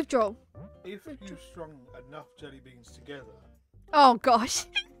 Withdrawal. If you strung enough jelly beans together. Oh gosh.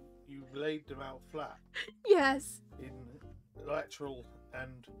 You laid them out flat. Yes. In lateral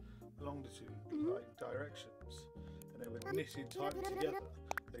and longitude like directions, and they were knitted tightly together.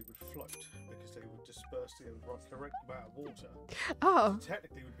 They would float because they would disperse together with the correct amount of water. Oh. So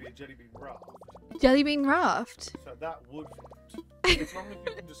technically, it would be a jelly bean raft. Jelly bean raft. So that would float. As long as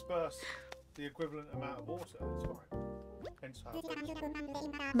you can disperse the equivalent amount of water, it's fine. Hence how it floats.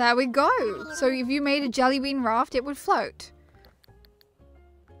 There we go. So if you made a jelly bean raft, it would float.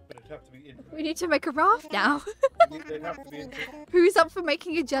 But it'd have to be infinite. We need to make a raft now. They'd have to be infinite. Who's up for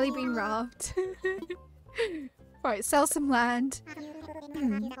making a jelly bean raft? Right, sell some land.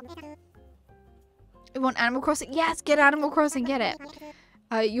 You want Animal Crossing? Yes, get Animal Crossing, get it.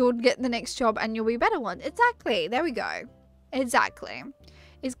 You'll get the next job and you'll be a better one. Exactly. There we go. Exactly.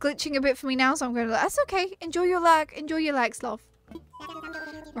 It's glitching a bit for me now, so I'm going to... That's okay. Enjoy your lag. Enjoy your lag, sloth.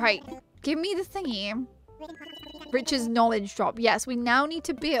 Right. Give me the thingy. Rich's knowledge drop. Yes, we now need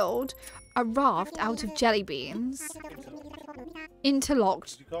to build a raft out of jelly beans.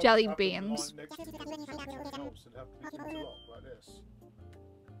 Interlocked jelly beans.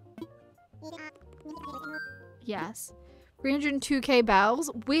 Yes. 302k bells.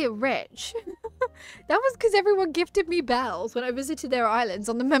 We're rich. That was because everyone gifted me bells when I visited their islands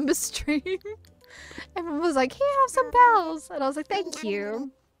on the member stream. Everyone was like, here, have some bells. And I was like, thank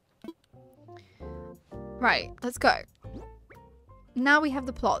you. Right, let's go. Now we have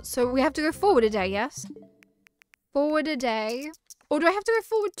the plot. So we have to go forward a day, yes? Forward a day. Or do I have to go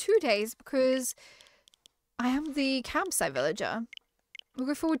forward 2 days? Because I am the campsite villager. We'll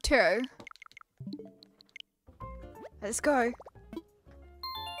go forward 2. Let's go.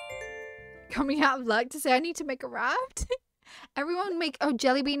 Coming out of luck to say I need to make a raft. Everyone make a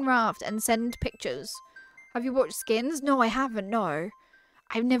jelly bean raft and send pictures. Have you watched Skins? No, I haven't. No.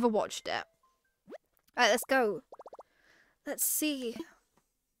 I've never watched it. Alright, let's go. Let's see.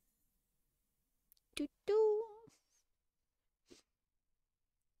 Doo-doo.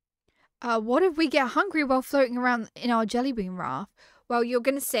 What if we get hungry while floating around in our jellybean raft? Well, you're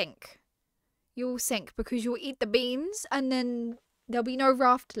gonna sink. You'll sink because you'll eat the beans and then there'll be no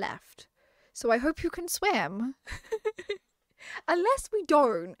raft left. So I hope you can swim. Unless we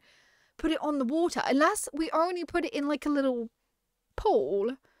don't put it on the water. Unless we only put it in like a little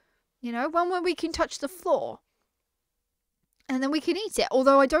pool. You know, one where we can touch the floor. And then we can eat it.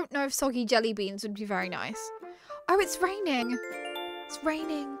 Although I don't know if soggy jelly beans would be very nice. Oh, it's raining. It's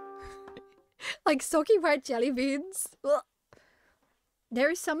raining. Like soggy red jelly beans. Ugh. There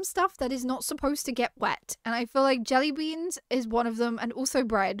is some stuff that is not supposed to get wet. And I feel like jelly beans is one of them. And also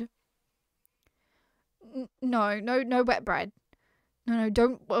bread. No wet bread. No,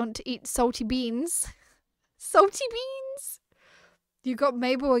 don't want to eat salty beans. Salty beans? You got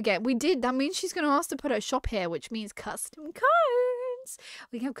Mabel again. We did. That means she's going to ask to put her shop here, which means custom codes.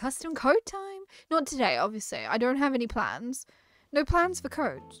 We have custom code time. Not today, obviously. I don't have any plans. No plans for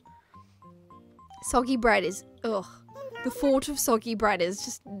codes. Soggy bread is... Ugh. The thought of soggy bread is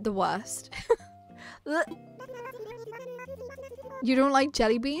just the worst. You don't like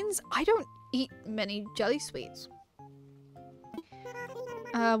jelly beans? I don't eat many jelly sweets.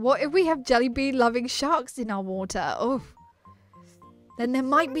 What if we have jelly bean loving sharks in our water? Oh. Then there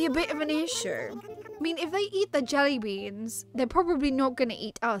might be a bit of an issue. I mean, if they eat the jelly beans, they're probably not going to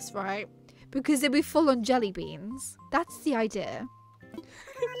eat us, right? Because they'll be full on jelly beans. That's the idea.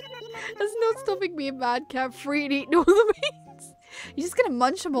 That's not stopping me and Mad Cat free and eating all the beans. You're just going to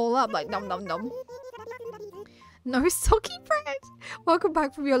munch them all up like nom nom nom. No soggy bread. Welcome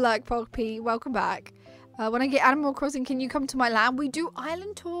back from your lurk, Poppy. Welcome back. When I get Animal Crossing, can you come to my land? We do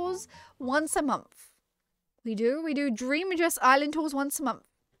island tours once a month. We do Dream Address island tours once a month.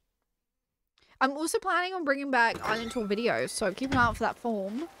 I'm also planning on bringing back island tour videos, so keep an eye out for that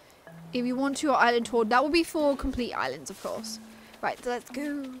form. If you want your island tour, that will be for complete islands, of course. Right, so let's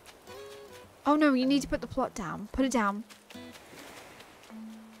go. Oh no, you need to put the plot down. Put it down.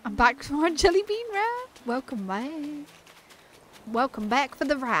 I'm back for our jelly bean raft. Welcome back. Welcome back for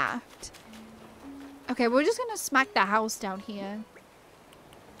the raft. Okay, we're just gonna smack the house down here.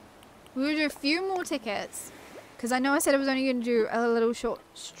 We're gonna do a few more tickets. Because I know I said I was only gonna do a little short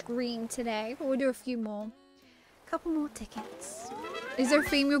stream today. But we'll do a few more. Couple more tickets. Is there a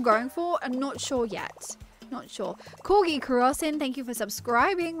theme you're going for? I'm not sure yet. Not sure. Corgi Karosin, thank you for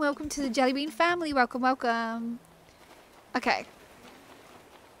subscribing. Welcome to the Jellybean family. Welcome, welcome. Okay.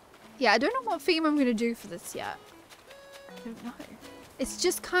 Yeah, I don't know what theme I'm gonna do for this yet. I don't know. It's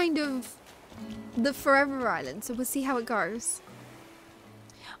just kind of the Forever Island, so we'll see how it goes.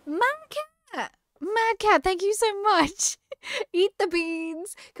 Mad Cat, thank you so much. Eat the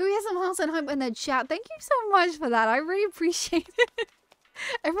beans. Can we have some house and home in the chat? Thank you so much for that. I really appreciate it.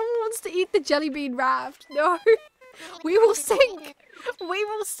 Everyone wants to eat the jelly bean raft. No. We will sink. We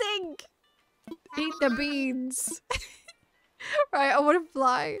will sink. Eat the beans. Right, I want to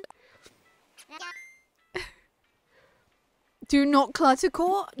fly. Do not clutter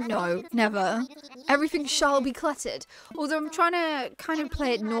core? No, never. Everything shall be cluttered. Although I'm trying to kind of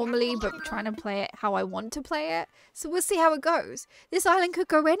play it normally, but trying to play it how I want to play it. So we'll see how it goes. This island could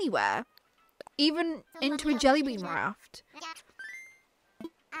go anywhere. Even into a jellybean raft.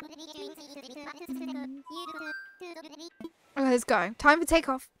 Okay, let's go. Time for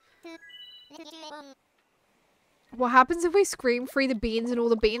takeoff. What happens if we scream free the beans and all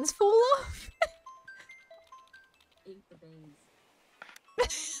the beans fall off? Eat the beans. The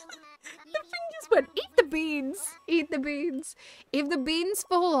thing just went, eat the beans. Eat the beans. If the beans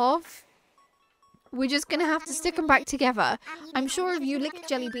fall off, we're just gonna have to stick them back together. I'm sure if you lick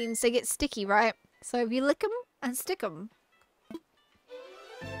jelly beans, they get sticky, right? So if you lick them and stick them,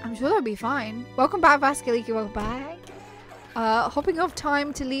 I'm sure that'll be fine. Welcome back, Vascaliki. Welcome back. Hopping off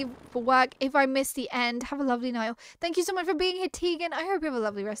time to leave for work. If I miss the end, have a lovely night. Thank you so much for being here, Tegan. I hope you have a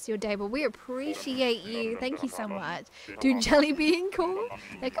lovely rest of your day, but we appreciate you. Thank you so much. Do jelly bean cool?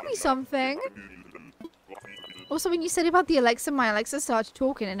 There could be something. Also, when you said about the Alexa, my Alexa started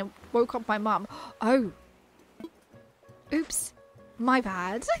talking and it woke up my mum. Oh. Oops. My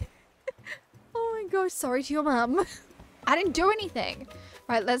bad. Oh my gosh, sorry to your mum. I didn't do anything.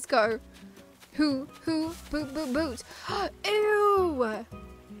 Right, let's go. Who, boot, boot, boot. Ew!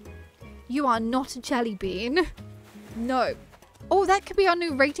 You are not a jelly bean. No. Oh, that could be our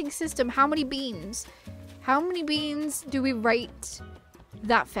new rating system. How many beans? How many beans do we rate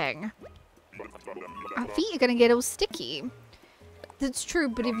that thing? Our feet are going to get all sticky. That's true,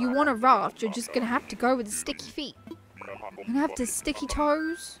 but if you want a raft, you're just going to have to go with the sticky feet. You're going to have to sticky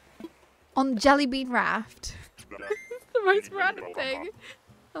toes on the jelly bean raft. the most random thing.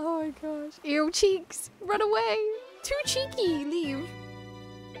 Oh my gosh. Ew, cheeks. Run away. Too cheeky. Leave.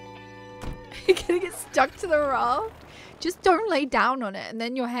 You're gonna get stuck to the raft. Just don't lay down on it and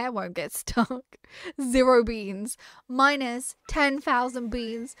then your hair won't get stuck. 0 beans. Minus 10,000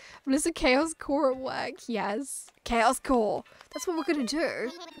 beans. Melissa, Chaos Core at work. Yes. Chaos Core. That's what we're gonna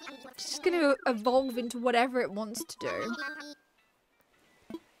do. It's just gonna evolve into whatever it wants to do.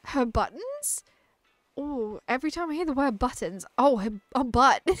 Her buttons? Oh, every time I hear the word buttons. Oh, her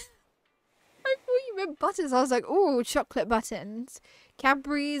butt. I thought you meant buttons. I was like, oh, chocolate buttons.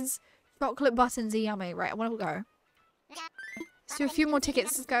 Cadbury's chocolate buttons are yummy. Right, I want to go. Let's do a few more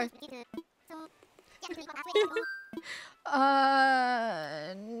tickets. Let's go.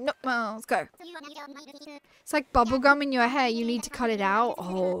 No, well, let's go. It's like bubblegum in your hair. You need to cut it out.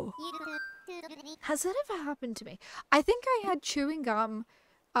 Oh. Has that ever happened to me? I think I had chewing gum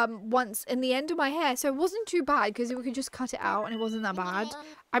once in the end of my hair, so it wasn't too bad because we could just cut it out and it wasn't that bad.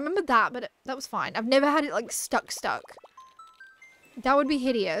 I remember that, but that was fine. I've never had it like stuck. That would be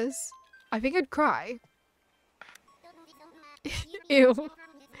hideous. I think I'd cry. Ew.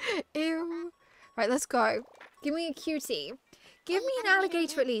 Ew. Right, let's go. Give me a cutie. Give me an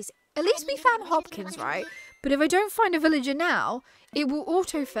alligator at least. At least we found Hopkins, right? But if I don't find a villager now, it will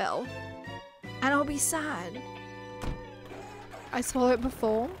autofill. And I'll be sad. I swallowed it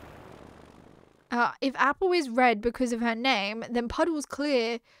before. If Apple is red because of her name, then Puddle's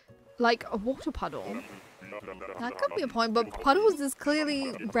clear like a water puddle. That could be a point, but Puddles is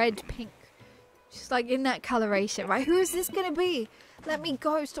clearly red-pink. She's like in that coloration, right? Who is this gonna be? Let me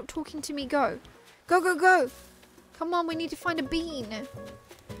go. Stop talking to me. Go. Go, go, go. Come on, we need to find a bean.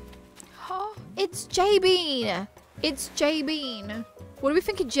 Oh, it's J-Bean. It's J-Bean. What do we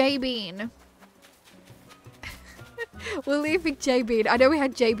think of J-Bean? We'll leave with J-Bean. I know we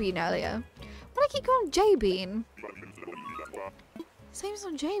had J-Bean earlier. Why do I keep calling J-Bean? Seems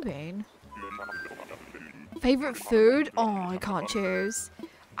on J-Bean. Favorite food? Oh, I can't choose.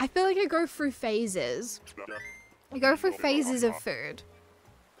 I feel like I go through phases. I go through phases of food.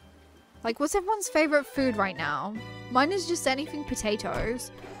 Like, what's everyone's favorite food right now? Mine is just anything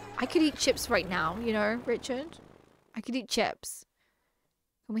potatoes. I could eat chips right now, you know, Richard? I could eat chips.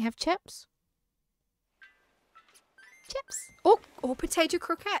 Can we have chips? Chips. Or potato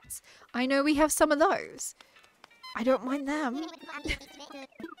croquettes. I know we have some of those. I don't mind them.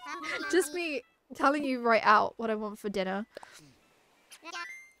 Just me telling you right out what I want for dinner.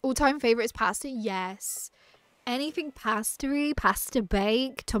 All-time favorite is pasta? Yes. Anything pasta-y, pasta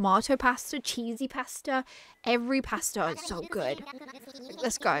bake, tomato pasta, cheesy pasta. Every pasta is so good.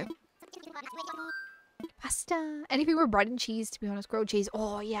 Let's go. Pasta. Anything with bread and cheese, to be honest. Grilled cheese.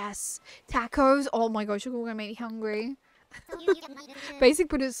 Oh, yes. Tacos. Oh my gosh, you're gonna make me hungry. Basic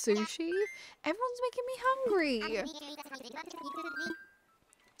but it's sushi. Everyone's making me hungry.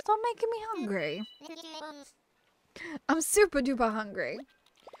 Stop making me hungry. I'm super duper hungry.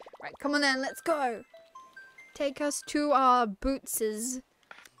 Right, come on then, let's go. Take us to our bootses.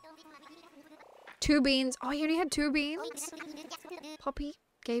 2 beans. Oh, you only had 2 beans? Poppy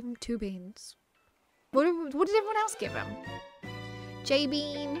gave him 2 beans. What did everyone else give him?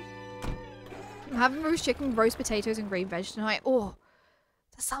 J-Bean. I'm having roast chicken, roast potatoes, and green veg tonight. Oh,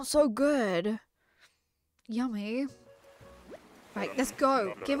 that sounds so good. Yummy. Right, let's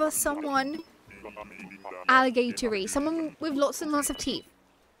go. Give us someone alligatory. Someone with lots and lots of teeth.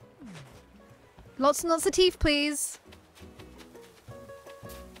 Lots and lots of teeth, please.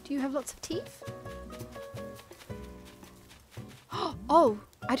 Do you have lots of teeth? Oh,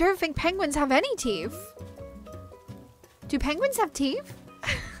 I don't think penguins have any teeth. Do penguins have teeth?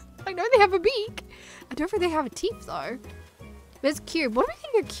 I know they have a beak. I don't think they have a teeth though. There's Cube. What do we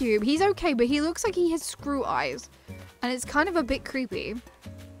think of Cube? He's okay, but he looks like he has screw eyes. And it's kind of a bit creepy.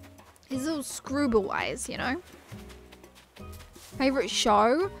 His little screwball eyes, you know? Favorite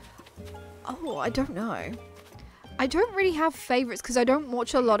show? Oh, I don't know. I don't really have favorites because I don't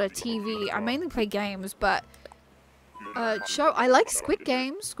watch a lot of TV. I mainly play games, but show. I like Squid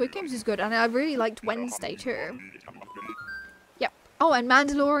Games. Squid Games is good, and I really liked Wednesday too. Yep. Oh, and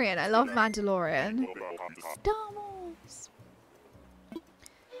Mandalorian. I love Mandalorian. Star Wars.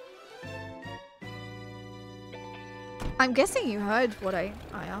 I'm guessing you heard what I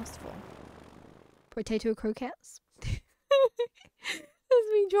asked for. Potato croquettes. That's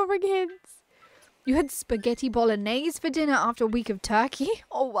me dropping hints. You had spaghetti bolognese for dinner after a week of turkey?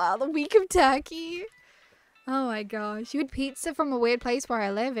 Oh wow, the week of turkey. Oh my gosh. You had pizza from a weird place where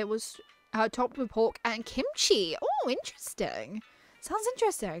I live. It was topped with pork and kimchi. Oh, interesting. Sounds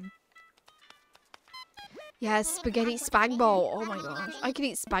interesting. Yes, spaghetti spag bowl. Oh my gosh. I could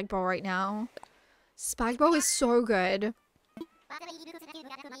eat spag bowl right now. Spagbo is so good.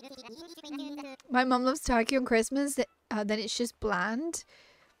 My mum loves turkey on Christmas. Then it's just bland.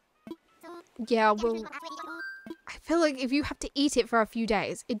 Yeah, well, I feel like if you have to eat it for a few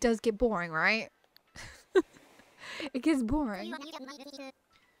days, it does get boring, right? It gets boring.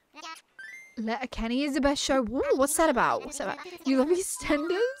 Letterkenny is the best show. Ooh, what's that about? What's that about? You love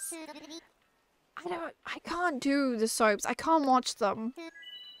EastEnders? I can't do the soaps. I can't watch them.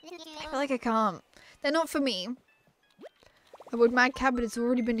 I feel like I can't. They're not for me. I would mad cat, but it's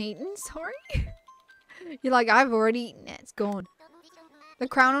already been eaten. Sorry. You're like, I've already eaten it. It's gone. The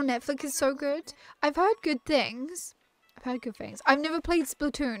Crown on Netflix is so good. I've heard good things. I've never played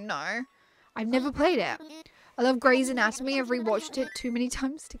Splatoon, no. I've never played it. I love Grey's Anatomy. I've rewatched it too many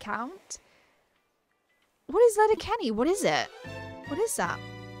times to count. What is Letterkenny? What is it? What is that?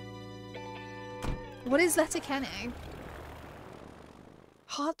 What is Letterkenny?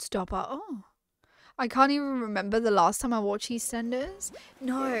 Heartstopper. Oh. I can't even remember the last time I watched EastEnders.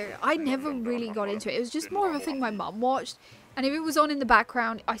 No, I never really got into it. It was just more of a thing my mum watched. And if it was on in the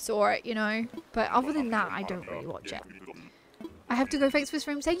background, I saw it, you know. But other than that, I don't really watch it. I have to go. Thanks for this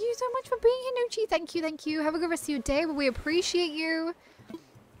room. Thank you so much for being here, Nucci. Thank you, thank you. Have a good rest of your day. We appreciate you.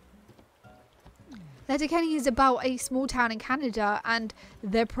 Letterkenny is about a small town in Canada and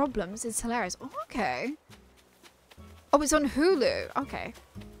their problems. It's hilarious. Oh, okay. Oh, it's on Hulu. Okay.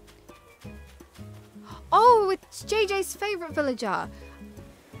 Oh, it's JJ's favorite villager.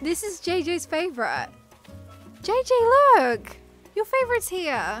 This is JJ's favorite. JJ, look. Your favorite's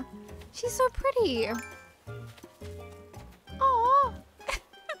here. She's so pretty. Aww.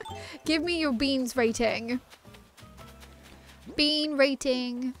 Give me your beans rating. Bean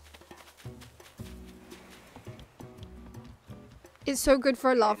rating. It's so good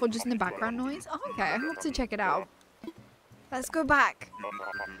for a laugh or just in the background noise. Oh, okay, I have to check it out. Let's go back.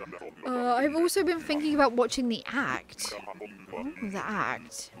 I've also been thinking about watching The Act. Oh, The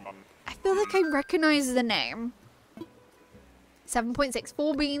Act. I feel like I recognize the name. 7.6.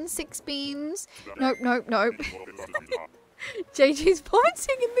 4 beans, 6 beans. Nope, nope, nope. JJ's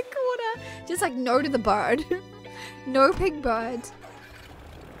pointing in the corner. Just like no to the bird. No pig bird.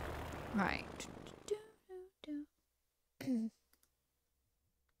 Right.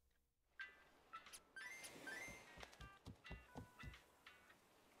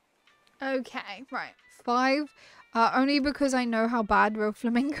 Okay, right. 5. Only because I know how bad real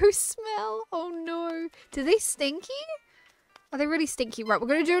flamingos smell. Oh no. Do they stinky? Are they really stinky? Right, we're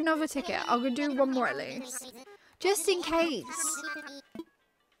going to do another ticket. I'm going to do one more at least. Just in case.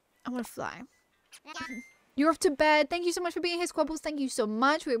 I want to fly. You're off to bed. Thank you so much for being here, Squabbles. Thank you so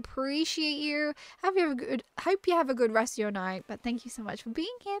much. We appreciate you. Hope you have a good rest of your night. But thank you so much for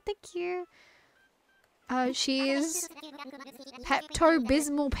being here. Thank you. She's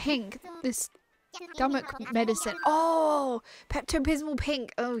Pepto-Bismol Pink. This stomach medicine. Oh, Pepto-Bismol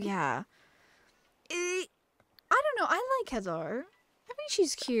Pink. Oh, yeah. I don't know. I like her, though. I think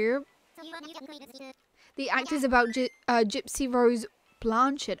she's cute. The act is about Gypsy Rose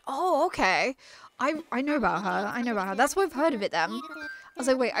Blanchard. Oh, okay. I know about her. I know about her. That's why I've heard of it, then. I was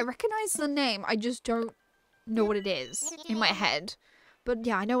like, wait, I recognize the name. I just don't know what it is in my head. But,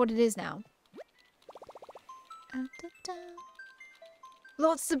 yeah, I know what it is now.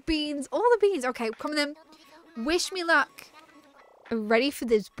 Lots of beans. All the beans. Okay, come on then. Wish me luck. Ready for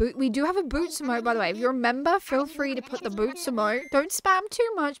this boot? We do have a boots emote, by the way. If you're a member, feel free to put the boots emote. Don't spam too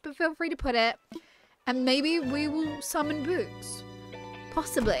much, but feel free to put it. And maybe we will summon boots.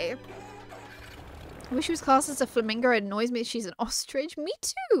 Possibly. I wish she was classed as a flamingo. It annoys me if she's an ostrich. Me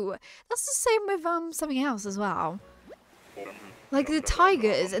too. That's the same with something else as well. Like the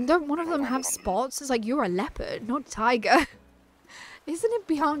tigers, and don't one of them have spots? It's like, you're a leopard, not a tiger. Isn't it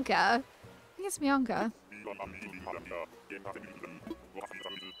Bianca? I think it's Bianca.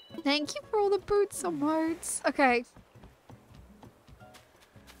 Thank you for all the boots emotes. Okay.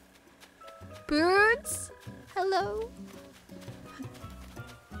 Boots? Hello?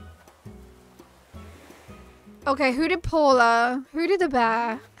 Okay, who did Paula? Who did the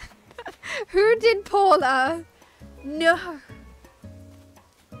bear? Who did Paula? No.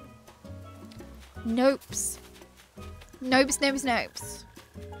 Nopes. Nopes, nopes, nopes.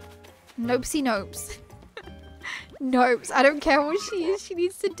 Nopesy nopes. Nopes. I don't care what she is. She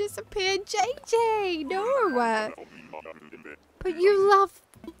needs to disappear. JJ, no. But you love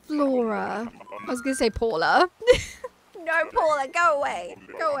Flora. I was going to say Paula. No, Paula, go away.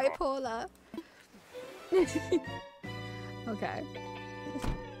 Go away, Paula. Okay.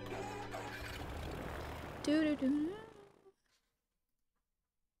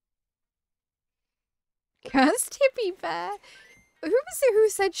 Cursed hippie bear. Who was it who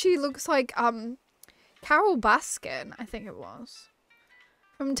said she looks like Carol Baskin, I think it was.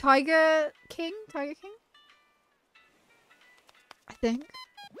 From Tiger King? Tiger King? I think.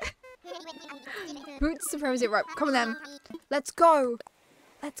 Boots supremacy. Right, come on then. Let's go.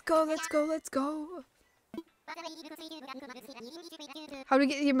 Let's go, let's go, let's go. How do we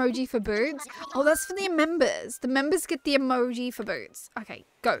get the emoji for boots? Oh, that's for the members. The members get the emoji for boots. Okay,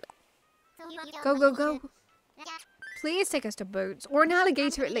 go. Go, go, go. Please take us to boots. Or an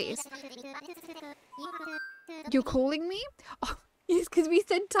alligator at least. You're calling me? Oh, yes, because we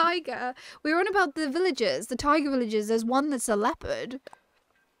said tiger. We were on about the villages. The tiger villages. There's one that's a leopard.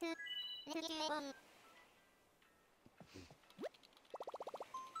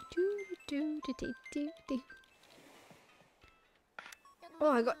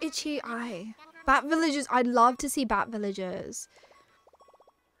 Oh, I got itchy eye. Bat villages. I'd love to see bat villages.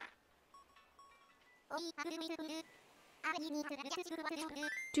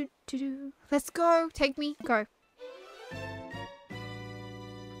 Let's go. Take me. Go.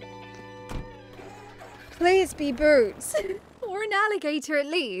 Please be boots. Or an alligator at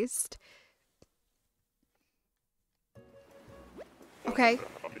least. Okay.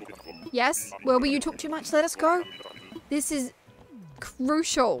 Yes? Wilbur, you talk too much. Let us go. This is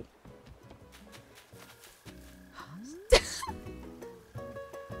crucial.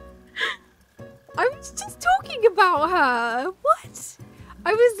 I was just talking about her. What?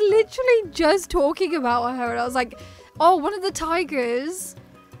 I was literally just talking about her. And I was like, oh, one of the tigers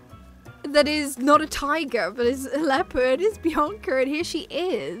that is not a tiger, but is a leopard is Bianca. And here she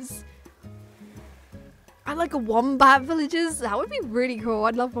is. I like a wombat villages. That would be really cool.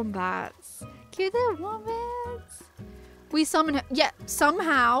 I'd love wombats. Cute little wombats. We summon her. Yeah,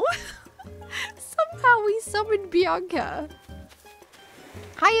 somehow. Somehow we summoned Bianca.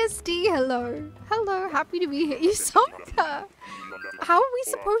 Hi, SD. Hello. Hello. Happy to be here. You summoned her. How are we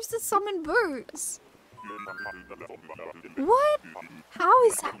supposed to summon boots? What? How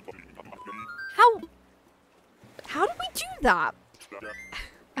is that? How do we do that?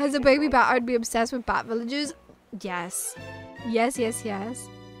 As a baby bat, I'd be obsessed with bat villages. Yes. Yes, yes, yes.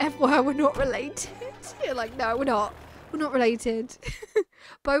 FYI, we're not related. You're like, no, we're not. We're not related.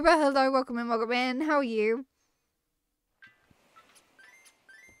 Boba, hello. Welcome in, welcome in. How are you?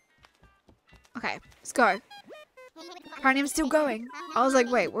 Okay, let's go. Apparently I'm still going. I was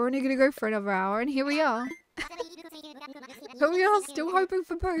like, wait, we're only going to go for another hour, and here we are. Here we are, still hoping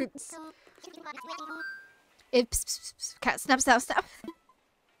for boots. Cat, snap, snap, snap.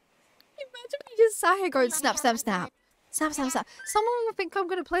 Imagine me just sat here going snap, snap, snap. Snap, snap, snap. Someone will think I'm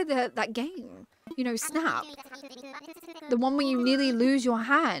going to play that game. You know, Snap. The one where you nearly lose your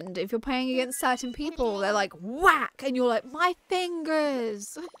hand. If you're playing against certain people, they're like, whack! And you're like, my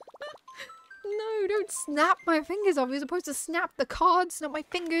fingers! No, don't snap my fingers off. You're supposed to snap the cards, not my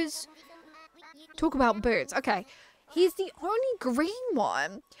fingers. Talk about birds. Okay. He's the only green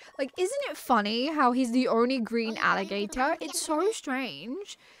one. Like, isn't it funny how he's the only green alligator? It's so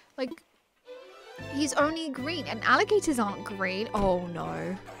strange. Like, he's only green. And alligators aren't green. Oh,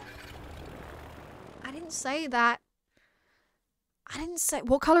 no. I didn't say that. I didn't say...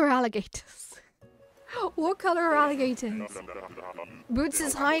 What color are alligators? What color are alligators? Boots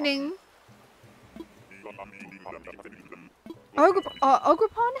is hiding.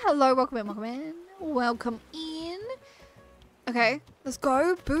 Ograpon, hello, welcome in, welcome in. Welcome in. Okay, let's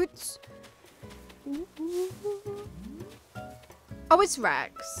go, Boots. Oh, it's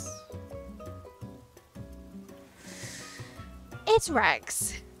Rex. It's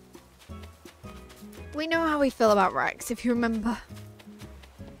Rex. We know how we feel about Rex, if you remember.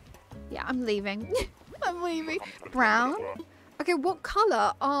 Yeah, I'm leaving. I'm leaving. Brown. Okay, what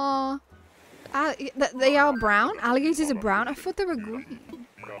color are... they are brown? Alligators are brown? I thought they were green.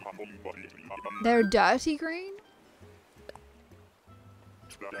 They're dirty green?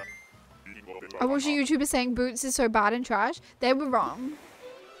 I watched a YouTuber saying Boots is so bad and trash. They were wrong.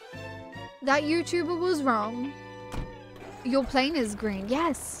 That YouTuber was wrong. Your plane is green.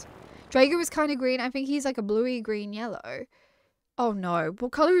 Yes. Drago is kind of green. I think he's like a bluey green yellow. Oh no.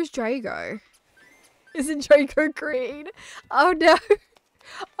 What color is Drago? Isn't Drago green? Oh no.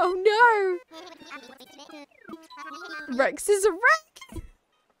 Oh no. Rex is a wreck.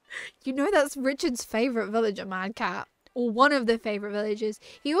 You know that's Richard's favourite villager, Mad Cat. Or one of the favourite villagers.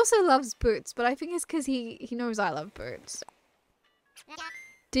 He also loves Boots, but I think it's because he knows I love Boots.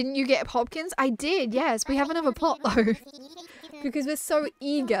 Didn't you get Hopkins? I did, yes. We have another plot though. Because we're so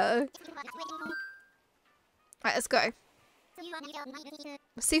eager. Alright, let's go.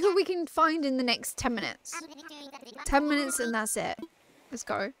 See who we can find in the next 10 minutes. 10 minutes and that's it. Let's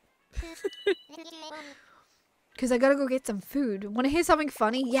go. Because I gotta go get some food. Want to hear something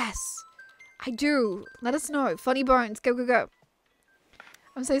funny? Yes. I do. Let us know. Funny bones. Go, go, go.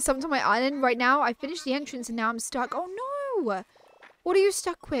 I'm saying something to my island right now. I finished the entrance and now I'm stuck. Oh no! What are you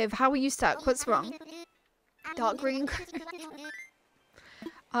stuck with? How are you stuck? What's wrong? Dark green.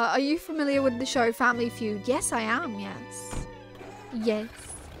 Are you familiar with the show Family Feud? Yes, I am. Yes. Yes.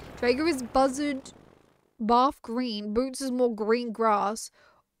 Drago is buzzard, Bath green. Boots is more green grass.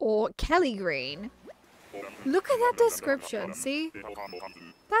 Or Kelly green. Look at that description. See?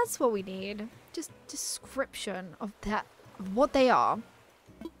 That's what we need. Just description of that. Of what they are.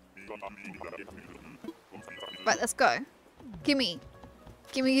 Right, let's go. Gimme.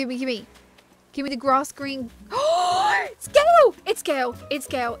 Gimme, gimme, gimme. Give me the grass green. Oh, it's Gale! It's Gale. It's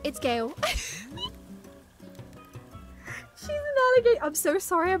Gale. It's Gale. She's an alligator. I'm so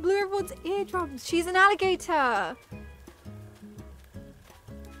sorry. I blew everyone's eardrums. She's an alligator.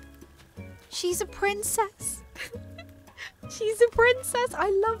 She's a princess. She's a princess. I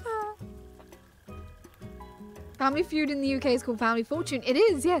love her. Family Feud in the UK is called Family Fortune. It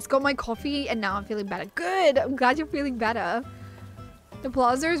is, yes. Got my coffee and now I'm feeling better. Good. I'm glad you're feeling better. The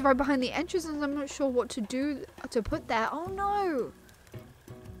plaza is right behind the entrance and I'm not sure what to do to put there. Oh no.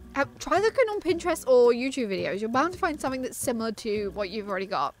 Try looking on Pinterest or YouTube videos. You're bound to find something that's similar to what you've already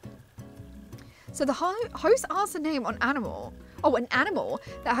got. So the host asked a name on animal. Oh, an animal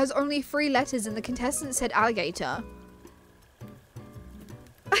that has only 3 letters and the contestant said alligator.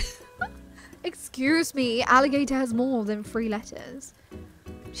 Excuse me, alligator has more than 3 letters.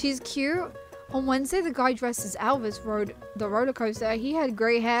 She's cute. On Wednesday, the guy dressed as Elvis rode the roller coaster. He had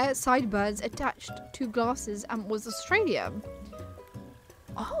grey hair, sideburns attached to glasses, and was Australian.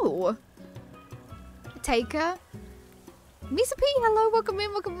 Oh. Taker. Misa P, hello, welcome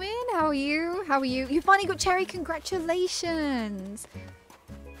in, welcome in. How are you? How are you? You finally got Cherry, congratulations.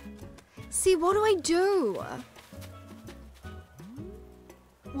 See, what do I do?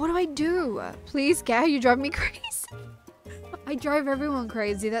 What do I do? Please, Gare, you drive me crazy. I drive everyone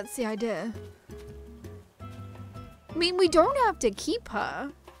crazy, that's the idea. I mean, we don't have to keep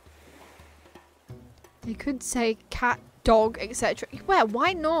her. They could say cat, dog, etc. Well,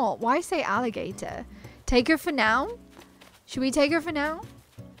 why not? Why say alligator? Take her for now? Should we take her for now?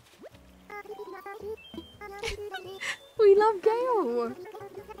 We love Gale.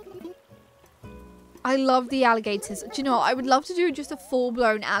 I love the alligators. Do you know what? I would love to do just a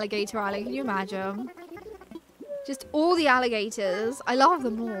full-blown alligator island. Can you imagine? Just all the alligators. I love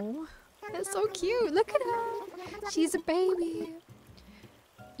them all. They're so cute. Look at her. She's a baby.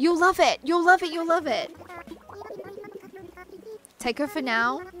 You'll love it. You'll love it. You'll love it. Take her for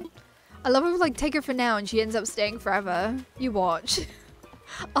now. I love her, like, take her for now and she ends up staying forever. You watch.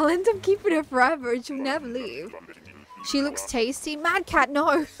 I'll end up keeping her forever and she'll never leave. She looks tasty. Mad Cat,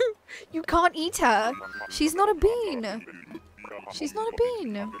 no. You can't eat her. She's not a bean. She's not a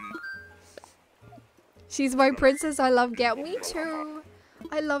bean. She's my princess. I love Gail. Me too.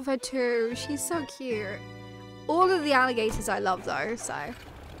 I love her too. She's so cute. All of the alligators I love though, so.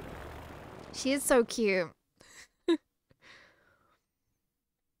 She is so cute.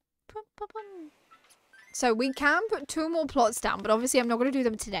 So we can put 2 more plots down, but obviously I'm not going to do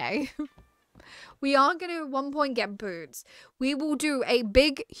them today. We are going to at one point get boots. We will do a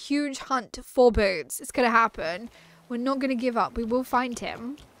big, huge hunt for boots. It's going to happen. We're not going to give up. We will find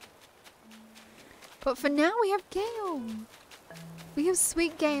him. But for now, we have Gale. We have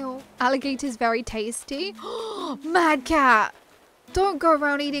sweet Gale. Alligator's very tasty. Mad Cat. Don't go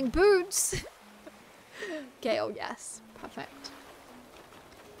around eating boots. Gale, yes. Perfect.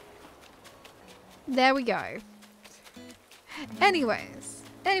 There we go. Anyways.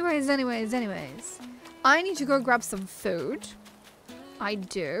 I need to go grab some food. I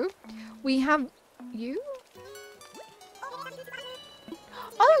do. We have you?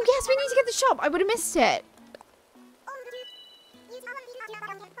 Oh, yes, we need to get the shop. I would have missed it.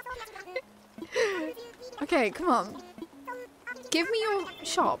 Okay, come on. Give me your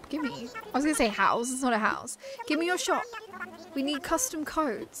shop. Give me. I was going to say house. It's not a house. Give me your shop. We need custom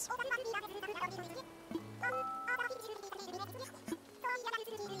codes.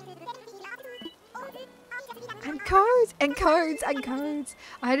 And codes, and codes, and codes.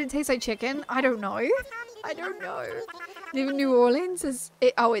 I heard it tastes like chicken. I don't know. I don't know. Live in New Orleans is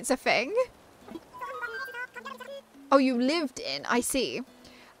it? Oh, it's a thing. Oh, you lived in. I see.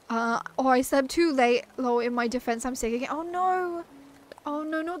 Oh, I slept too late. Low in my defense, I'm sick again. Oh no. Oh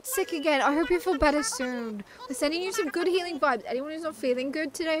no, not sick again. I hope you feel better soon. We're sending you some good healing vibes. Anyone who's not feeling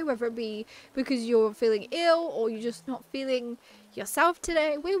good today, whether it be because you're feeling ill or you're just not feeling yourself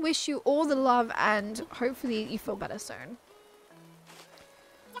today, we wish you all the love and hopefully you feel better soon.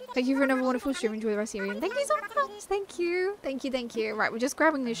 Thank you for another wonderful stream. Enjoy the rest of your evening. Thank you so much. Thank you. Thank you, thank you. Right, we're just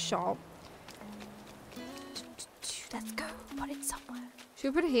grabbing this shop. Let's go. Put it somewhere.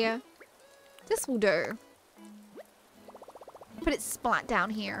 Should we put it here? This will do. Put it splat down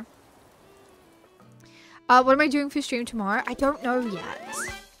here. What am I doing for stream tomorrow? I don't know yet.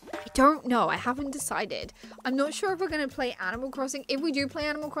 I don't know. I haven't decided. I'm not sure if we're going to play Animal Crossing. If we do play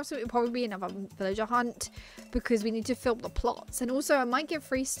Animal Crossing, it'll probably be another villager hunt because we need to fill the plots. And also, I might get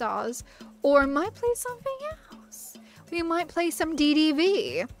 3 stars or I might play something else. We might play some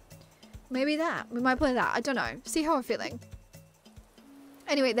DDV. Maybe that. We might play that. I don't know. See how I'm feeling.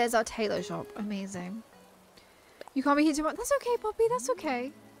 Anyway, there's our tailor shop. Amazing. You can't be here tomorrow. That's okay, Poppy. That's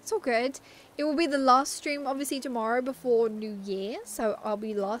okay. It's all good. It will be the last stream, obviously, tomorrow before New Year. So, I'll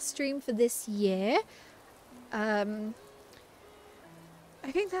be last stream for this year. I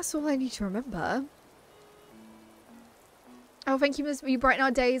think that's all I need to remember. Oh, thank you, Miss. You brighten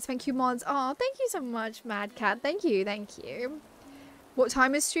our days. Thank you, mods. Oh, thank you so much, Mad Cat. Thank you. Thank you. What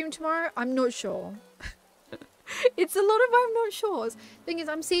time is stream tomorrow? I'm not sure. It's a lot of I'm not sure. Thing is,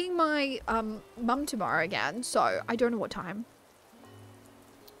 I'm seeing my mum tomorrow again. So, I don't know what time.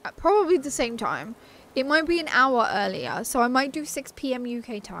 Probably the same time. It might be an hour earlier, so I might do 6 PM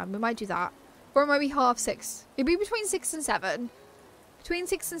UK time. We might do that. Or it might be 6:30. It'd be between 6 and 7. Between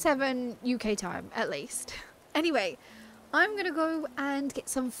 6 and 7 UK time, at least. Anyway, I'm gonna go and get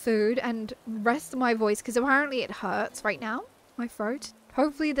some food and rest my voice, because apparently it hurts right now. My throat.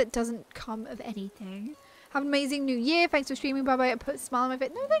 Hopefully that doesn't come of anything. Have an amazing new year. Thanks for streaming. Bye-bye. I put a smile on my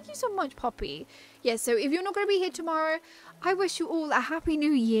face. No, thank you so much, Poppy. Yeah, so if you're not going to be here tomorrow, I wish you all a happy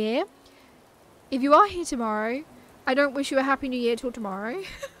new year. If you are here tomorrow, I don't wish you a happy new year till tomorrow.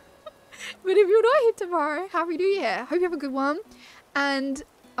 But if you're not here tomorrow, happy new year. Hope you have a good one. And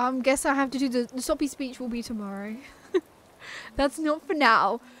guess I have to do the soppy speech will be tomorrow. That's not for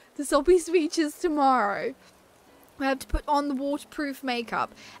now. The soppy speech is tomorrow. I have to put on the waterproof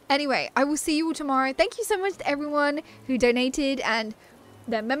makeup. Anyway, I will see you all tomorrow. Thank you so much to everyone who donated and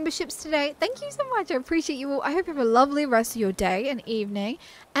their memberships today. Thank you so much. I appreciate you all. I hope you have a lovely rest of your day and evening.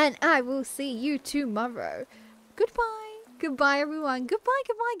 And I will see you tomorrow. Goodbye. Goodbye, everyone. Goodbye,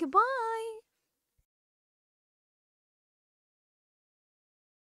 goodbye, goodbye.